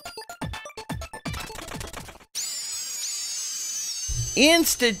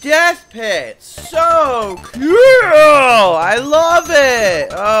 Insta-death pit! So cool! I love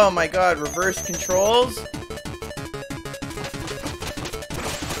it! Oh my god, reverse controls?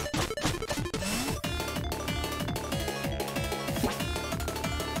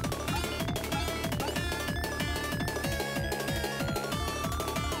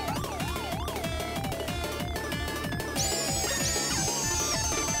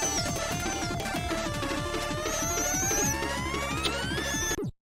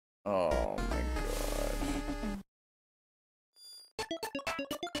 Oh my god.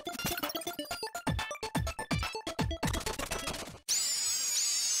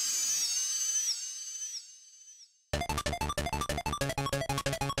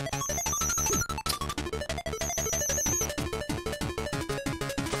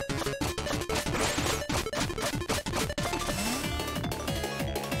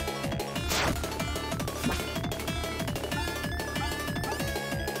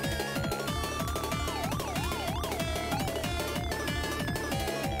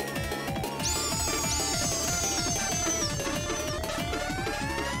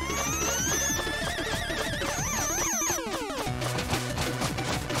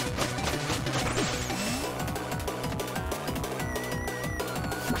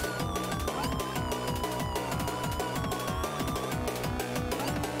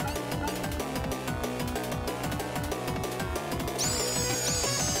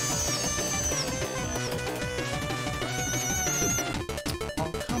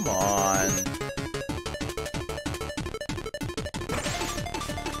 on.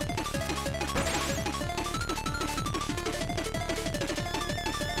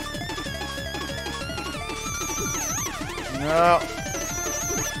 No.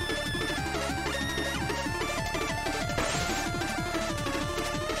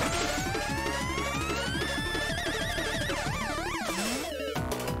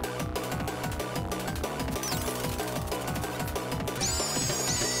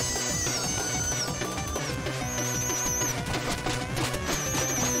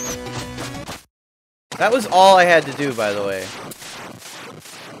 That was all I had to do, by the way.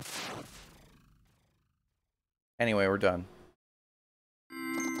 Anyway, we're done.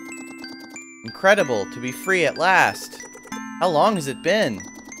 Incredible to be free at last. How long has it been?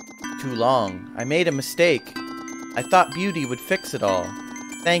 Too long. I made a mistake. I thought beauty would fix it all.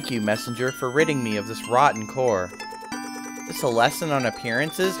 Thank you, messenger, for ridding me of this rotten core. Is this a lesson on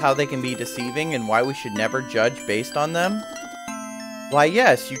appearances, how they can be deceiving, and why we should never judge based on them? Why,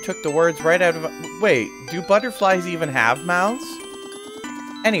 yes, you took the words right out of... Wait, do butterflies even have mouths?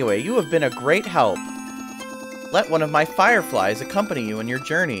 Anyway, you have been a great help. Let one of my fireflies accompany you on your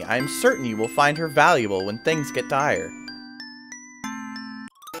journey. I am certain you will find her valuable when things get dire.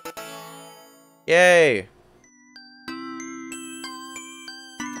 Yay!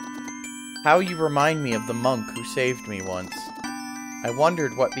 How you remind me of the monk who saved me once. I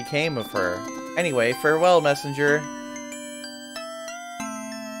wondered what became of her. Anyway, farewell, messenger.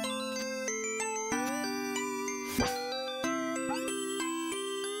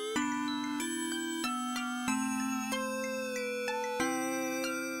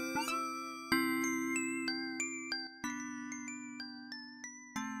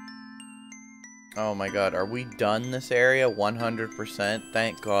 Oh my god, are we done this area? 100%?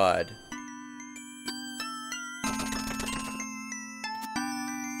 Thank god.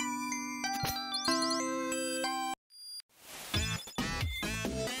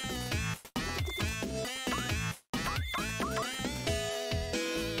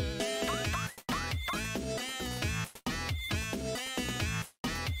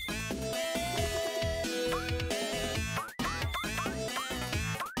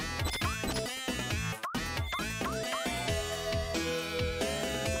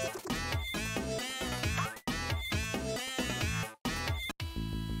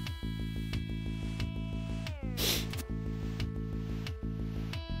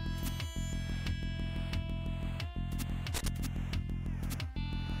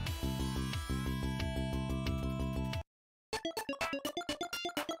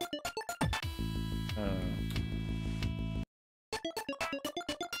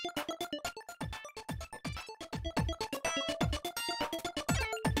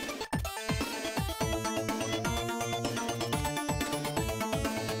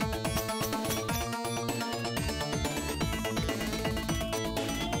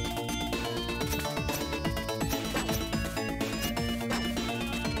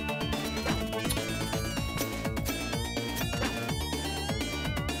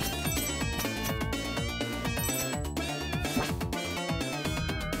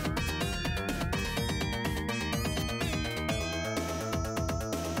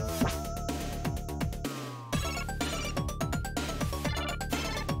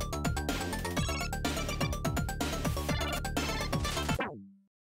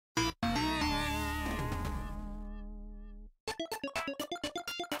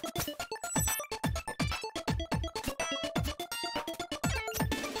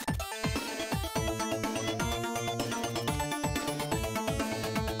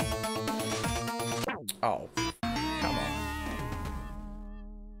 Oh, come on.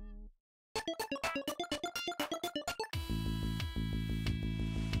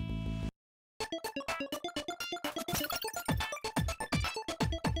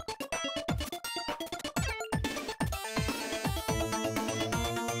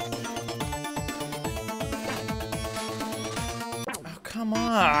 Oh, come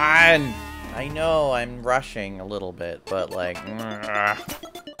on. I know I'm rushing a little bit, but like...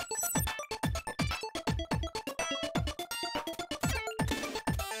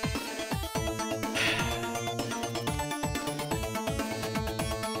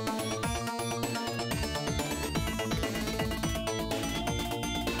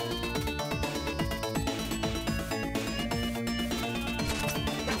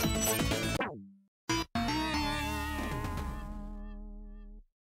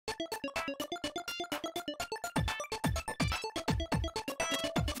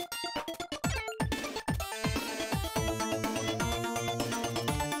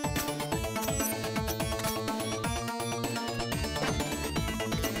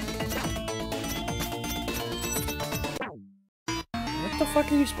 the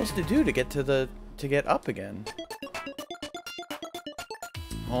fuck are you supposed to do to get to get up again?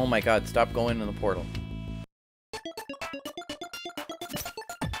 Oh my god, stop going in the portal.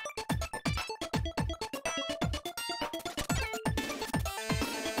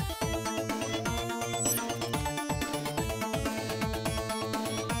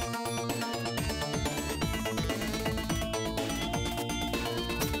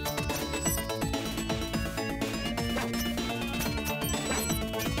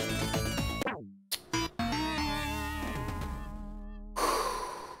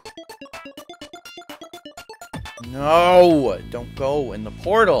 No! Don't go in the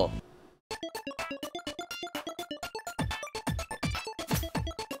portal!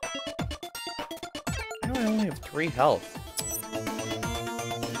 Why do I only have 3 health?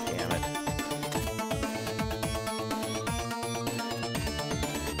 Damn it.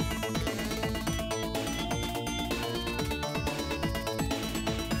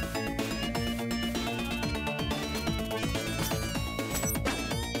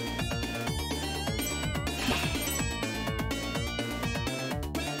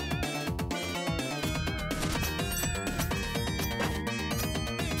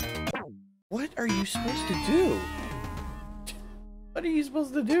 What are you supposed to do? What are you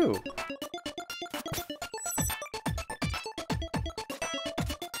supposed to do?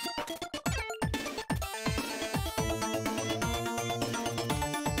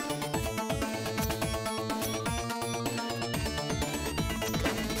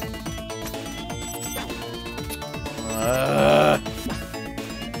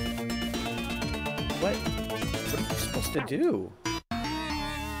 What are you supposed to do?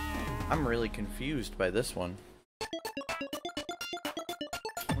 I'm really confused by this one.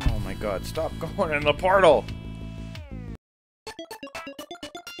 Oh my god, stop going in the portal!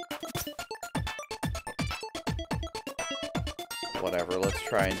 Whatever, let's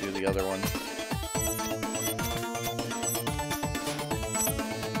try and do the other one.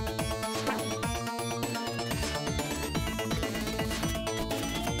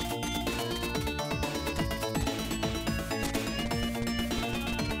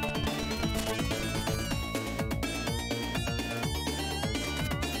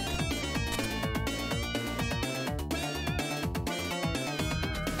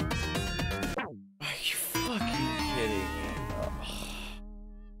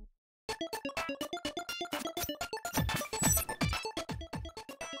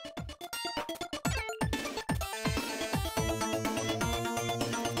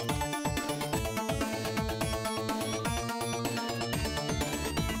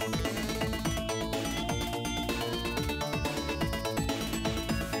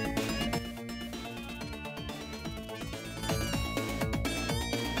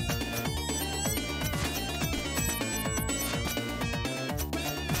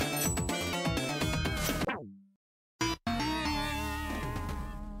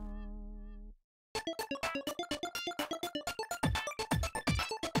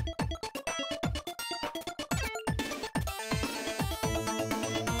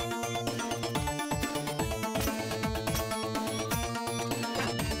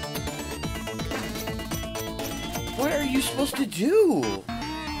 What are you supposed to do?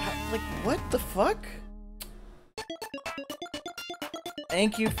 Like, what the fuck?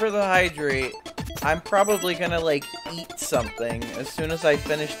 Thank you for the hydrate. I'm probably gonna, like, eat something as soon as I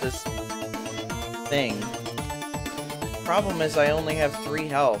finish this thing. Problem is I only have 3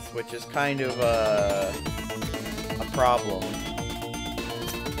 health, which is kind of, a problem.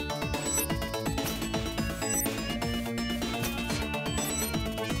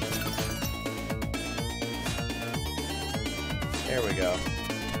 There we go.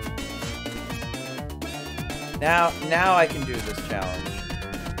 Now I can do this challenge.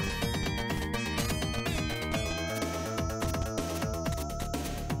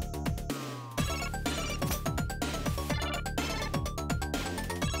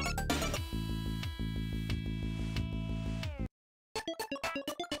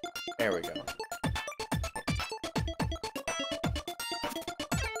 There we go.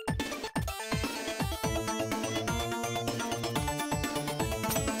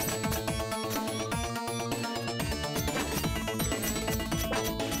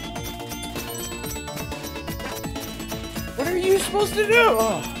 What are you supposed to do?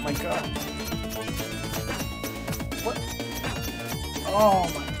 Oh my god. What? Oh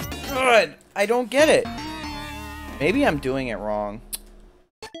my god. I don't get it. Maybe I'm doing it wrong.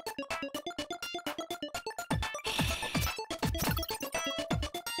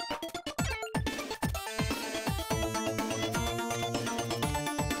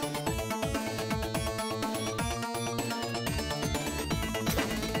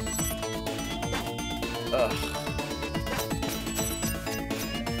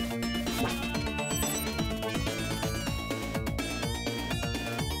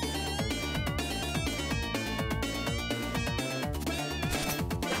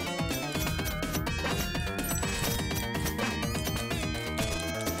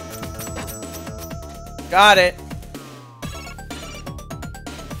 Got it.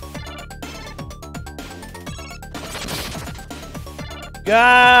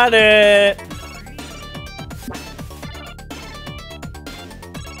 Got it.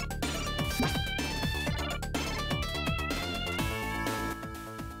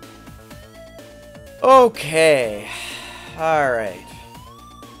 Okay. All right.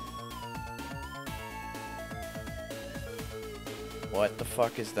 What the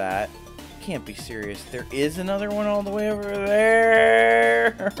fuck is that? Can't be serious. There is another one all the way over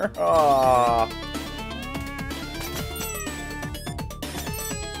there. Aww.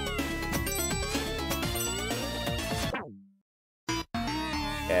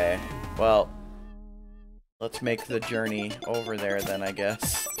 Okay. Well, let's make the journey over there then, I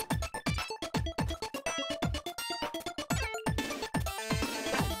guess.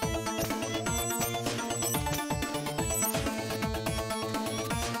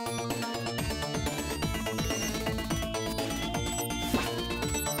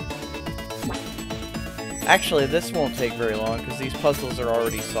 Actually, this won't take very long because these puzzles are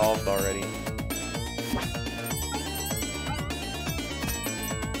already solved already.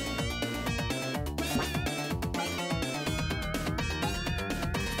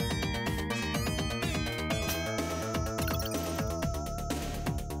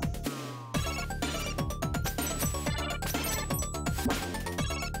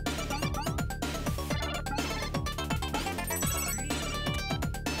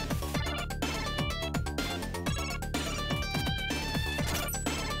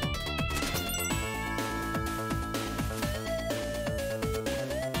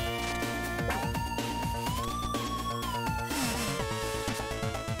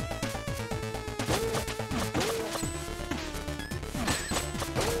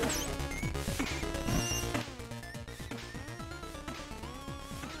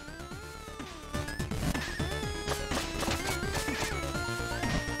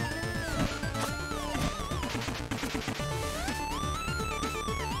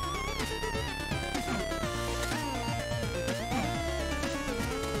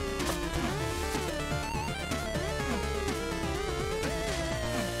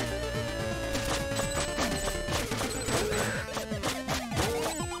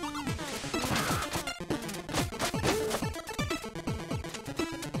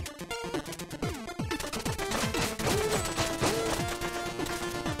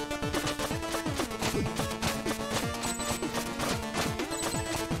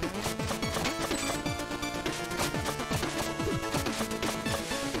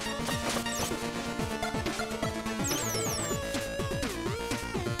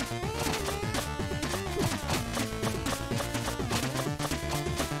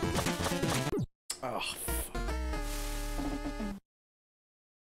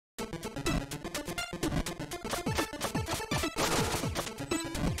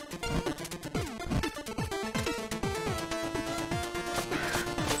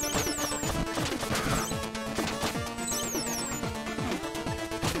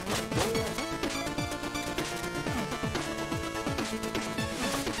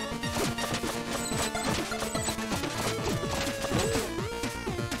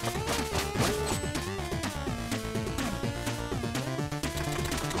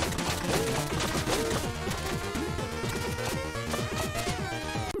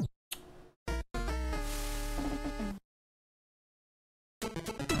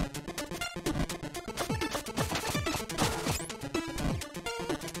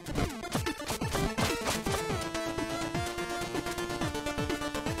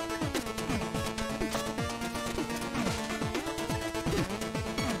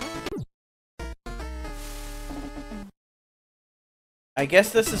 I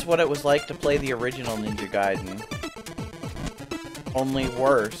guess this is what it was like to play the original Ninja Gaiden. Only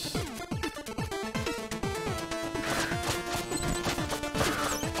worse.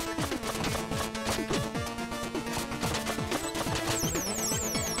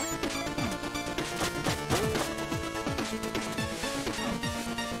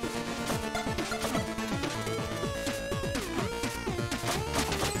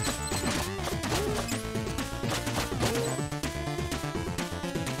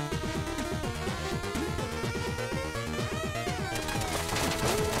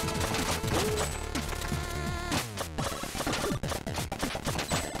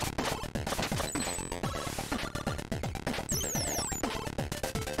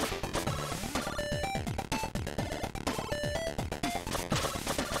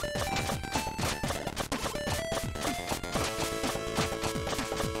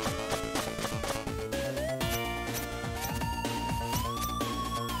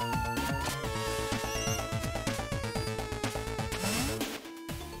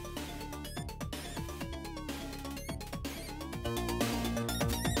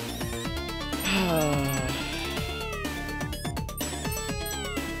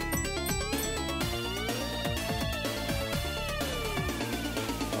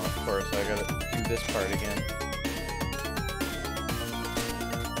 parkour, so I gotta do this part again.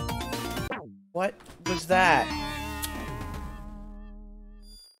 What was that?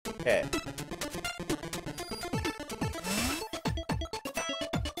 Okay.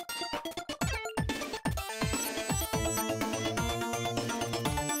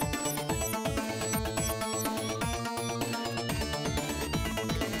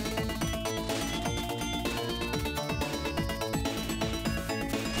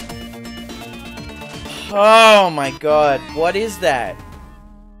 Oh my god, what is that?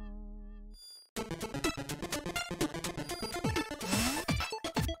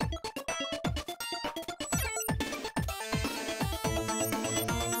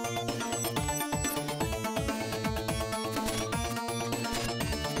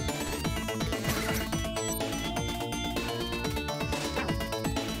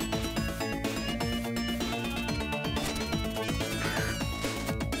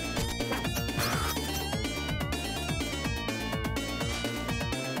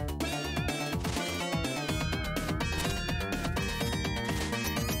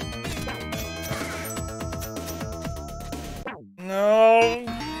 No.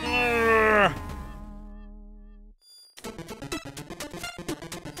 Ugh.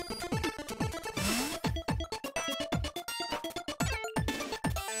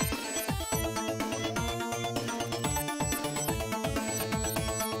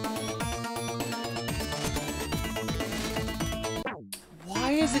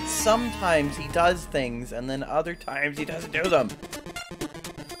 Why is it sometimes he does things and then other times he doesn't do them?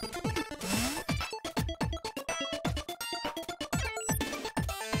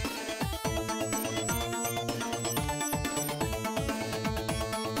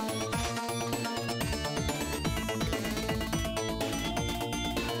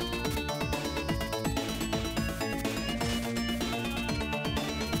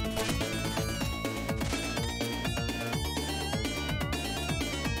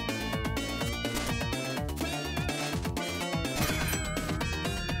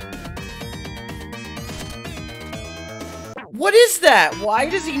 What is that? Why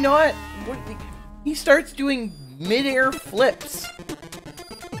does he not... What, he starts doing mid-air flips.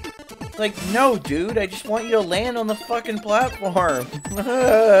 Like, no, dude, I just want you to land on the fucking platform.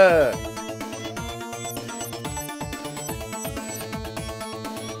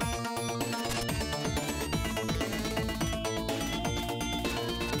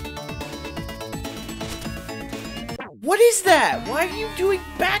 What is that? Why are you doing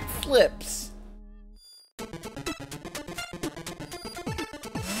backflips?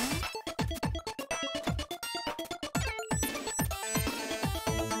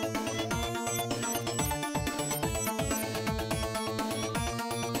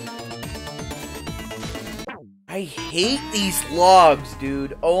 I hate these logs,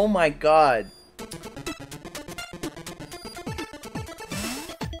 dude. Oh my god.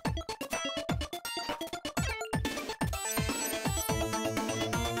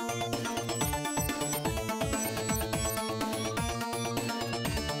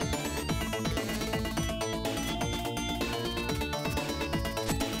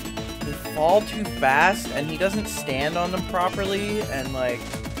 They fall too fast and he doesn't stand on them properly and like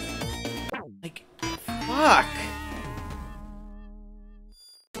fuck.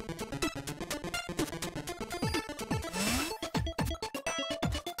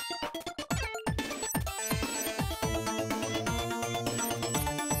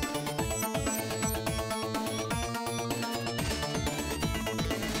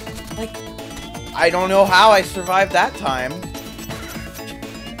 Like, I don't know how I survived that time.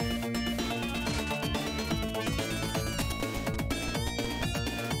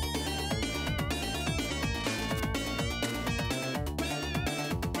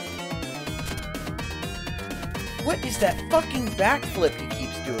 What is that fucking backflip he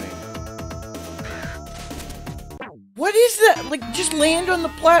keeps doing? What is that? Like, just land on the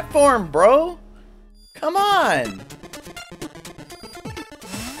platform, bro. Come on.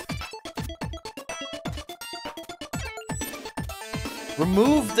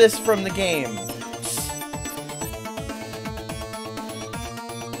 Remove this from the game.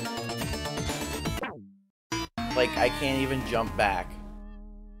 Like, I can't even jump back.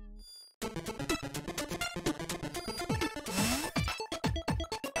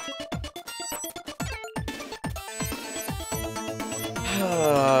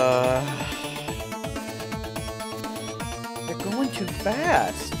 They're going too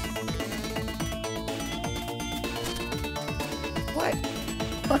fast. What?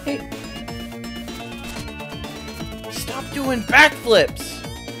 Why? Stop doing backflips!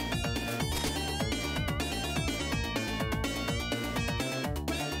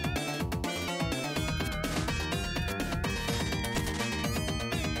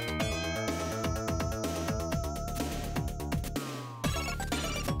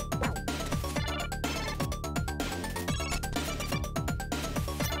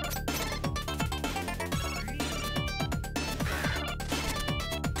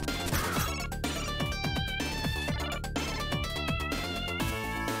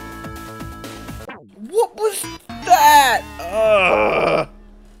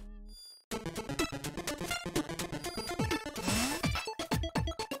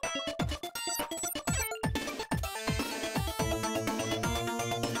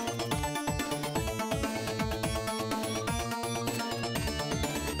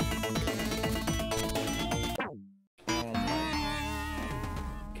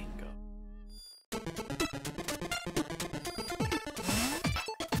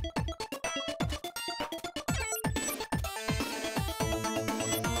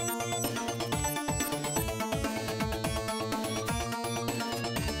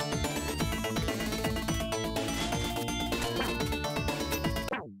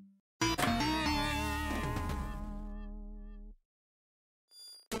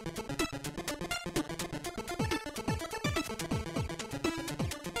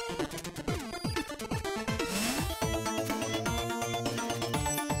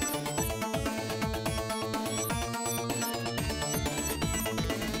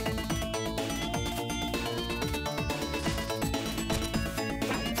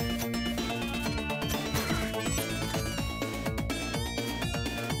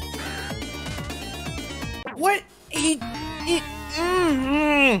 What?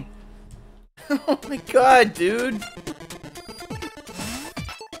 Mm-hmm. Oh my god, dude.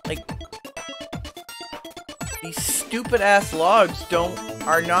 Like, these stupid ass logs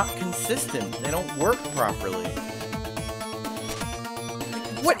are not consistent. They don't work properly.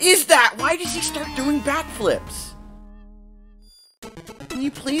 What is that? Why does he start doing backflips? Can you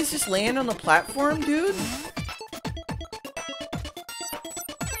please just land on the platform, dude?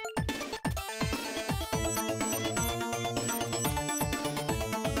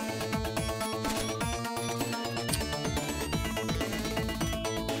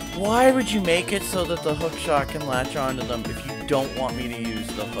 Why would you make it so that the hook shot can latch onto them if you don't want me to use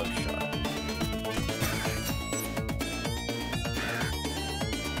the hook shot?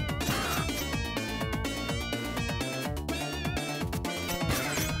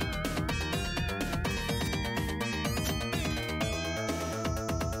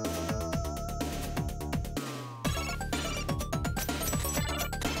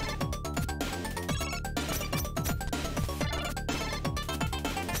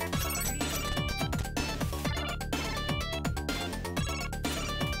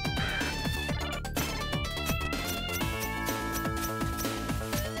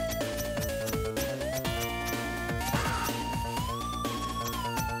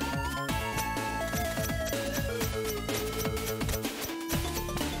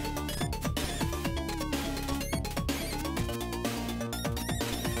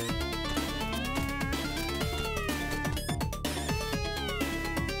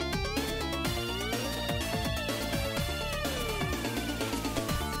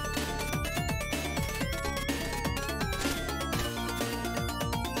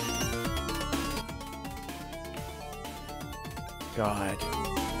 God.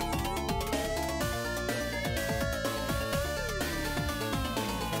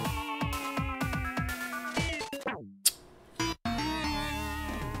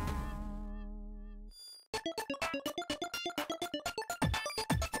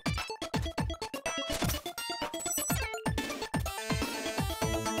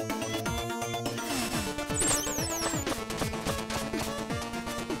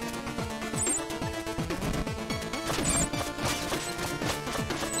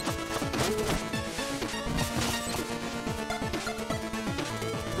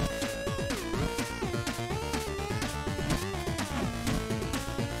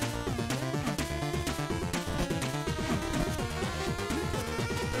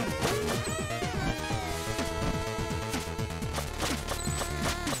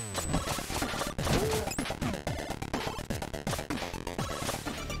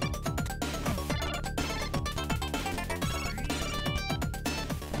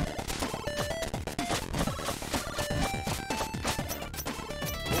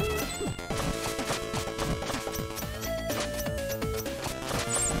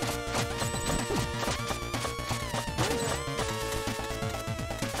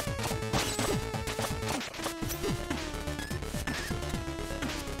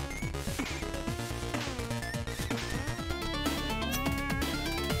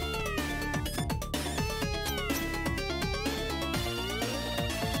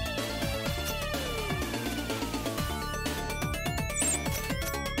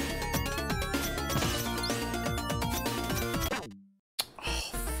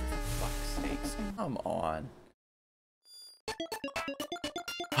 Come on.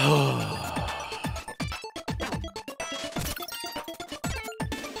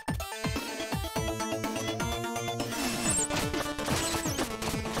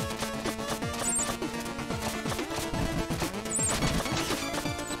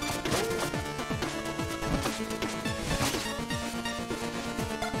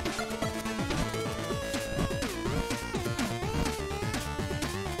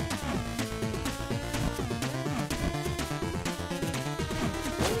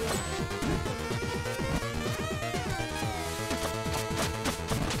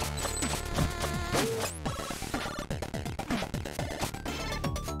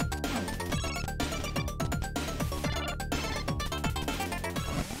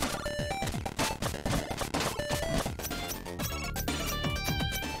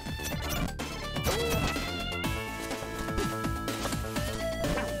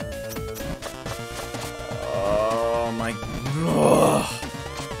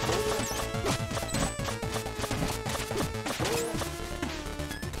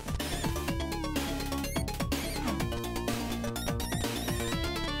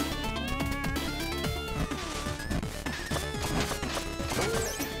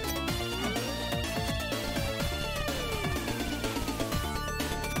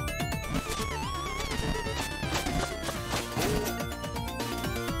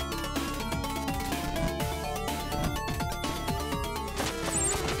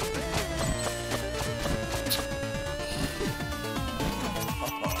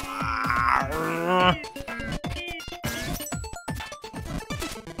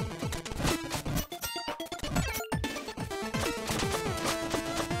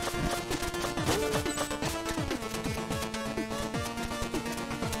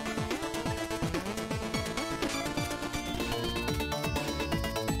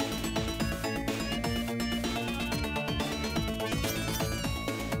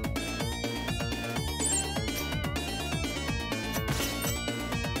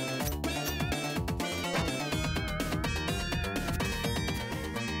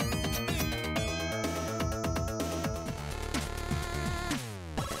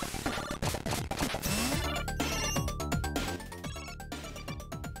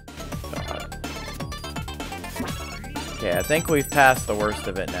 Okay, I think we've passed the worst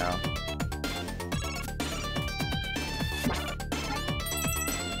of it now.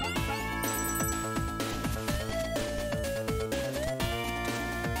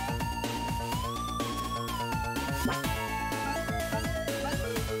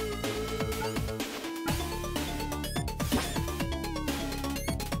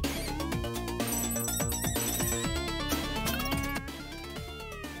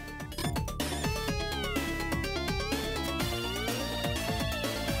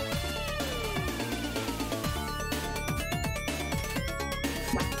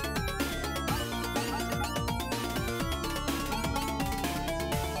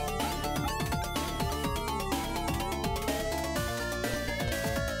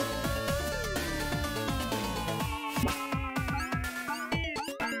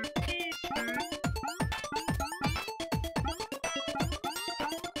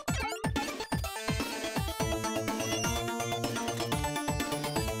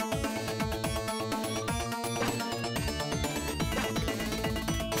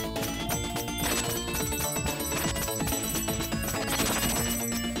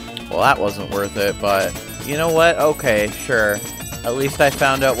 Well, that wasn't worth it, but you know what? Okay, sure. At least I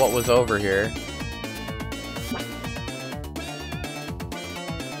found out what was over here.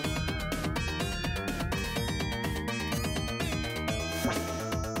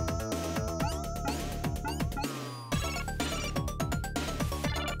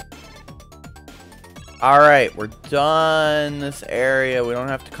 Alright, we're done this area. We don't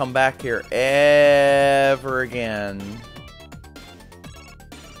have to come back here ever again.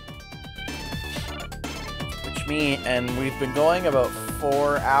 And we've been going about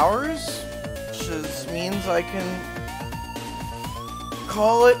 4 hours, which means I can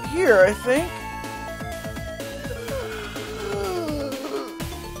call it here, I think.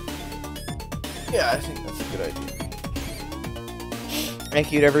 Yeah, I think that's a good idea.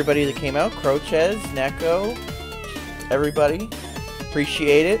 Thank you to everybody that came out. Crochez, Neko, everybody.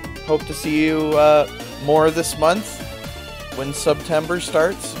 Appreciate it. Hope to see you more this month when September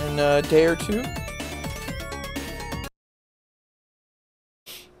starts in a day or two.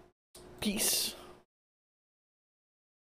 Peace.